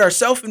things that are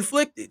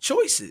self-inflicted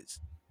choices.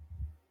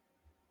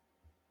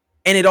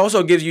 And it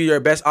also gives you your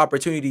best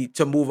opportunity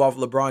to move off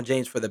LeBron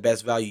James for the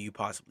best value you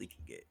possibly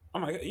can get. Oh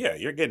my God. Yeah,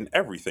 you're getting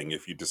everything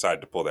if you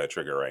decide to pull that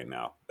trigger right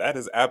now. That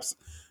is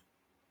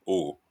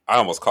Ooh, I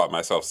almost caught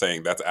myself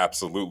saying that's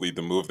absolutely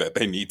the move that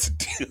they need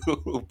to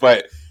do.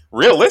 But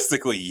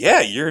realistically,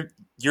 yeah,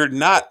 you're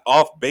not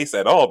off base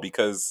at all,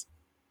 because,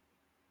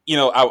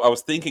 I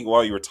was thinking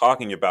while you were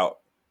talking about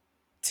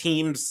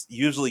teams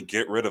usually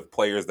get rid of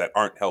players that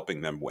aren't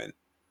helping them win,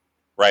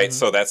 right? Mm-hmm.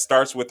 So that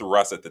starts with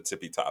Russ at the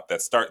tippy top.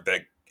 That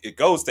it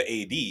goes to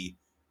AD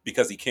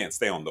because he can't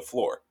stay on the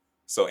floor.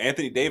 So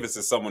Anthony Davis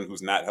is someone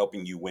who's not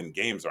helping you win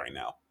games right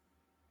now.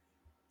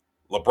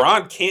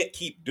 LeBron can't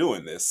keep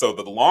doing this. So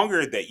the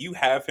longer that you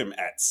have him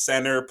at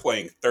center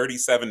playing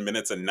 37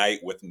 minutes a night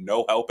with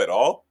no help at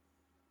all,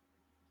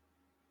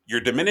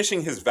 you're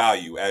diminishing his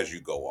value as you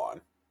go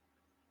on.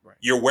 Right.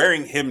 You're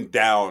wearing him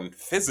down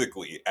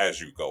physically as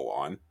you go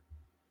on.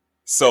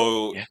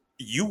 So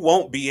you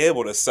won't be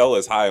able to sell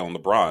as high on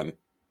LeBron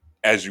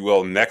as you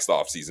will next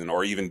offseason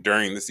or even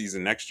during the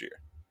season next year.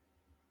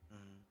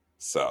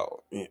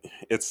 So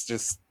it's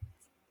just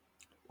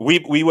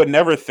we would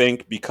never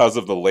think because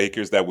of the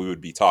Lakers that we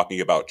would be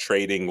talking about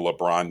trading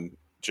LeBron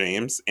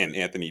James and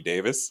Anthony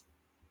Davis,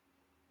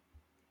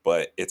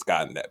 but it's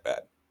gotten that bad.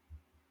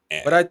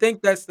 But I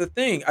think that's the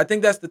thing. I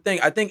think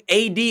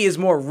AD is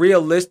more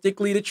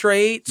realistically to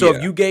trade. So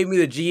if you gave me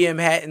the GM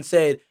hat and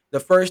said the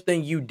first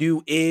thing you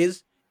do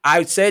is,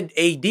 I said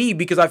AD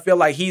because I feel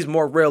like he's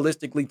more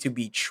realistically to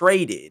be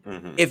traded.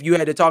 Mm-hmm. If you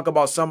had to talk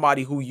about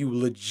somebody who you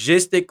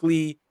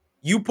logistically,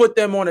 you put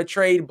them on a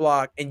trade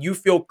block and you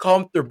feel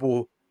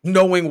comfortable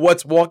knowing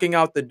what's walking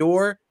out the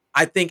door,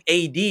 I think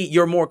AD,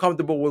 you're more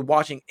comfortable with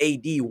watching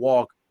AD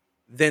walk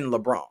than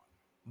LeBron.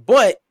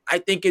 But I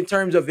think in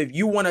terms of if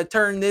you want to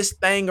turn this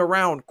thing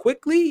around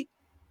quickly,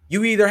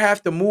 you either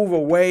have to move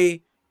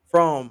away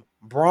from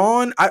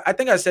Braun. I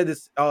think I said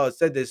this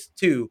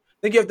too. I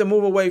think you have to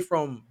move away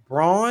from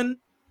Braun,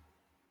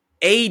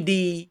 AD,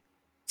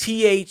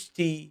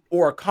 THT,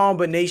 or a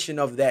combination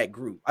of that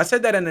group. I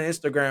said that in an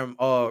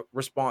Instagram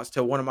response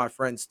to one of my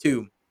friends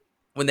too,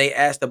 when they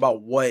asked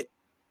about what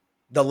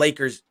the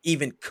Lakers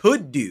even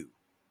could do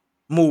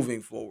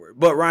moving forward.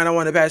 But Ryan, I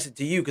want to pass it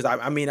to you because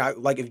I mean,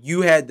 like if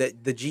you had the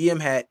GM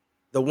hat,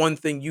 the one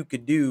thing you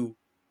could do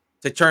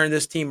to turn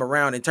this team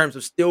around in terms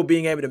of still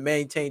being able to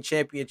maintain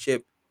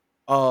championship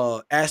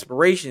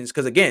aspirations,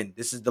 because again,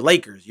 this is the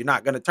Lakers. You're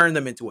not going to turn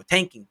them into a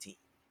tanking team.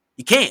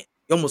 You can't.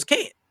 You almost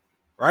can't,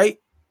 right?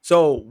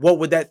 So what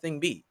would that thing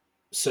be?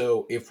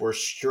 So if we're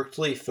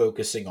strictly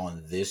focusing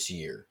on this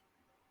year,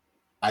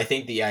 I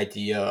think the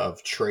idea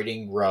of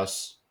trading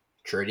Russ,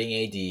 trading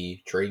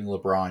AD, trading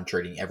LeBron,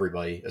 trading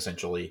everybody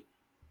essentially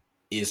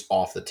is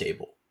off the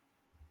table.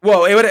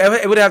 Well,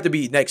 it would have to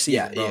be next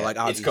season, bro. Yeah. Like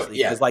obviously,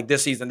 because like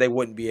this season they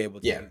wouldn't be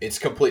able to. Yeah, it's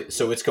complete.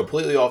 So it's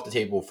completely off the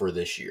table for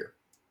this year.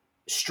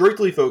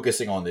 Strictly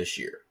focusing on this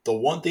year, the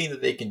one thing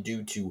that they can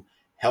do to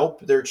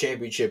help their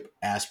championship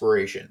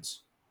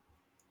aspirations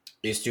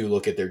is to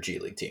look at their G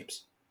League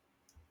teams,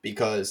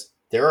 because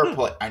there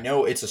are. I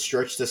know it's a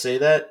stretch to say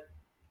that,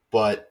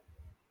 but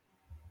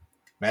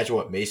imagine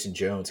what Mason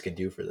Jones can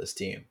do for this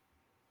team.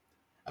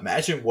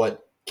 Imagine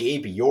what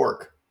Gabe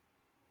York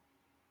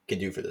can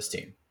do for this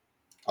team.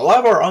 A lot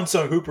of our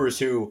unsung hoopers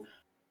who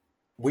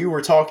we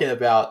were talking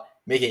about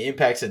making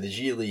impacts in the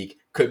G League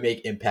could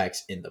make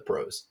impacts in the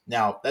pros.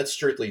 Now, that's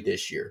strictly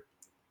this year.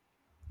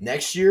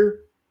 Next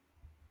year,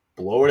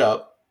 blow it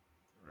up,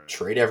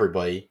 trade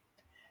everybody.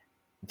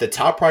 The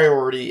top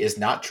priority is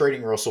not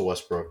trading Russell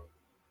Westbrook.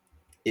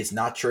 It's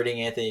not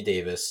trading Anthony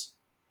Davis.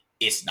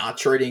 It's not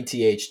trading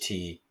THT.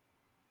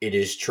 It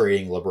is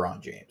trading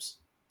LeBron James.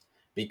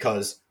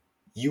 Because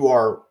you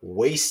are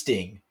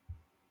wasting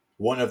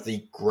one of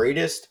the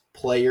greatest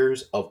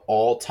players of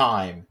all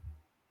time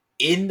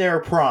in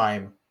their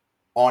prime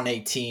on a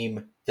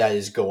team that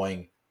is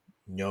going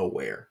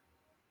nowhere.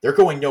 They're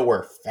going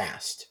nowhere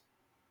fast.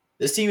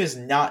 This team is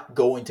not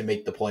going to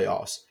make the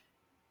playoffs.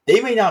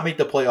 They may not make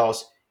the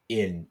playoffs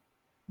in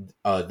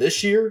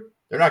this year.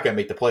 They're not going to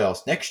make the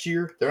playoffs next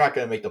year. They're not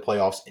going to make the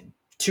playoffs in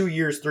 2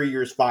 years, 3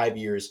 years, 5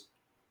 years.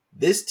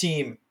 This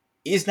team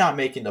is not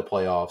making the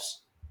playoffs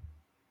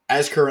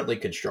as currently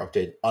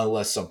constructed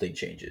unless something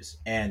changes.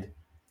 And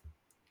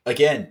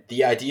again,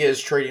 the idea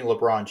is trading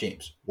LeBron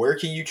James. Where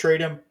can you trade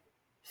him?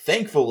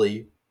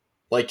 Thankfully,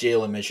 like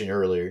Jalen mentioned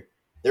earlier,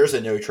 there's a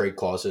no trade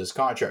clause in his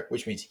contract,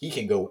 which means he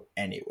can go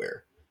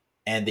anywhere.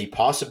 And the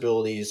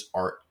possibilities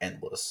are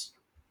endless.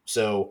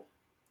 So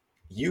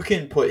you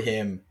can put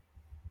him,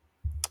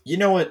 you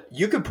know what?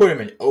 You could put him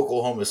in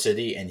Oklahoma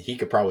City and he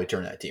could probably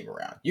turn that team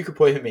around. You could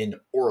put him in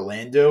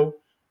Orlando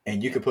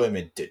and you could put him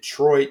in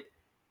Detroit.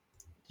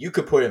 You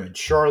could put him in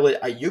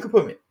Charlotte. You could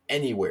put him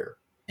anywhere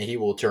and he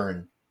will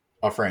turn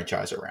a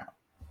franchise around.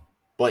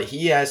 But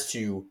he has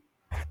to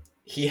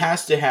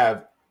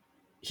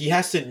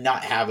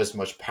not have as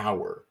much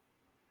power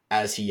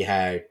as he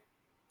had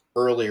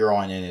earlier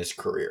on in his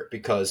career,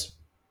 because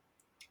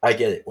I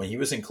get it. When he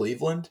was in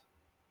Cleveland,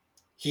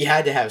 he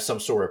had to have some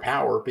sort of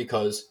power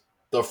because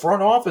the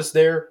front office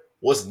there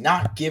was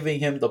not giving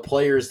him the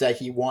players that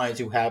he wanted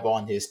to have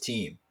on his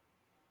team.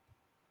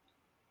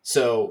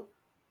 So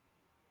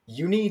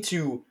you need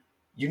to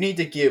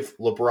give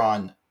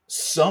LeBron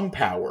some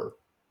power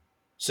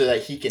so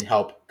that he can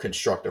help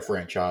construct a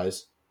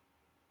franchise.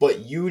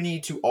 But you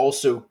need to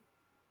also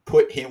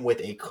put him with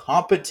a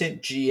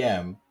competent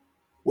GM,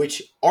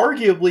 which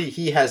arguably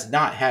he has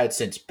not had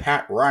since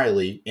Pat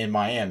Riley in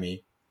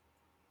Miami.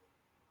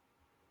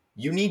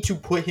 You need to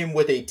put him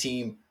with a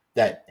team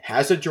that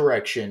has a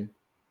direction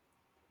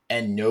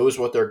and knows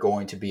what they're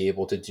going to be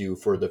able to do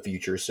for the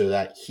future so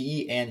that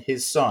he and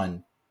his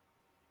son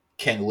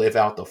can live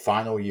out the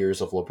final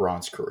years of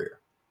LeBron's career.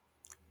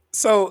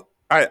 So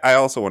I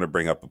also want to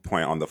bring up a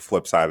point on the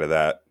flip side of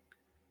that.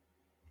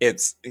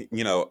 It's,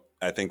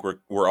 I think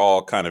we're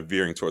all kind of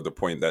veering toward the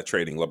point that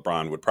trading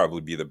LeBron would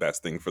probably be the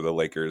best thing for the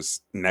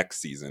Lakers next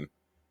season.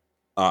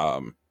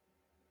 Um,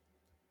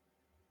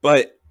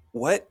 but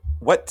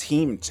what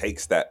team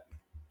takes that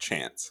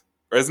chance?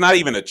 Or it's not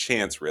even a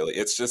chance, really.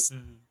 It's just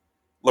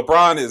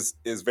LeBron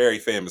is very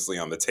famously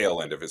on the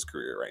tail end of his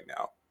career right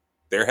now.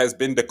 There has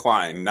been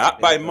decline, not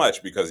by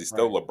much because he's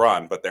still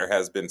LeBron, but there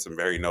has been some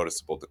very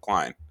noticeable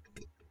decline.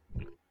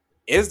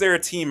 Is there a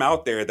team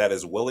out there that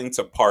is willing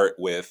to part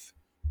with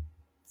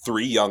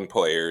 3 young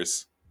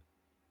players,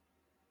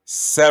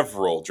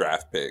 several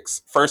draft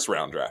picks, first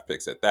round draft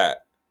picks at that,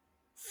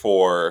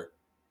 for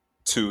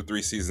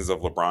 2-3 seasons of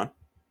LeBron?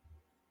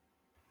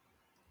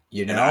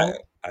 You And know,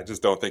 I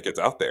just don't think it's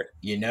out there.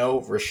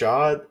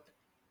 Rashad,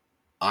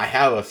 I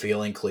have a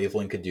feeling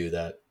Cleveland could do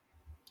that.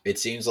 It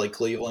seems like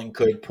Cleveland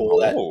could pull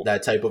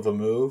that type of a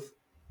move.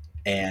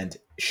 And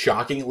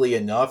shockingly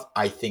enough,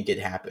 I think it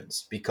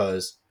happens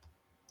because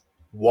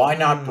why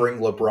not bring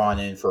LeBron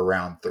in for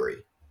round 3?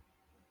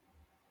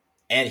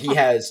 And he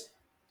has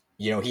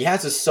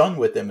a son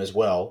with him as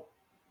well.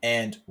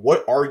 And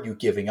what are you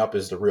giving up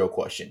is the real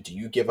question. Do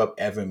you give up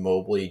Evan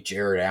Mobley,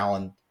 Jared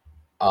Allen?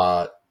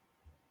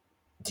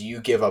 Do you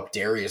give up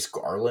Darius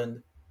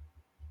Garland?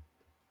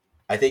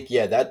 I think,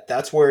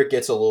 that's where it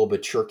gets a little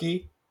bit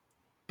tricky.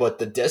 But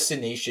the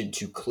destination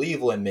to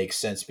Cleveland makes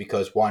sense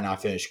because why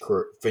not finish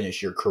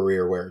your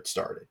career where it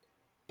started?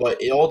 But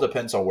it all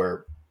depends on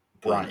where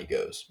Bronny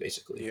goes,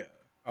 basically. Yeah,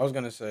 I was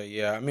gonna say,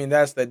 yeah. I mean,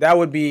 that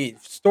would be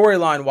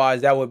storyline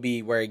wise. That would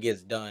be where it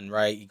gets done,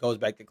 right? He goes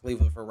back to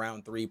Cleveland for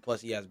round 3. Plus,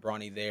 he has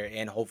Bronny there,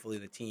 and hopefully,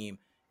 the team,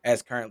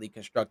 as currently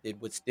constructed,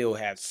 would still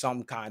have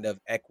some kind of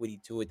equity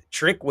to it. The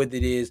trick with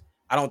it is,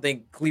 I don't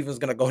think Cleveland's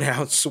gonna go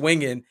down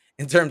swinging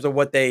in terms of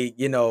what they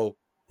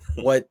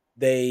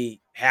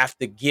have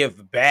to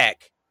give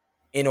back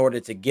in order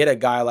to get a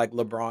guy like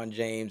LeBron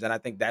James. And I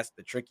think that's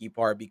the tricky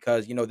part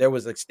because, there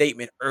was a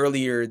statement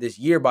earlier this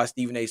year by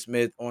Stephen A.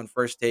 Smith on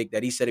First Take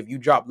that he said if you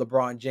drop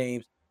LeBron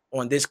James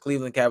on this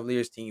Cleveland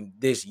Cavaliers team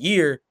this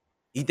year,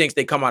 he thinks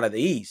they come out of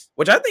the East,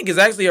 which I think is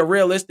actually a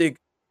realistic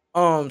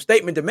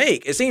statement to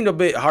make. It seemed a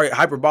bit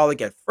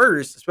hyperbolic at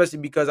first, especially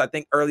because I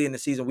think early in the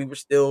season we were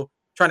still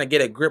trying to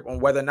get a grip on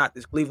whether or not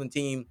this Cleveland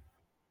team,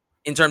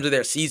 in terms of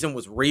their season,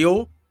 was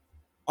real.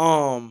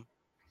 Um,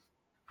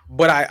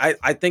 but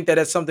I think that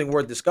that's something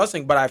worth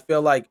discussing. But I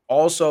feel like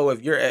also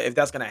if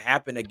that's gonna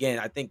happen again,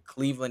 I think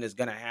Cleveland is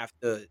gonna have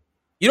to.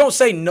 You don't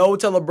say no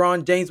to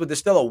LeBron James, but there's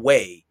still a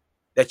way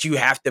that you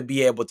have to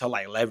be able to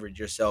like leverage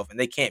yourself, and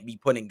they can't be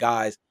putting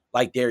guys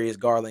like Darius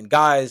Garland,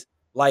 guys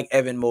like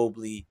Evan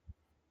Mobley.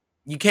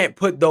 You can't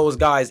put those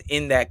guys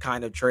in that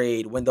kind of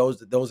trade when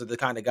those are the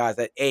kind of guys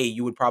that A,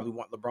 you would probably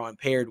want LeBron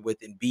paired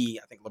with, and B,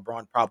 I think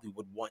LeBron probably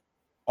would want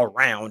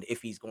around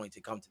if he's going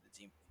to come to the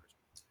team.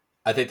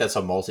 I think that's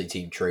a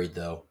multi-team trade,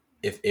 though.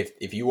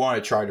 If you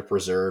want to try to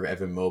preserve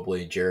Evan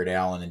Mobley, Jared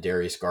Allen, and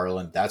Darius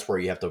Garland, that's where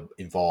you have to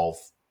involve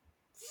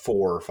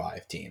 4 or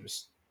 5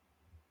 teams.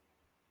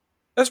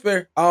 That's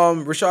fair.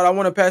 Rashad, I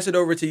want to pass it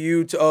over to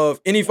you to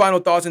any final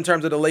thoughts in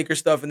terms of the Lakers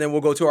stuff, and then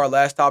we'll go to our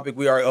last topic.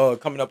 We are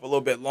coming up a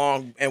little bit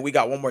long, and we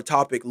got one more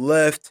topic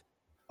left.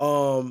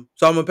 So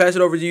I'm gonna pass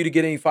it over to you to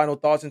get any final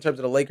thoughts in terms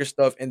of the Lakers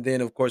stuff, and then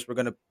of course we're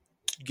gonna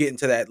get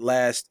into that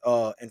last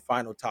and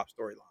final top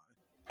storyline.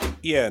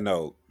 Yeah,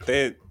 no.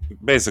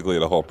 Basically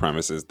the whole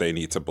premise is they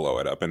need to blow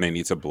it up and they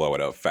need to blow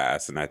it up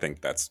fast, and I think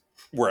that's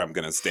where I'm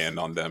going to stand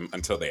on them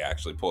until they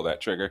actually pull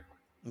that trigger.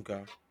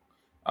 Okay.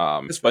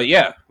 But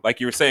yeah, like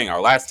you were saying,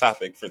 our last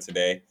topic for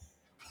today,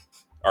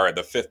 or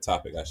the 5th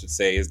topic I should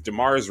say, is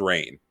DeMar's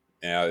reign.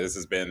 This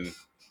has been,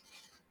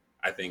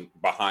 I think,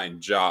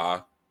 behind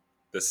Ja,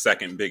 the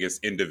second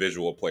biggest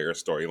individual player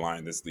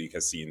storyline this league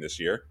has seen this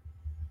year.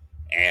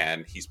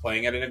 And he's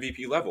playing at an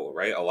MVP level,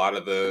 right? A lot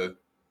of the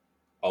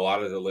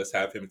lists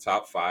have him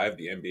top 5.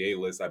 The NBA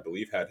list, I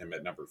believe, had him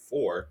at number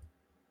 4,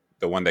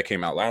 the one that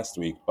came out last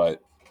week.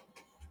 But,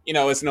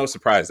 it's no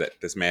surprise that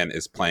this man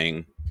is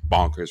playing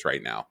bonkers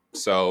right now.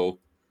 So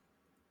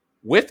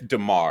with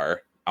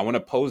DeMar, I want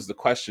to pose the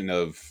question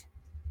of,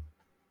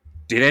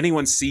 did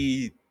anyone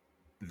see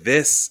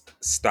this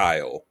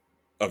style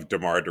of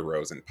DeMar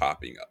DeRozan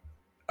popping up?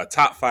 A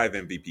top 5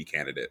 MVP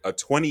candidate, a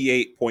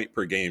 28 point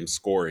per game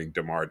scoring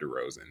DeMar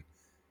DeRozan.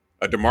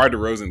 A DeMar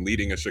DeRozan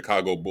leading a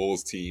Chicago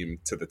Bulls team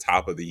to the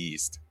top of the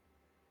East.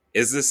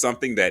 Is this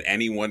something that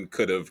anyone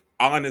could have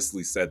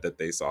honestly said that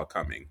they saw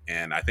coming?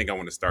 And I think I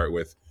want to start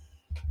with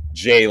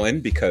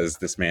Jalen, because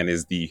this man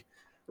is the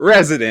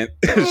resident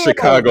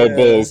Chicago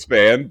Bulls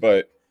fan.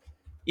 But,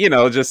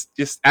 just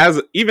as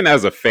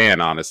a fan,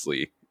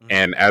 honestly,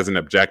 and as an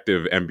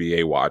objective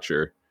NBA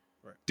watcher,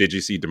 did you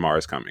see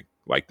DeMar's coming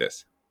like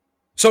this?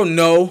 So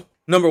no.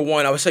 Number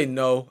one, I would say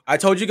no. I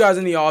told you guys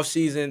in the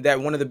offseason that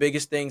one of the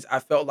biggest things I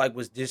felt like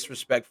was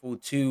disrespectful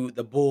to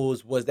the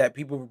Bulls was that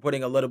people were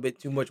putting a little bit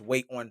too much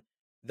weight on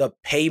the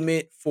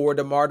payment for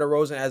DeMar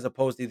DeRozan as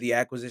opposed to the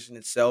acquisition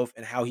itself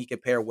and how he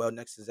could pair well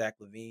next to Zach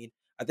LaVine.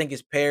 I think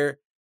his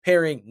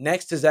pairing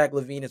next to Zach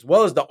LaVine, as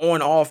well as the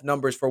on-off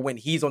numbers for when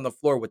he's on the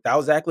floor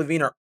without Zach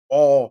LaVine, are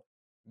all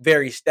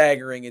very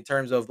staggering in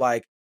terms of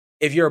like,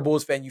 if you're a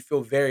Bulls fan, you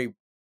feel very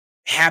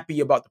happy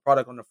about the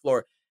product on the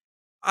floor.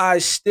 I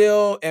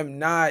still am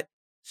not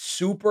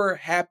super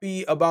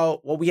happy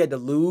about what we had to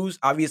lose.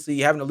 Obviously,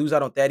 having to lose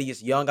out on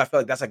Thaddeus Young, I feel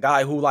like that's a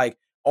guy who like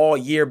all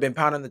year been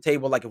pounding the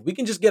table. Like if we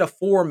can just get a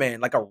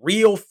 4-man, like a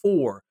real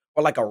 4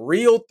 or like a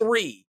real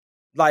 3,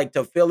 like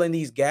to fill in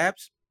these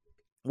gaps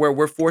where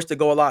we're forced to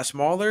go a lot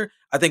smaller,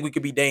 I think we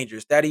could be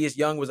dangerous. Thaddeus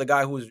Young was a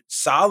guy who was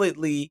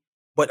solidly,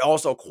 but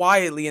also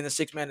quietly in the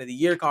 6-man of the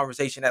year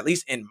conversation, at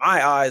least in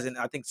my eyes. And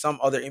I think some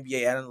other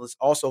NBA analysts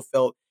also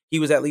felt he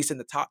was at least in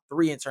the top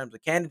 3 in terms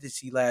of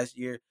candidacy last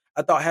year.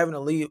 I thought having to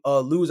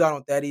lose out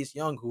on Thaddeus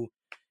Young, who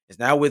is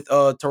now with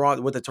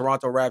Toronto, with the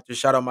Toronto Raptors.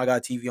 Shout out my guy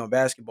TV on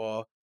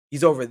basketball.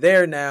 He's over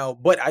there now,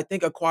 but I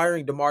think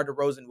acquiring DeMar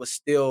DeRozan was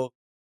still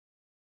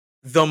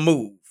the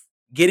move.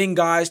 Getting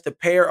guys to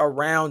pair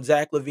around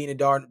Zach LaVine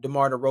and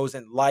DeMar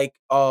DeRozan, like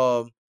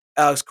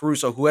Alex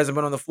Caruso, who hasn't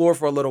been on the floor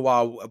for a little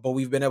while, but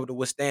we've been able to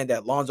withstand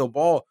that. Lonzo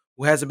Ball,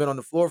 who hasn't been on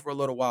the floor for a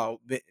little while,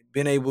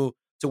 been able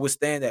to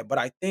withstand that. But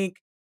I think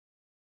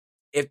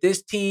if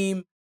this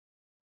team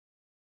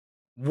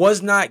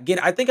was not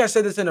getting, I think I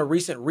said this in a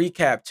recent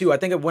recap too. I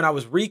think when I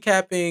was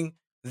recapping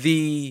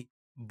the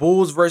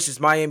Bulls versus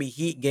Miami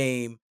Heat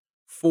game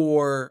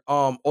for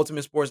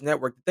Ultimate Sports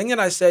Network, the thing that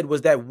I said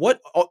was that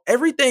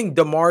everything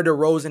DeMar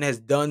DeRozan has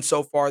done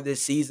so far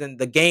this season,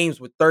 the games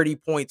with 30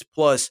 points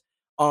plus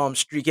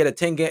streak. He had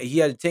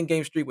a 10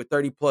 game streak with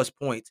 30 plus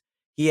points.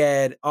 He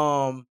had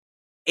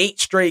 8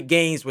 straight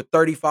games with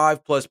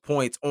 35 plus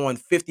points on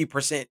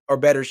 50% or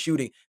better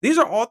shooting. These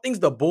are all things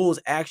the Bulls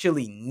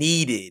actually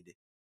needed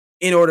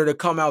in order to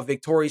come out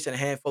victorious in a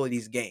handful of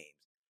these games.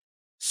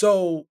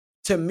 So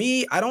to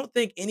me, I don't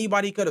think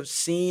anybody could have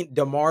seen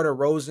DeMar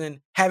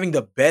DeRozan having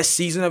the best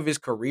season of his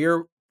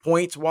career,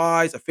 points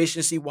wise,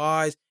 efficiency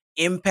wise,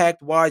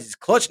 impact wise. His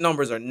clutch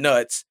numbers are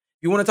nuts.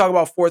 If you want to talk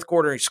about fourth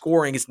quarter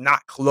scoring, it's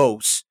not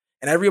close.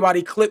 And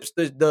everybody clips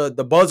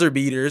the buzzer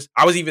beaters.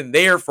 I was even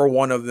there for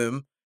one of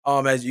them.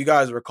 As you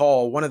guys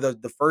recall, one of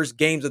the first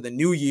games of the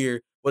new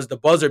year was the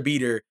buzzer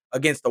beater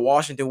against the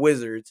Washington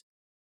Wizards.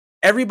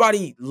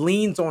 Everybody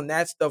leans on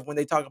that stuff when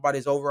they talk about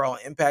his overall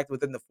impact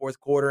within the fourth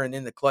quarter and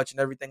in the clutch and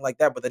everything like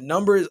that. But the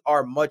numbers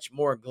are much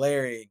more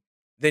glaring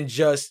than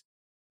just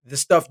the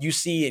stuff you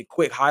see in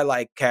quick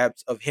highlight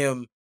caps of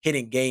him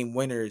hitting game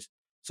winners.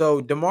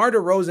 So DeMar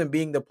DeRozan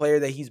being the player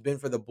that he's been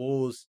for the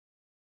Bulls,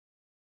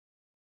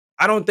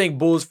 I don't think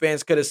Bulls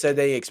fans could have said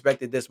they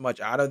expected this much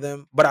out of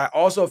them. But I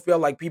also feel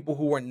like people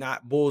who were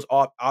not Bulls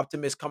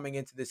optimists coming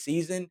into the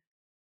season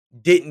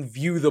didn't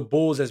view the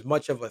Bulls as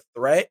much of a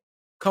threat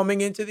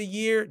coming into the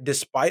year,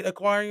 despite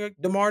acquiring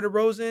DeMar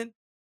DeRozan.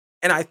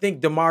 And I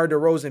think DeMar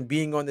DeRozan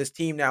being on this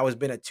team now has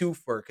been a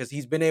twofer because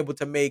he's been able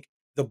to make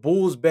the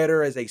Bulls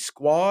better as a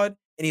squad,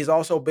 and he's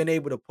also been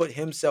able to put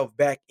himself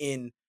back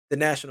in the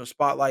national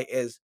spotlight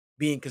as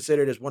being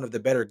considered as one of the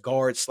better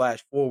guards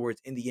slash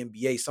forwards in the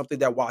NBA. Something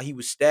that while he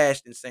was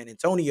stashed in San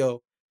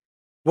Antonio,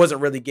 wasn't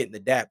really getting the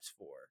daps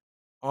for.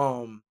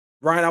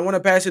 Ryan, I want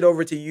to pass it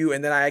over to you,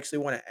 and then I actually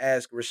want to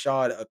ask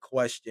Rashad a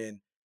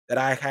question that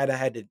I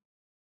had to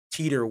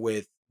teeter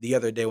with the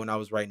other day when I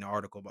was writing an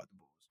article about the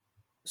Bulls.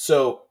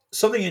 So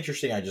something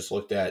interesting I just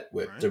looked at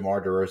with Right.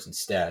 DeMar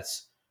DeRozan's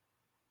stats.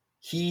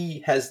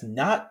 He has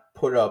not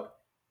put up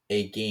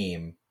a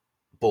game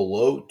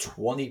below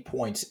 20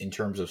 points in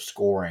terms of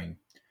scoring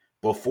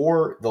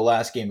before the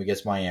last game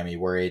against Miami,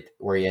 where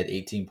he had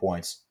 18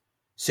 points,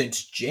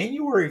 since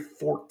January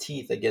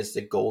 14th against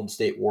the Golden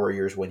State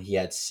Warriors when he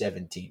had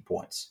 17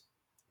 points.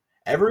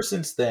 Ever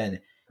since then,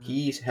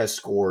 he has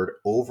scored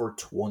over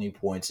 20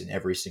 points in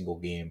every single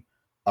game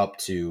up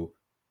to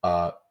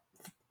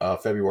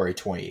February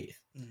 28th.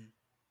 Mm-hmm.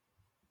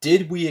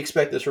 Did we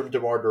expect this from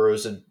DeMar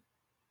DeRozan?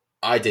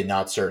 I did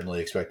not certainly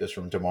expect this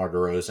from DeMar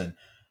DeRozan.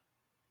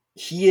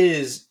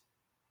 He's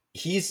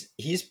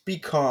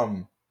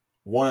become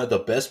one of the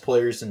best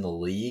players in the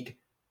league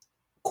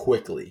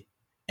quickly.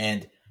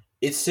 And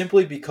it's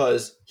simply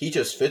because he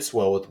just fits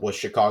well with what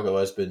Chicago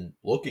has been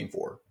looking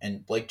for.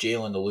 And like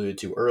Jalen alluded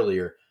to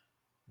earlier,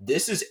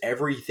 this is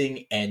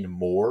everything and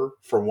more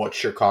from what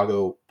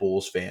Chicago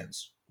Bulls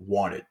fans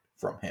wanted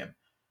from him.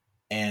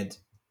 And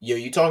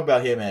you talk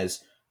about him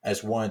as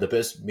one of the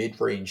best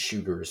mid-range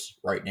shooters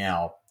right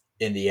now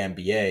in the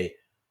NBA.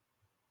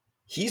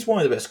 He's one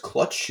of the best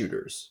clutch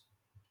shooters,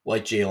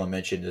 like Jalen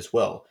mentioned as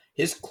well.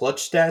 His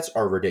clutch stats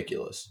are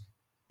ridiculous.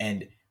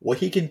 And what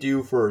he can do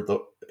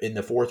in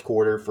the fourth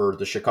quarter for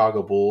the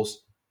Chicago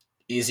Bulls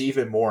is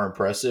even more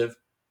impressive,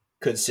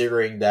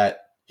 considering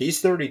that he's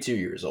 32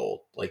 years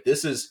old. Like,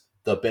 this is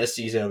the best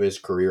season of his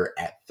career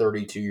at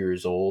 32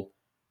 years old.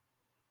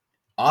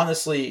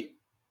 Honestly,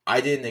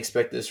 I didn't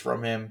expect this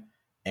from him.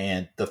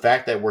 And the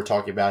fact that we're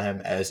talking about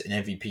him as an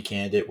MVP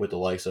candidate with the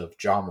likes of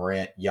John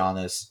Morant,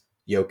 Giannis,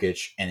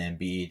 Jokic, and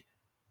Embiid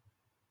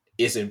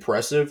is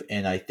impressive.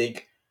 And I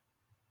think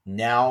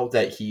now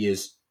that he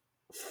is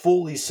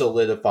fully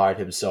solidified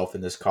himself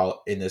in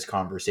this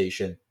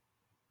conversation.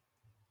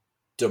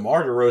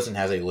 DeMar DeRozan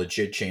has a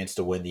legit chance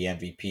to win the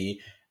MVP.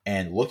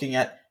 And looking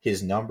at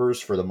his numbers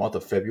for the month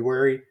of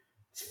February,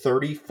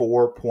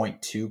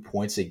 34.2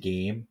 points a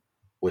game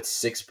with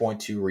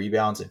 6.2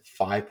 rebounds and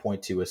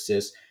 5.2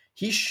 assists.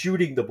 He's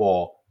shooting the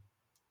ball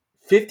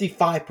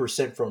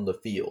 55% from the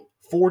field,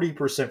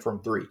 40%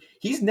 from three.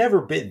 He's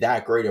never been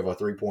that great of a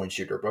three-point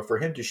shooter, but for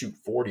him to shoot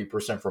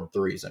 40% from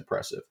three is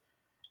impressive.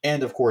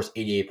 And of course,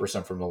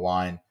 88% from the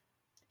line.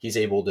 He's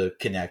able to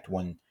connect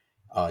when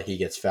he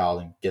gets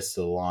fouled and gets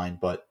to the line.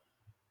 But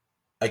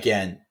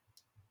again,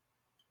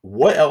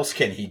 what else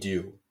can he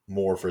do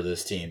more for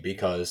this team?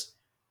 Because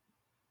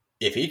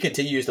if he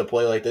continues to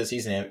play like this,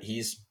 he's going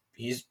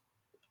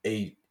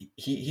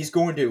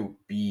to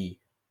be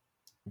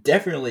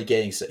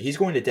he's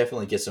going to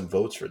definitely get some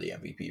votes for the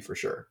MVP for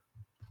sure.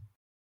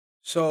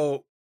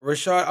 So,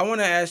 Rashad, I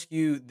want to ask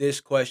you this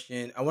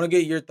question. I want to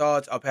get your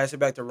thoughts. I'll pass it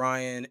back to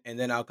Ryan, and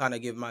then I'll kind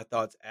of give my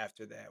thoughts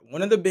after that.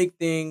 One of the big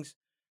things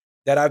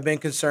that I've been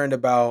concerned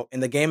about in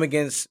the game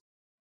against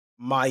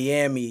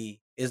Miami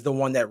is the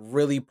one that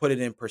really put it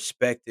in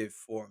perspective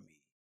for me.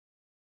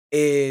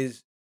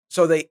 Is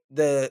so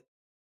the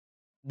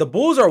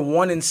Bulls are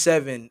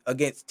 1-7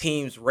 against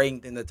teams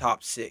ranked in the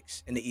top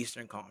 6 in the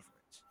Eastern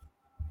Conference,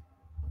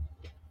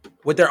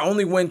 with their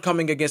only win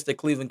coming against the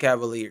Cleveland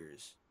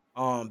Cavaliers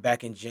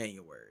back in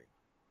January.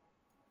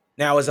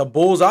 Now, as a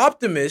Bulls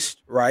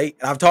optimist, right?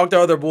 And I've talked to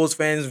other Bulls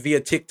fans via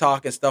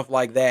TikTok and stuff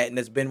like that, and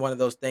it's been one of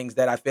those things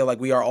that I feel like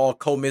we are all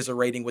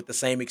commiserating with the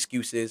same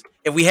excuses.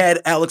 If we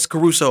had Alex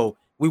Caruso,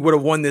 we would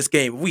have won this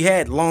game. If we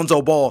had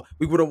Lonzo Ball,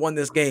 we would have won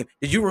this game.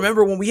 Did you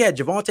remember when we had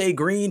Javonte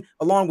Green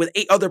along with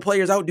 8 other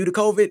players out due to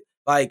COVID?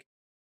 Like,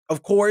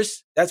 of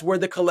course, that's where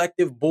the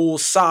collective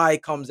Bulls sigh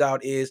comes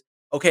out is,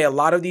 okay, a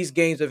lot of these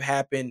games have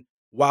happened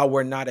while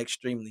we're not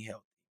extremely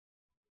healthy.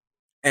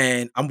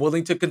 And I'm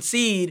willing to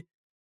concede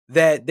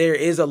that there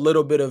is a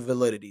little bit of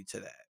validity to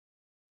that.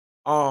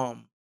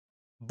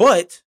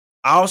 But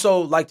I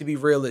also like to be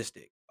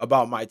realistic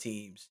about my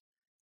teams.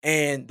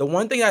 And the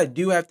one thing I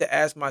do have to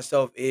ask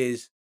myself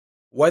is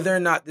whether or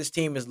not this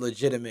team is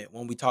legitimate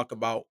when we talk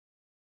about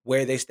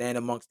where they stand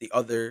amongst the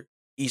other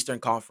Eastern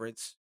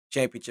Conference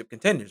championship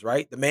contenders,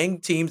 right? The main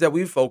teams that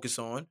we focus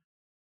on,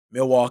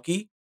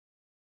 Milwaukee,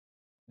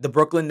 the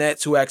Brooklyn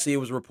Nets, who actually it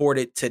was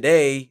reported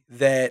today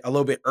that a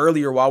little bit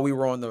earlier while we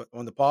were on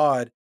the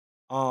pod,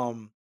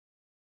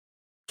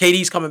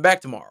 KD's coming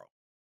back tomorrow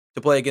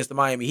to play against the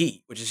Miami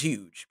Heat, which is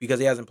huge because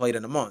he hasn't played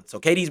in a month. So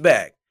KD's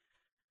back.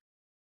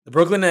 The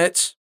Brooklyn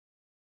Nets,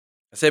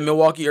 I said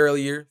Milwaukee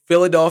earlier,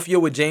 Philadelphia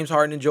with James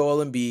Harden and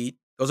Joel Embiid.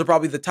 Those are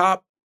probably the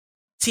top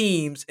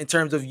teams in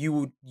terms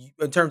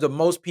of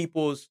most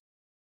people's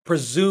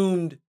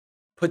presumed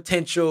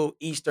potential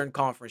Eastern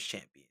Conference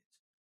champions.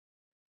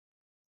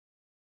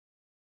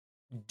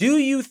 Do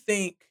you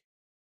think,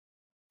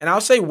 and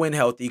I'll say when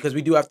healthy because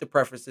we do have to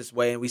preface this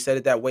way, and we said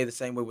it that way the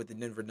same way with the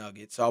Denver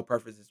Nuggets, so I'll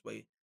preface this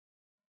way.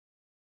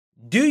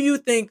 Do you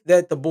think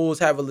that the Bulls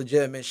have a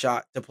legitimate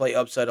shot to play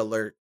upset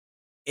alert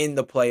in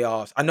the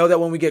playoffs? I know that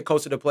when we get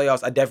closer to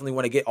playoffs, I definitely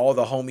want to get all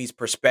the homies'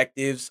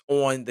 perspectives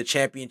on the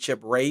championship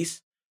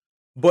race.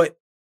 But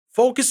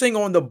focusing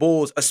on the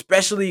Bulls,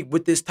 especially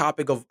with this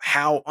topic of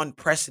how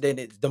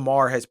unprecedented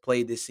DeMar has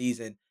played this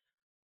season,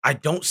 I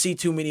don't see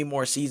too many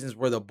more seasons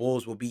where the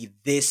Bulls will be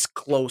this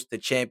close to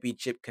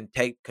championship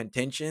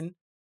contention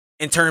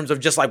in terms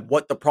of just like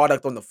what the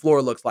product on the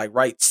floor looks like,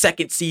 right?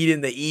 Second seed in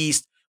the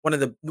East, one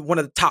of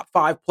the top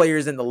 5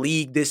 players in the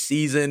league this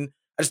season.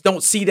 I just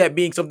don't see that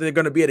being something they're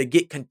going to be able to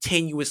get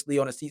continuously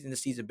on a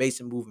season-to-season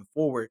basis moving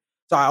forward.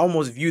 So I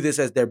almost view this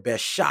as their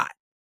best shot.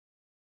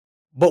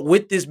 But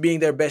with this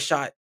being their best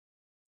shot,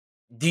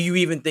 do you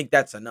even think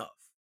that's enough?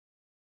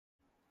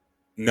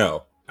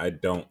 No, I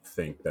don't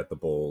think that the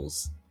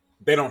Bulls,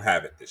 they don't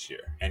have it this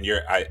year. And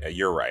you're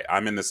right.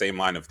 I'm in the same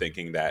line of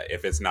thinking that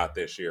if it's not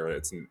this year,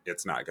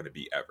 it's not going to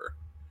be ever.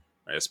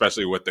 Right?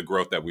 Especially with the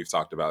growth that we've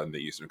talked about in the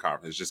Eastern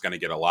Conference, it's just going to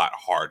get a lot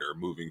harder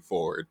moving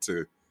forward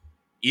to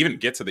even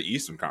get to the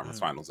Eastern Conference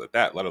Finals at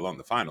that, let alone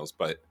the finals.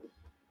 But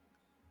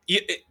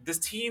this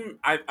team,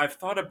 I've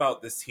thought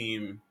about this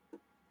team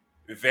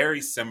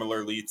very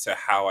similarly to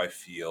how I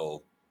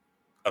feel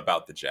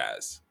about the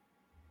Jazz.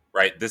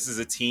 Right? This is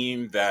a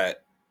team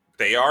that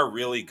they are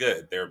really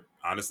good. They're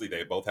honestly,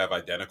 they both have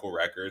identical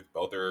records.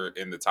 Both are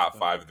in the top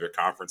 5 of their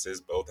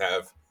conferences. Both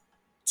have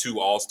 2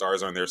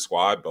 all-stars on their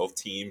squad. Both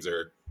teams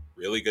are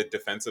really good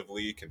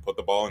defensively, can put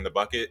the ball in the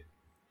bucket.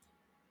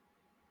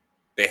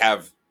 They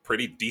have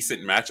pretty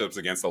decent matchups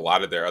against a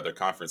lot of their other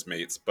conference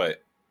mates,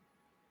 but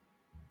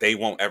they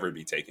won't ever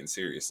be taken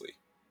seriously.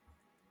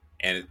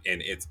 And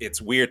it's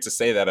weird to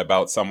say that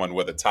about someone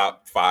with a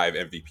top 5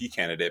 MVP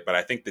candidate, but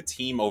I think the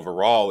team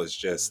overall is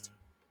just,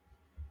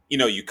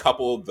 you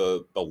couple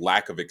the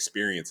lack of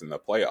experience in the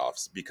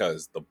playoffs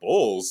because the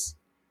Bulls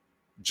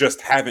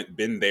just haven't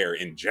been there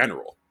in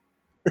general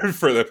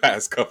for the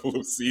past couple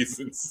of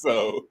seasons.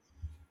 So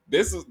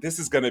this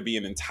is going to be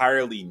an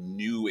entirely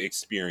new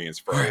experience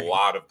for a Right.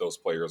 lot of those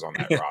players on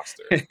that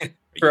roster.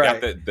 You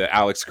got Right. the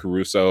Alex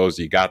Carusos,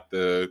 you got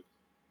the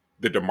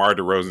DeMar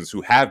DeRozans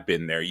who have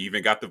been there. You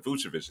even got the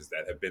Vucevic's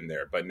that have been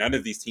there, but none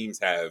of these teams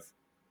have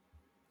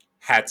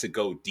had to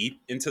go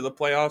deep into the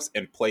playoffs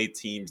and play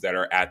teams that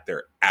are at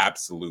their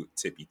absolute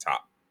tippy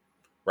top.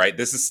 Right?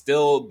 This is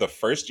still the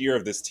first year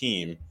of this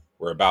team.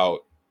 We're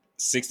about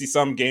 60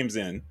 some games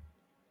in.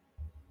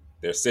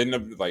 They're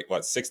sitting like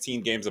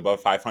 16 games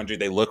above 500.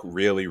 They look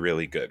really,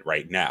 really good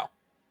right now.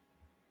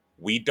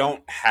 I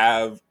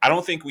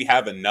don't think we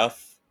have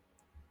enough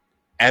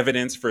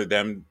evidence for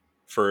them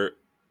for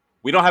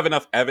we don't have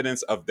enough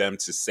evidence of them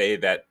to say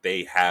that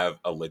they have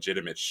a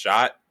legitimate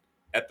shot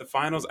at the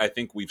finals. I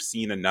think we've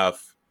seen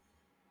enough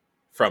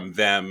from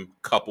them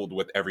coupled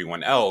with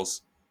everyone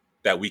else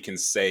that we can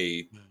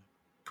say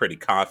pretty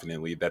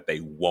confidently that they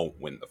won't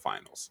win the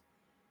finals.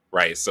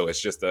 Right? So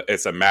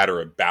it's a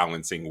matter of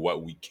balancing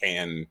what we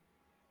can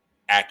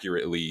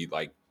accurately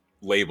like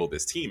label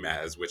this team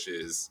as, which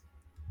is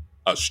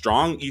a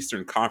strong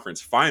Eastern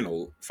Conference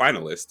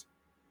finalist,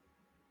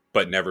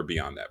 but never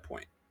beyond that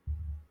point.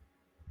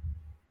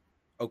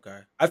 Okay.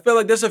 I feel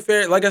like that's a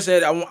fair, like I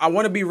said, I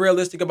want to be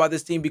realistic about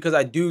this team because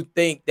I do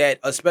think that,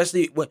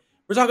 especially when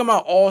we're talking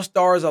about all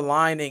stars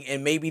aligning,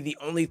 and maybe the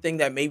only thing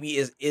that maybe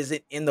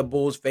isn't in the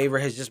Bulls' favor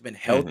has just been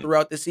health Mm-hmm.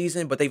 throughout the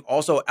season, but they've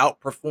also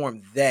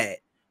outperformed that.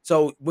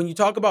 So when you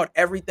talk about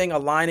everything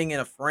aligning in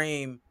a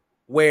frame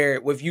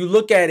where if you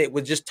look at it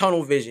with just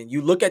tunnel vision,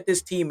 you look at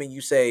this team and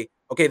you say,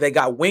 okay, they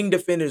got wing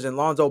defenders in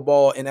Lonzo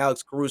Ball and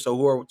Alex Caruso,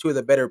 who are two of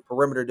the better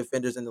perimeter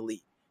defenders in the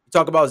league. You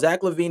talk about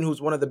Zach LaVine,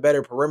 who's one of the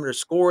better perimeter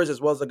scorers,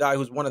 as well as a guy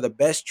who's one of the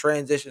best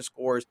transition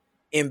scorers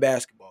in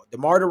basketball.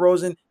 DeMar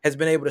DeRozan has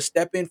been able to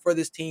step in for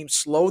this team,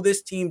 slow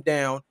this team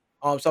down,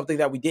 something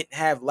that we didn't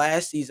have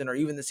last season or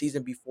even the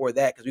season before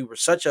that because we were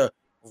such a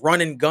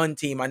run and gun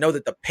team. I know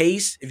that the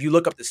pace, if you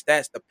look up the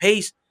stats, the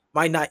pace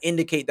might not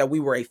indicate that we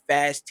were a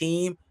fast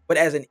team, but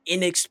as an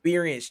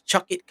inexperienced,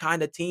 chuck it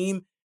kind of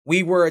team,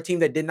 we were a team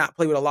that did not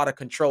play with a lot of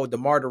control.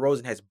 DeMar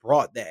DeRozan has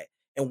brought that.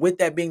 And with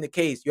that being the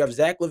case, you have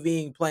Zach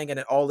LaVine playing at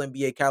an all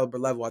NBA caliber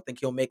level. I think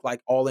he'll make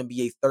like all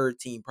NBA third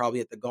team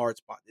probably at the guard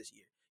spot this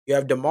year. You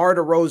have DeMar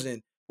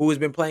DeRozan, who has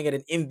been playing at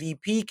an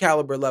MVP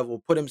caliber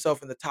level, put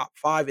himself in the top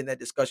 5 in that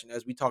discussion,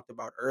 as we talked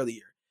about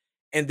earlier.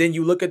 And then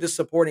you look at the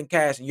supporting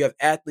cast and you have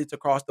athletes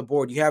across the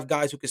board. You have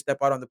guys who can step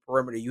out on the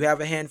perimeter. You have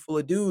a handful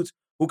of dudes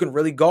who can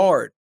really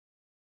guard.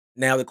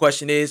 Now, the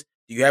question is,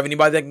 do you have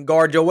anybody that can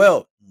guard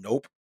Joel?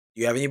 Nope.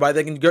 Do you have anybody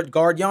that can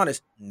guard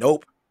Giannis?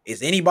 Nope.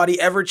 Is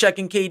anybody ever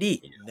checking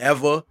KD?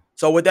 Never.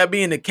 So with that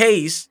being the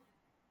case,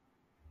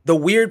 the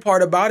weird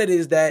part about it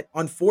is that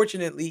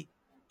unfortunately,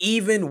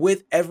 even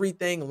with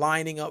everything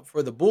lining up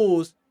for the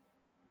Bulls,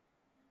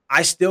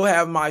 I still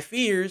have my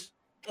fears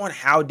on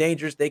how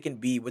dangerous they can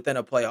be within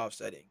a playoff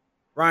setting.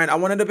 Ryan, I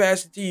wanted to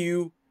pass it to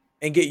you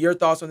and get your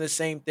thoughts on this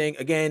same thing.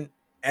 Again,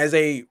 as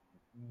a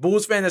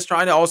Bulls fan that's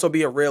trying to also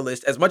be a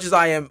realist, as much as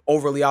I am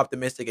overly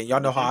optimistic, and y'all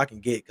know how Mm-hmm. I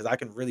can get because I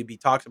can really be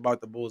talks about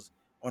the Bulls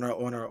on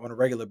a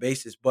regular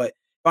basis. But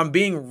if I'm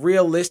being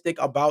realistic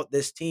about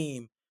this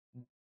team,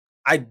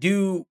 I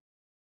do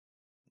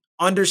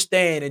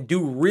understand and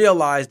do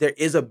realize there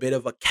is a bit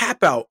of a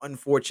cap out,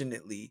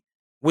 unfortunately,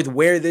 with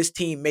where this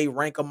team may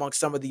rank amongst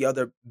some of the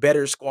other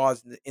better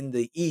squads in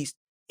the East.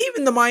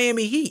 Even the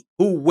Miami Heat,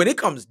 who when it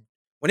comes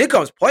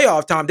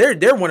playoff time,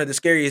 they're one of the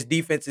scariest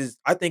defenses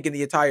I think in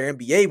the entire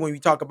NBA. When we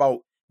talk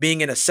about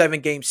being in a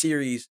 7-game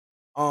series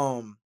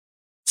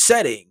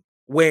setting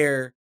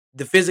where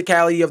the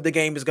physicality of the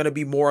game is going to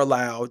be more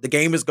allowed, the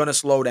game is going to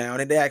slow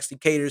down, and it actually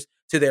caters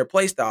to their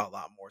play style a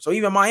lot more. So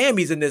even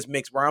Miami's in this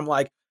mix where I'm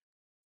like,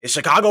 is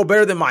Chicago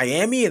better than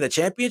Miami in the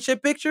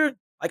championship picture?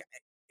 Like,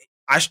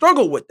 I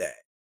struggle with that.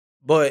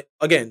 But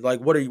again, like,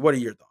 what are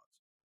your thoughts?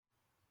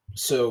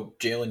 So,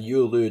 Jalen,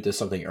 you alluded to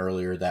something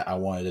earlier that I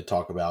wanted to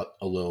talk about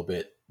a little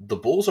bit. The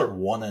Bulls are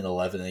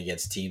 1-11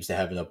 against teams that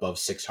have an above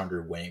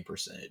 600 winning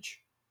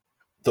percentage.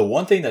 The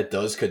one thing that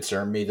does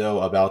concern me,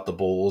 though, about the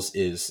Bulls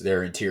is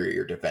their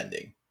interior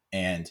defending.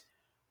 And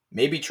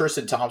maybe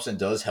Tristan Thompson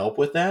does help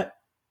with that,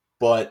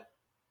 but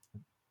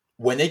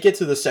when they get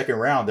to the second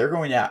round, they're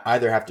going to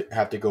either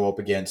have to go up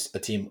against a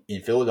team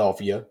in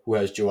Philadelphia who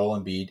has Joel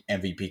Embiid,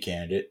 MVP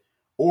candidate,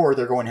 or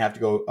they're going to have to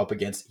go up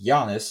against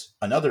Giannis,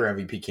 another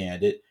MVP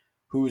candidate,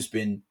 who's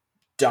been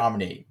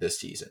dominating this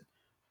season.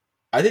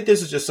 I think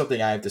this is just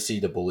something I have to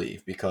see to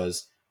believe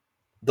because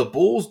the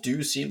Bulls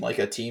do seem like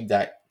a team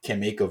that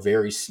can make a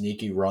very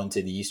sneaky run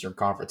to the Eastern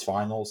Conference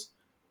Finals,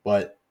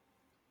 but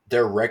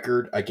their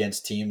record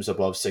against teams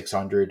above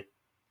 600,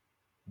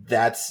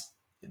 that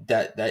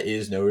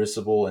is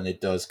noticeable, and it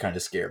does kind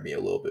of scare me a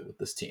little bit with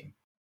this team.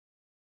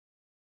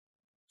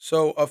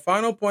 So a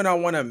final point I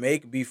want to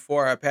make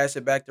before I pass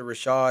it back to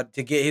Rashad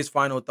to get his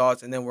final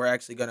thoughts, and then we're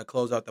actually going to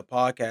close out the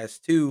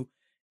podcast too,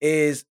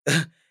 is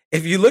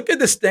if you look at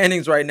the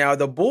standings right now,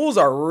 the Bulls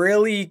are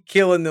really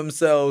killing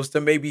themselves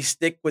to maybe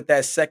stick with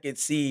that second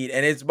seed,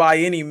 and it's by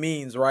any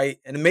means, right?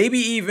 And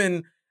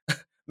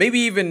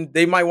maybe even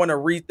they might want to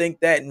rethink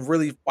that and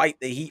really fight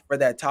the Heat for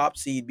that top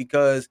seed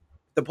because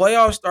the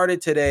playoffs started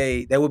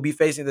today. They would be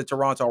facing the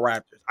Toronto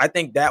Raptors. I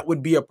think that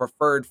would be a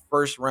preferred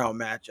first round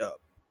matchup.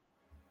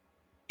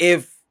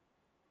 If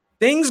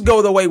things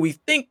go the way we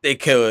think they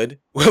could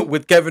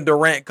with Kevin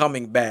Durant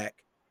coming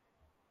back,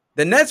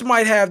 the Nets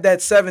might have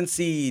that 7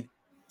 seed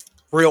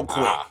real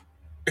quick.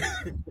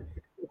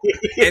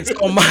 And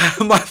so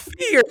my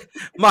fear,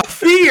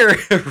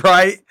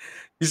 right?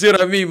 You see what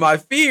I mean? My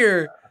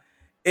fear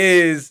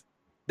is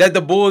that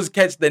the Bulls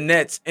catch the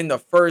Nets in the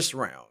first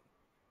round.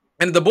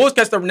 And if the Bulls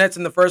catch the Nets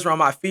in the first round,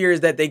 my fear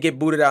is that they get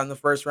booted out in the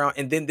first round,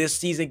 and then this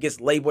season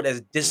gets labeled as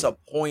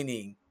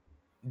disappointing,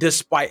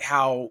 despite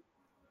how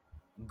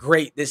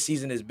great this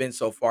season has been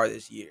so far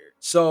this year.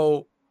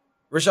 So,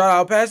 Rashad,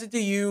 I'll pass it to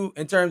you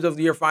in terms of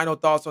your final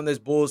thoughts on this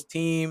Bulls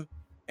team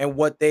and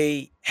what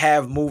they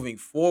have moving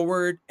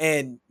forward,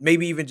 and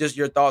maybe even just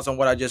your thoughts on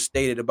what I just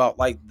stated about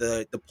like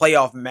the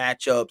playoff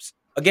matchups.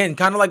 Again,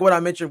 kind of like what I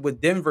mentioned with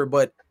Denver,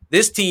 but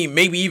this team,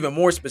 maybe even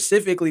more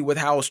specifically with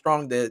how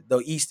strong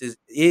the East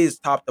is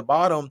top to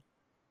bottom.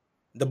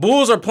 The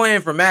Bulls are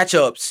playing for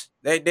matchups.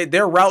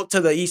 Their route to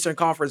the Eastern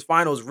Conference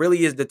Finals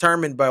really is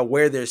determined by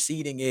where their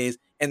seeding is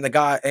and the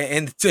guy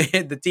and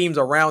the teams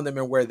around them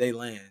and where they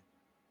land.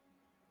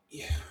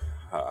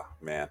 Yeah,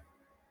 man.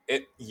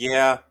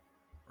 Yeah.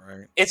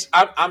 Right.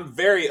 I'm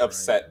very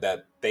upset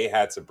that they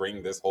had to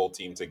bring this whole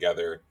team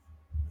together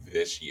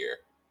this year.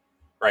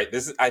 Right.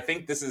 I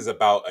think this is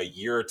about a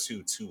year or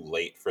two too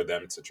late for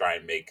them to try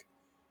and make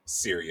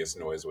serious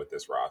noise with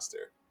this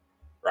roster.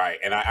 Right.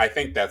 And I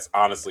think that's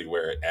honestly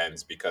where it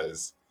ends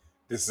because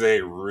this is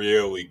a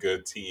really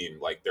good team.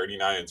 Like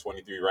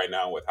 39-23 right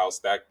now with how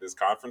stacked this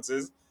conference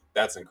is.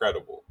 That's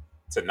incredible.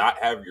 To not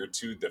have your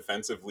two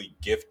defensively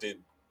gifted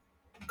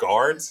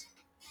guards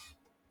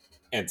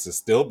and to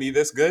still be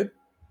this good,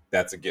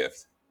 that's a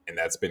gift. And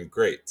that's been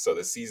great. So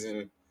the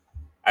season,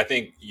 I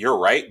think you're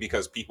right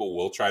because people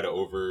will try to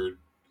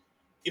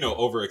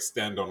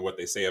overextend on what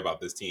they say about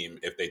this team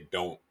if they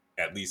don't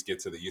at least get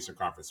to the Eastern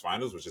Conference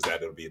Finals, which is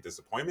that it'll be a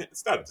disappointment.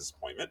 It's not a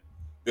disappointment.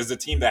 There's a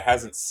team that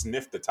hasn't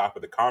sniffed the top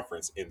of the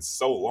conference in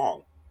so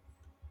long.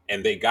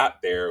 And they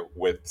got there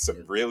with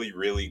some really,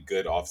 really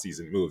good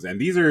offseason moves. And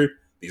these are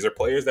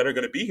players that are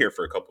going to be here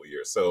for a couple of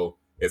years. So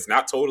it's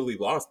not totally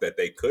lost that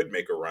they could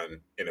make a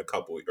run in a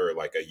couple or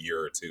like a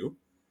year or two.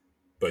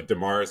 But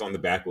DeMar is on the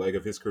back leg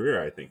of his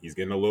career, I think. He's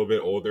getting a little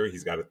bit older.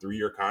 He's got a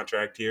 3-year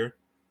contract here.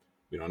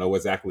 We don't know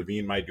what Zach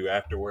LaVine might do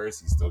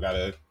afterwards. He's still got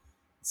to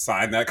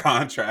sign that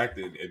contract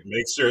and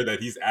make sure that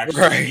he's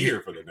actually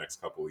here for the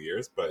next couple of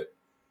years. But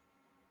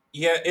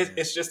yeah,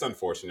 it's just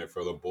unfortunate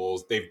for the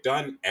Bulls. They've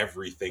done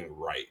everything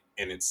right,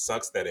 and it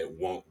sucks that it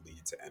won't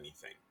lead to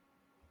anything.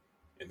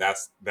 And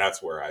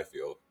that's where I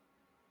feel,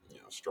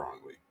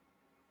 strongly.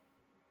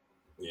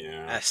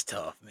 Yeah, that's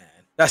tough, man.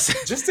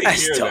 That's just to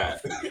that's hear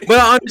tough. that. But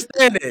I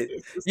understand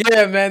it.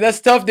 Yeah, man, that's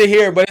tough to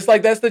hear. But it's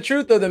like that's the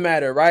truth of the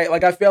matter, right?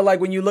 Like I feel like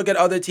when you look at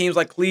other teams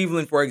like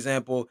Cleveland, for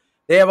example,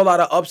 they have a lot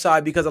of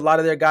upside because a lot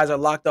of their guys are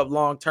locked up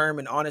long term.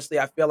 And honestly,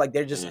 I feel like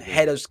they're just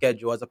ahead of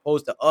schedule as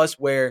opposed to us,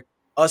 where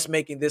us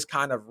making this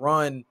kind of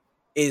run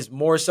is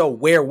more so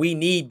where we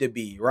need to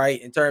be,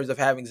 right? In terms of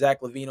having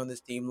Zach LaVine on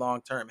this team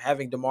long term,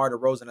 having DeMar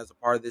DeRozan as a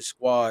part of this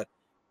squad,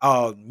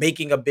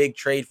 making a big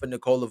trade for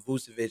Nikola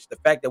Vucevic, the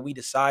fact that we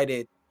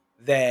decided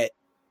that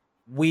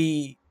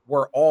we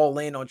were all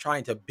in on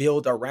trying to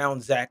build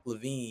around Zach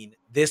LaVine.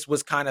 This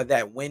was kind of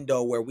that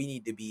window where we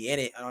need to be in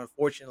it. And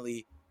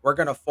unfortunately, we're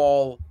going to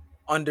fall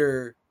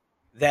under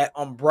that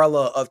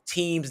umbrella of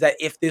teams that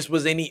if this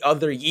was any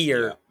other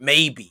year,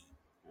 maybe,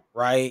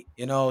 right?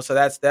 So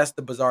that's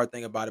the bizarre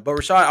thing about it. But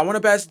Rashad, I want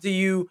to pass it to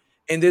you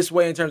in this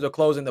way in terms of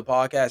closing the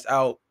podcast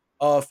out.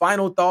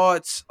 Final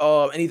thoughts,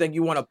 anything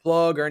you want to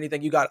plug or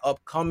anything you got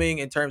upcoming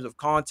in terms of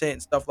content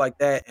and stuff like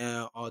that,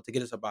 and to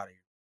get us up out of here.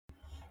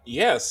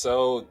 Yeah,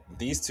 so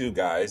these two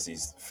guys,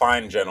 these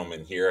fine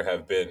gentlemen here,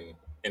 have been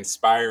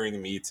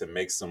inspiring me to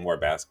make some more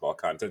basketball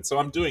content. So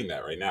I'm doing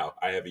that right now.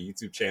 I have a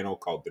YouTube channel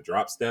called The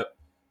Drop Step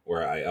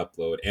where I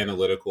upload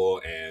analytical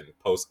and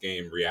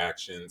post-game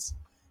reactions.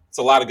 It's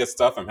a lot of good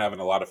stuff. I'm having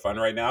a lot of fun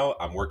right now.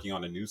 I'm working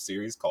on a new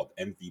series called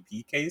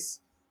MVP Case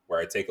where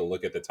I take a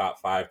look at the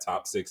top 5,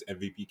 top 6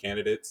 MVP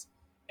candidates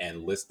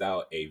and list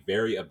out a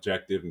very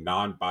objective,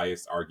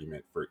 non-biased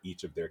argument for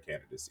each of their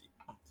candidacy.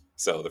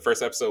 So the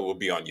first episode will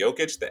be on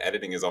Jokic. The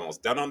editing is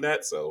almost done on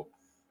that. So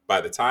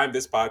by the time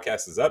this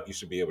podcast is up, you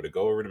should be able to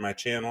go over to my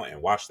channel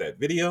and watch that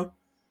video.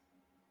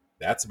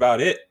 That's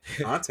about it.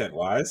 Content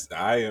wise,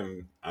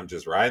 I'm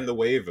just riding the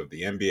wave of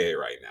the NBA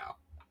right now.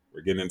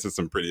 We're getting into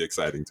some pretty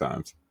exciting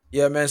times.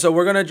 Yeah, man. So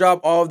we're gonna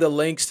drop all of the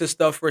links to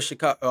stuff for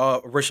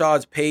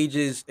Rashad's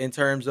pages in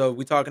terms of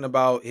we talking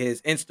about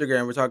his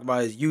Instagram, we're talking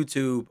about his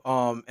YouTube,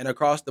 and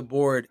across the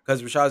board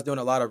because Rashad's doing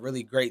a lot of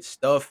really great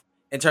stuff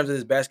in terms of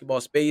this basketball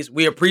space.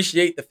 We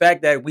appreciate the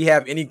fact that we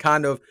have any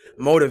kind of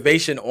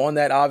motivation on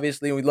that,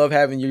 obviously, and we love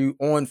having you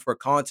on for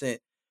content.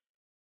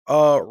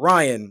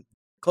 Ryan,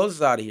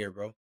 close us out of here,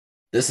 bro.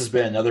 This has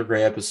been another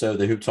great episode of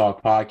the Hoop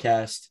Talk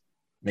podcast.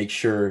 Make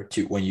sure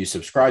to, when you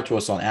subscribe to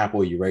us on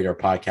Apple, you rate our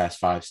podcast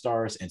 5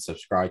 stars and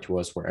subscribe to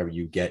us wherever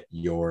you get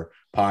your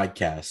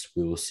podcasts.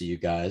 We will see you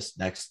guys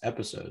next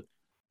episode.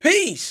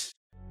 Peace.